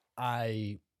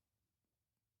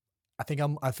think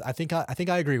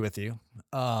I agree with you.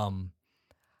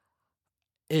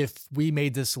 If we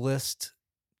made this list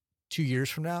 2 years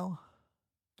from now,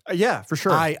 Yeah, for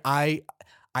sure.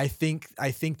 I think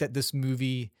that this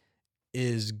movie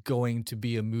is going to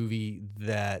be a movie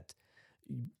that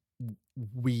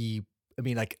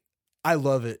I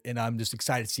love it and I'm just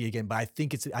excited to see it again. But I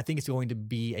think it's going to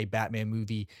be a Batman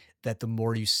movie that the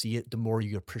more you see it, the more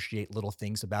you appreciate little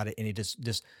things about it, and it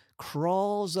just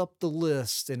crawls up the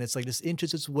list and it's like this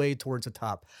inches its way towards the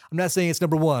top. I'm not saying it's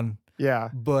number one, yeah.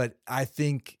 but I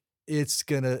think it's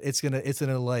a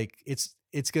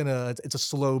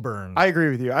slow burn. I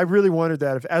agree with you. I really wondered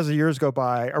that if as the years go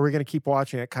by, are we going to keep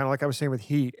watching it? Kind of like I was saying with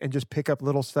Heat and just pick up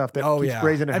little stuff that keeps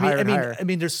raising it higher and higher. I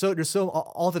mean, there's so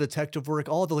all the detective work,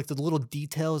 all the the little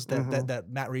details that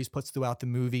Matt Reeves puts throughout the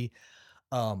movie.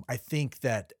 I think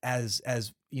that as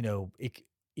you know,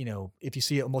 if you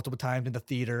see it multiple times in the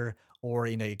theater or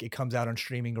it comes out on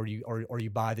streaming or you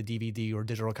buy the DVD or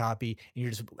digital copy and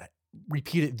you're just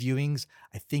repeated viewings,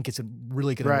 I think it's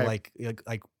really going to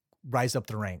like rise up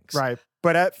the ranks. Right.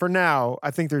 But for now,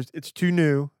 I think it's too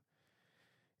new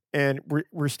and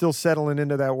we're still settling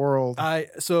into that world.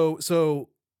 So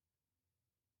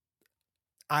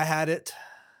I had it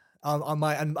on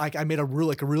my, and I made a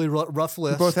really rough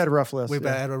list. We both had a rough list. We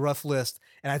had a rough list.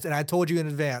 And I told you in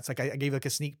advance, like I gave like a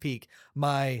sneak peek.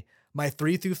 My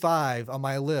 3 through 5 on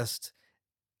my list,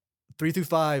 3 through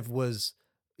 5 was,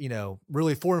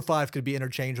 really 4 and 5 could be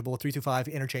interchangeable. 3 through 5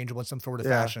 interchangeable in some sort of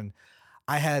fashion.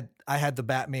 I had the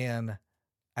Batman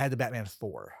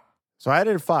 4. So I had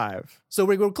it at 5. So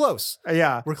we're close.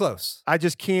 Yeah. We're close. I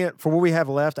just can't, for what we have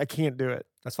left, I can't do it.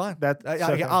 That's fine.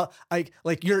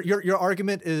 Your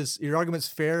argument's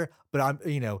fair, but I'm,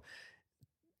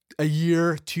 a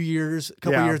year, 2 years, a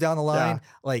couple years down the line,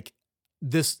 like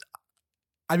this,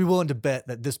 I'd be willing to bet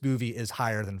that this movie is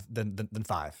higher than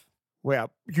 5.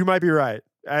 Well, you might be right.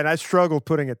 And I struggled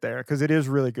putting it there because it is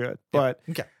really good. But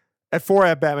okay. At 4, I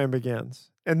have Batman Begins.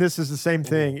 And this is the same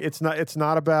thing. It's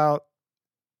not about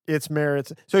its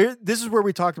merits. So this is where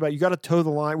we talked about, you got to toe the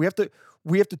line. We have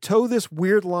to toe this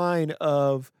weird line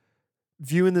of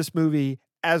viewing this movie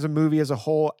as a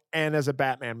whole and as a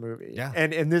Batman movie. Yeah.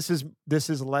 And this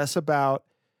is less about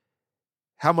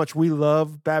how much we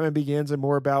love Batman Begins and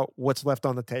more about what's left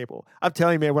on the table. I'm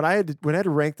telling you, man, when I had to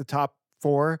rank the top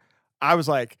 4, I was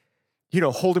like,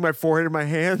 holding my forehead in my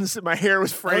hands. My hair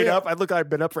was frayed up. I looked like I'd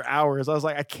been up for hours. I was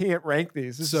like, I can't rank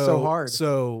these. This is so hard.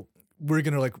 So we're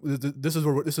gonna this is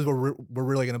where we're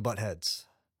really gonna butt heads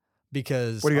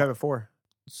because what do you have it for?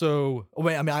 So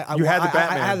wait, I mean, I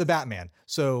had the Batman.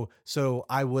 So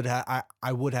I would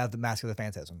have the Mask of the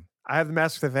Phantasm. I have the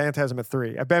Mask of the Phantasm at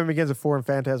 3. Batman Begins at 4 and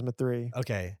Phantasm at 3.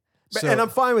 Okay. And I'm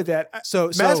fine with that. So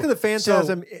Mask of the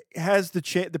Phantasm has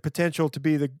the potential to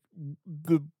be the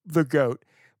GOAT,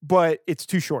 but it's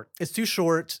too short. It's too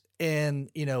short, and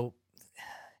you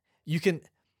can.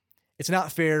 It's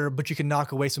not fair, but you can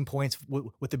knock away some points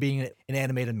with it being an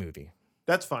animated movie.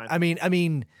 That's fine. I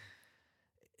mean,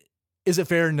 is it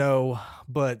fair? No,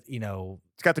 but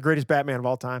it's got the greatest Batman of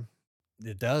all time.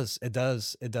 It does.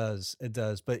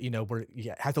 But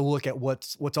we have to look at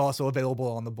what's also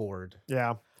available on the board.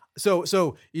 Yeah. So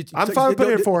I'm fine with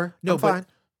putting it at 4. No, I'm fine.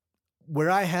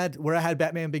 Where I had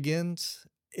Batman Begins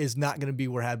is not going to be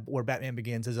where Batman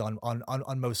Begins is on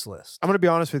most lists. I'm going to be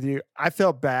honest with you. I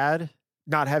felt bad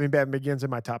not having Batman Begins in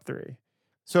my top 3.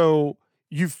 So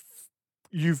you've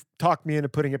talked me into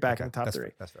putting it back in the top 3.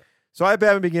 That's fair. So I have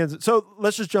Batman Begins. So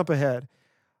let's just jump ahead.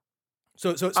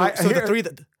 So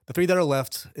the three that are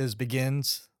left is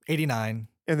Begins, 89,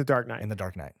 and The Dark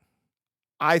Knight.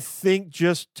 I think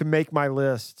just to make my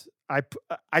list,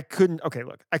 I couldn't. Okay,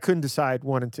 look, I couldn't decide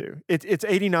 1 and 2. It's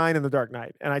 89 and The Dark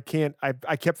Knight, and I can't.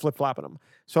 I kept flip flopping them.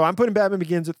 So I'm putting Batman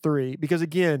Begins at 3 because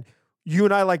again, you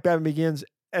and I like Batman Begins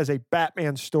as a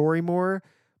Batman story more,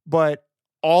 but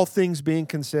all things being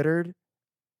considered,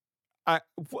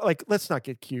 let's not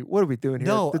get cute. What are we doing here?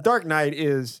 No, The Dark Knight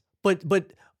is, but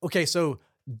okay, so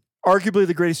arguably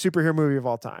the greatest superhero movie of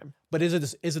all time. But is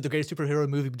it the greatest superhero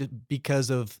movie because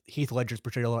of Heath Ledger's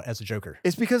portrayal as a Joker?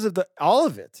 It's because of all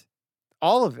of it.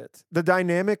 The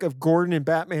dynamic of Gordon and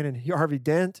Batman and Harvey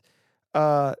Dent.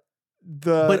 But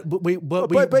there's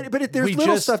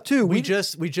little stuff too. We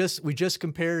just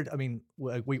compared. I mean,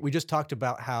 we just talked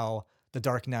about how The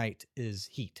Dark Knight is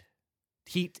Heat.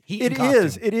 Heat.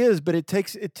 It is, but it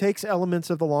takes elements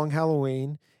of the Long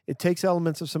Halloween. It takes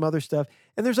elements of some other stuff,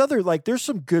 and there's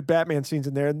some good Batman scenes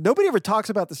in there. Nobody ever talks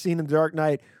about the scene in The Dark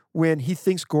Knight when he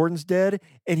thinks Gordon's dead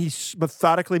and he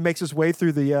methodically makes his way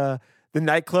through the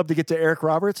nightclub to get to Eric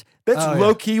Roberts. That's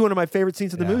low key one of my favorite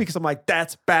scenes in the movie because I'm like,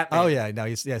 that's Batman. Oh yeah, no,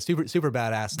 he's super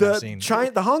badass in that scene.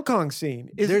 The Hong Kong scene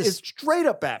is straight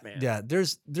up Batman. Yeah,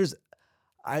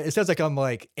 it sounds like I'm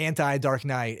like anti Dark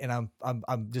Knight and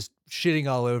I'm just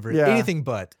shitting all over it. Yeah. Anything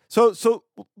but. So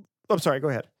I'm sorry, go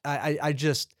ahead. I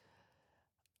just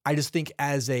think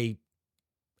as a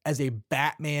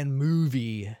Batman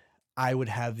movie, I would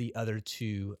have the other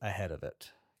two ahead of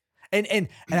it. And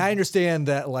I understand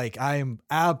that like I'm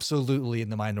absolutely in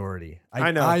the minority.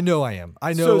 I know I am.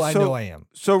 I know I am.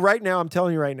 So right now, I'm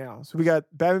telling you right now. So we got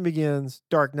Batman Begins,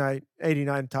 Dark Knight,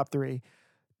 89 top 3.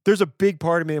 There's a big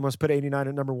part of me that wants to put 89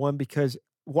 at number 1 because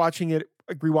rewatching it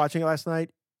last night,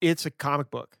 it's a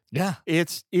comic book. Yeah.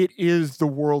 It is the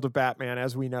world of Batman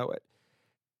as we know it.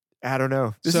 I don't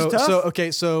know. This is tough.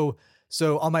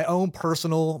 So on my own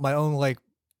personal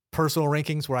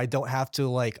rankings where I don't have to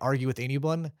like argue with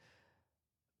anyone,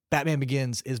 Batman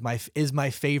Begins is my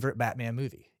favorite Batman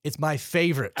movie. It's my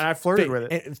favorite. And I flirted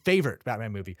with it. Favorite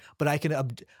Batman movie. But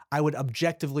I would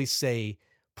objectively say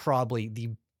probably the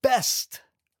best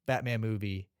Batman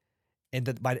movie. And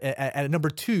at number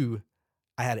 2,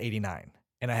 I had 89.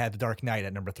 And I had The Dark Knight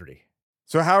at number 3.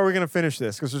 So how are we going to finish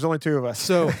this? Because there's only 2 of us.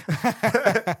 So,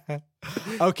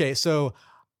 okay. So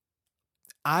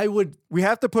we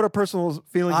have to put our personal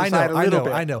feelings aside a little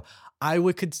bit. I know. I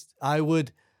would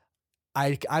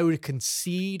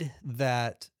concede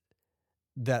that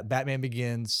Batman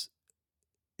Begins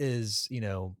is,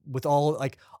 with all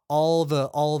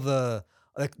the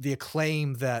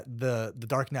acclaim that the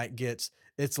Dark Knight gets,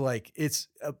 it's a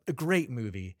great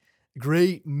movie.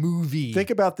 Great movie.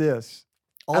 Think about this.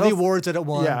 All the awards that it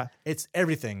won. It's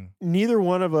everything. Neither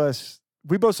one of us,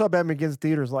 we both saw Batman Begins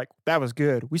theaters like, that was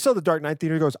good. We saw The Dark Knight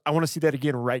theater, goes, I want to see that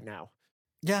again right now.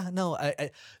 Yeah, no.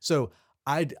 So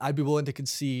I'd be willing to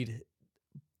concede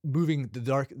moving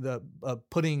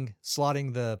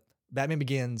slotting the Batman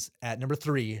Begins at number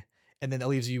 3, and then that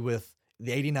leaves you with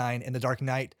the 89 and The Dark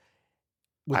Knight,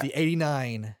 with the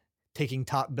 89 taking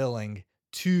top billing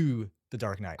to The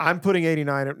Dark Knight. I'm putting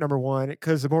 89 at number 1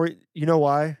 because the more, you know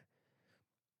why?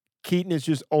 Keaton is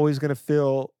just always going to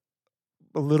feel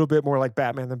a little bit more like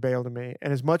Batman than Bale to me.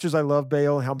 And as much as I love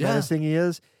Bale and how menacing he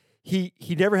is, he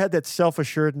never had that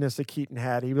self-assuredness that Keaton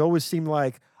had. He always seemed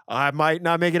like, I might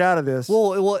not make it out of this.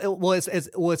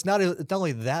 It's not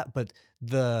only that, but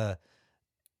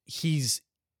he's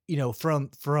from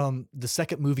the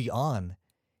second movie on,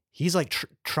 he's like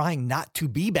trying not to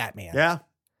be Batman. Yeah,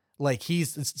 like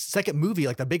he's the second movie,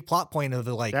 like the big plot point of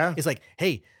it's like,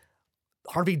 hey,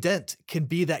 Harvey Dent can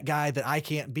be that guy that I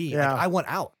can't be. Yeah. Like, I want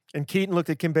out. And Keaton looked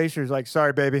at Kim Basinger like,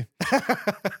 sorry, baby,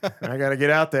 I got to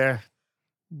get out there.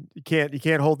 You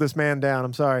can't hold this man down.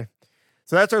 I'm sorry.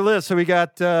 So that's our list. So we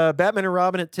got Batman and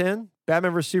Robin at 10,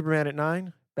 Batman vs. Superman at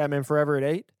 9, Batman Forever at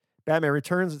 8, Batman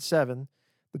Returns at 7,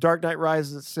 The Dark Knight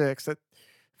Rises at 6. That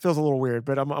feels a little weird,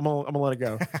 but I'm gonna let it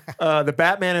go. The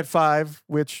Batman at 5,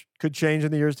 which could change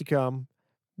in the years to come.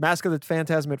 Mask of the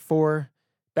Phantasm at 4,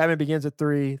 Batman Begins at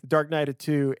 3, The Dark Knight at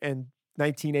 2, and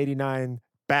 1989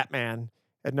 Batman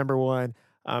at number 1.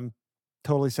 I'm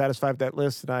totally satisfied with that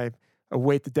list, and I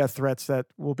await the death threats that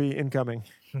will be incoming.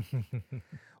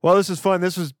 Well, this is fun.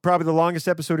 This was probably the longest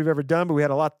episode we've ever done, but we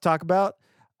had a lot to talk about.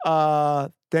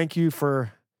 Thank you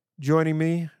for joining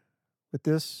me with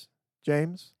this,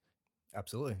 James.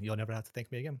 Absolutely. You'll never have to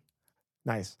thank me again.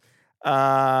 Nice.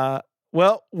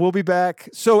 Well, we'll be back.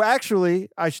 So actually,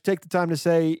 I should take the time to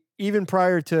say, even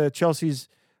prior to Chelsea's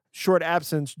short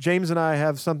absence, James and I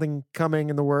have something coming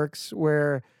in the works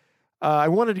where I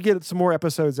wanted to get some more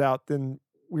episodes out than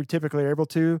we're typically able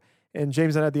to. And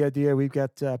James and I had the idea we've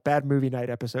got Bad Movie Night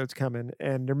episodes coming,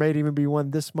 and there may even be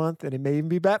one this month, and it may even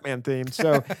be Batman themed.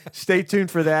 So stay tuned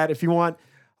for that. If you want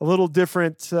a little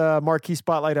different marquee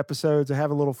spotlight episodes to have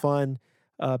a little fun,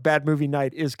 Bad Movie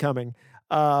Night is coming.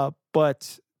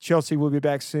 But Chelsea will be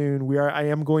back soon. I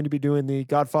am going to be doing the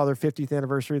Godfather 50th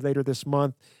anniversary later this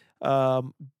month,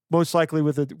 most likely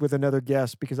with another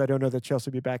guest, because I don't know that Chelsea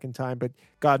will be back in time, but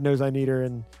God knows I need her,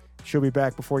 and she'll be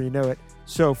back before you know it.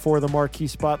 So for the Marquee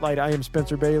Spotlight, I am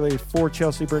Spencer Bailey for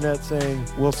Chelsea Burnett saying,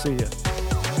 we'll see you.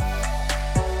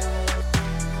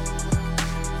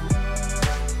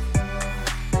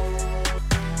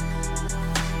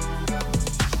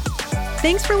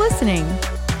 Thanks for listening.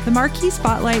 The Marquee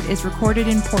Spotlight is recorded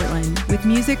in Portland with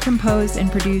music composed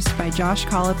and produced by Josh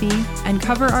Colopy and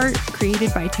cover art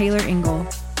created by Taylor Engel.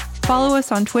 Follow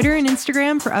us on Twitter and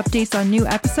Instagram for updates on new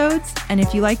episodes. And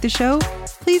if you like the show,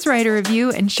 please write a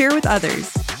review and share with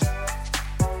others.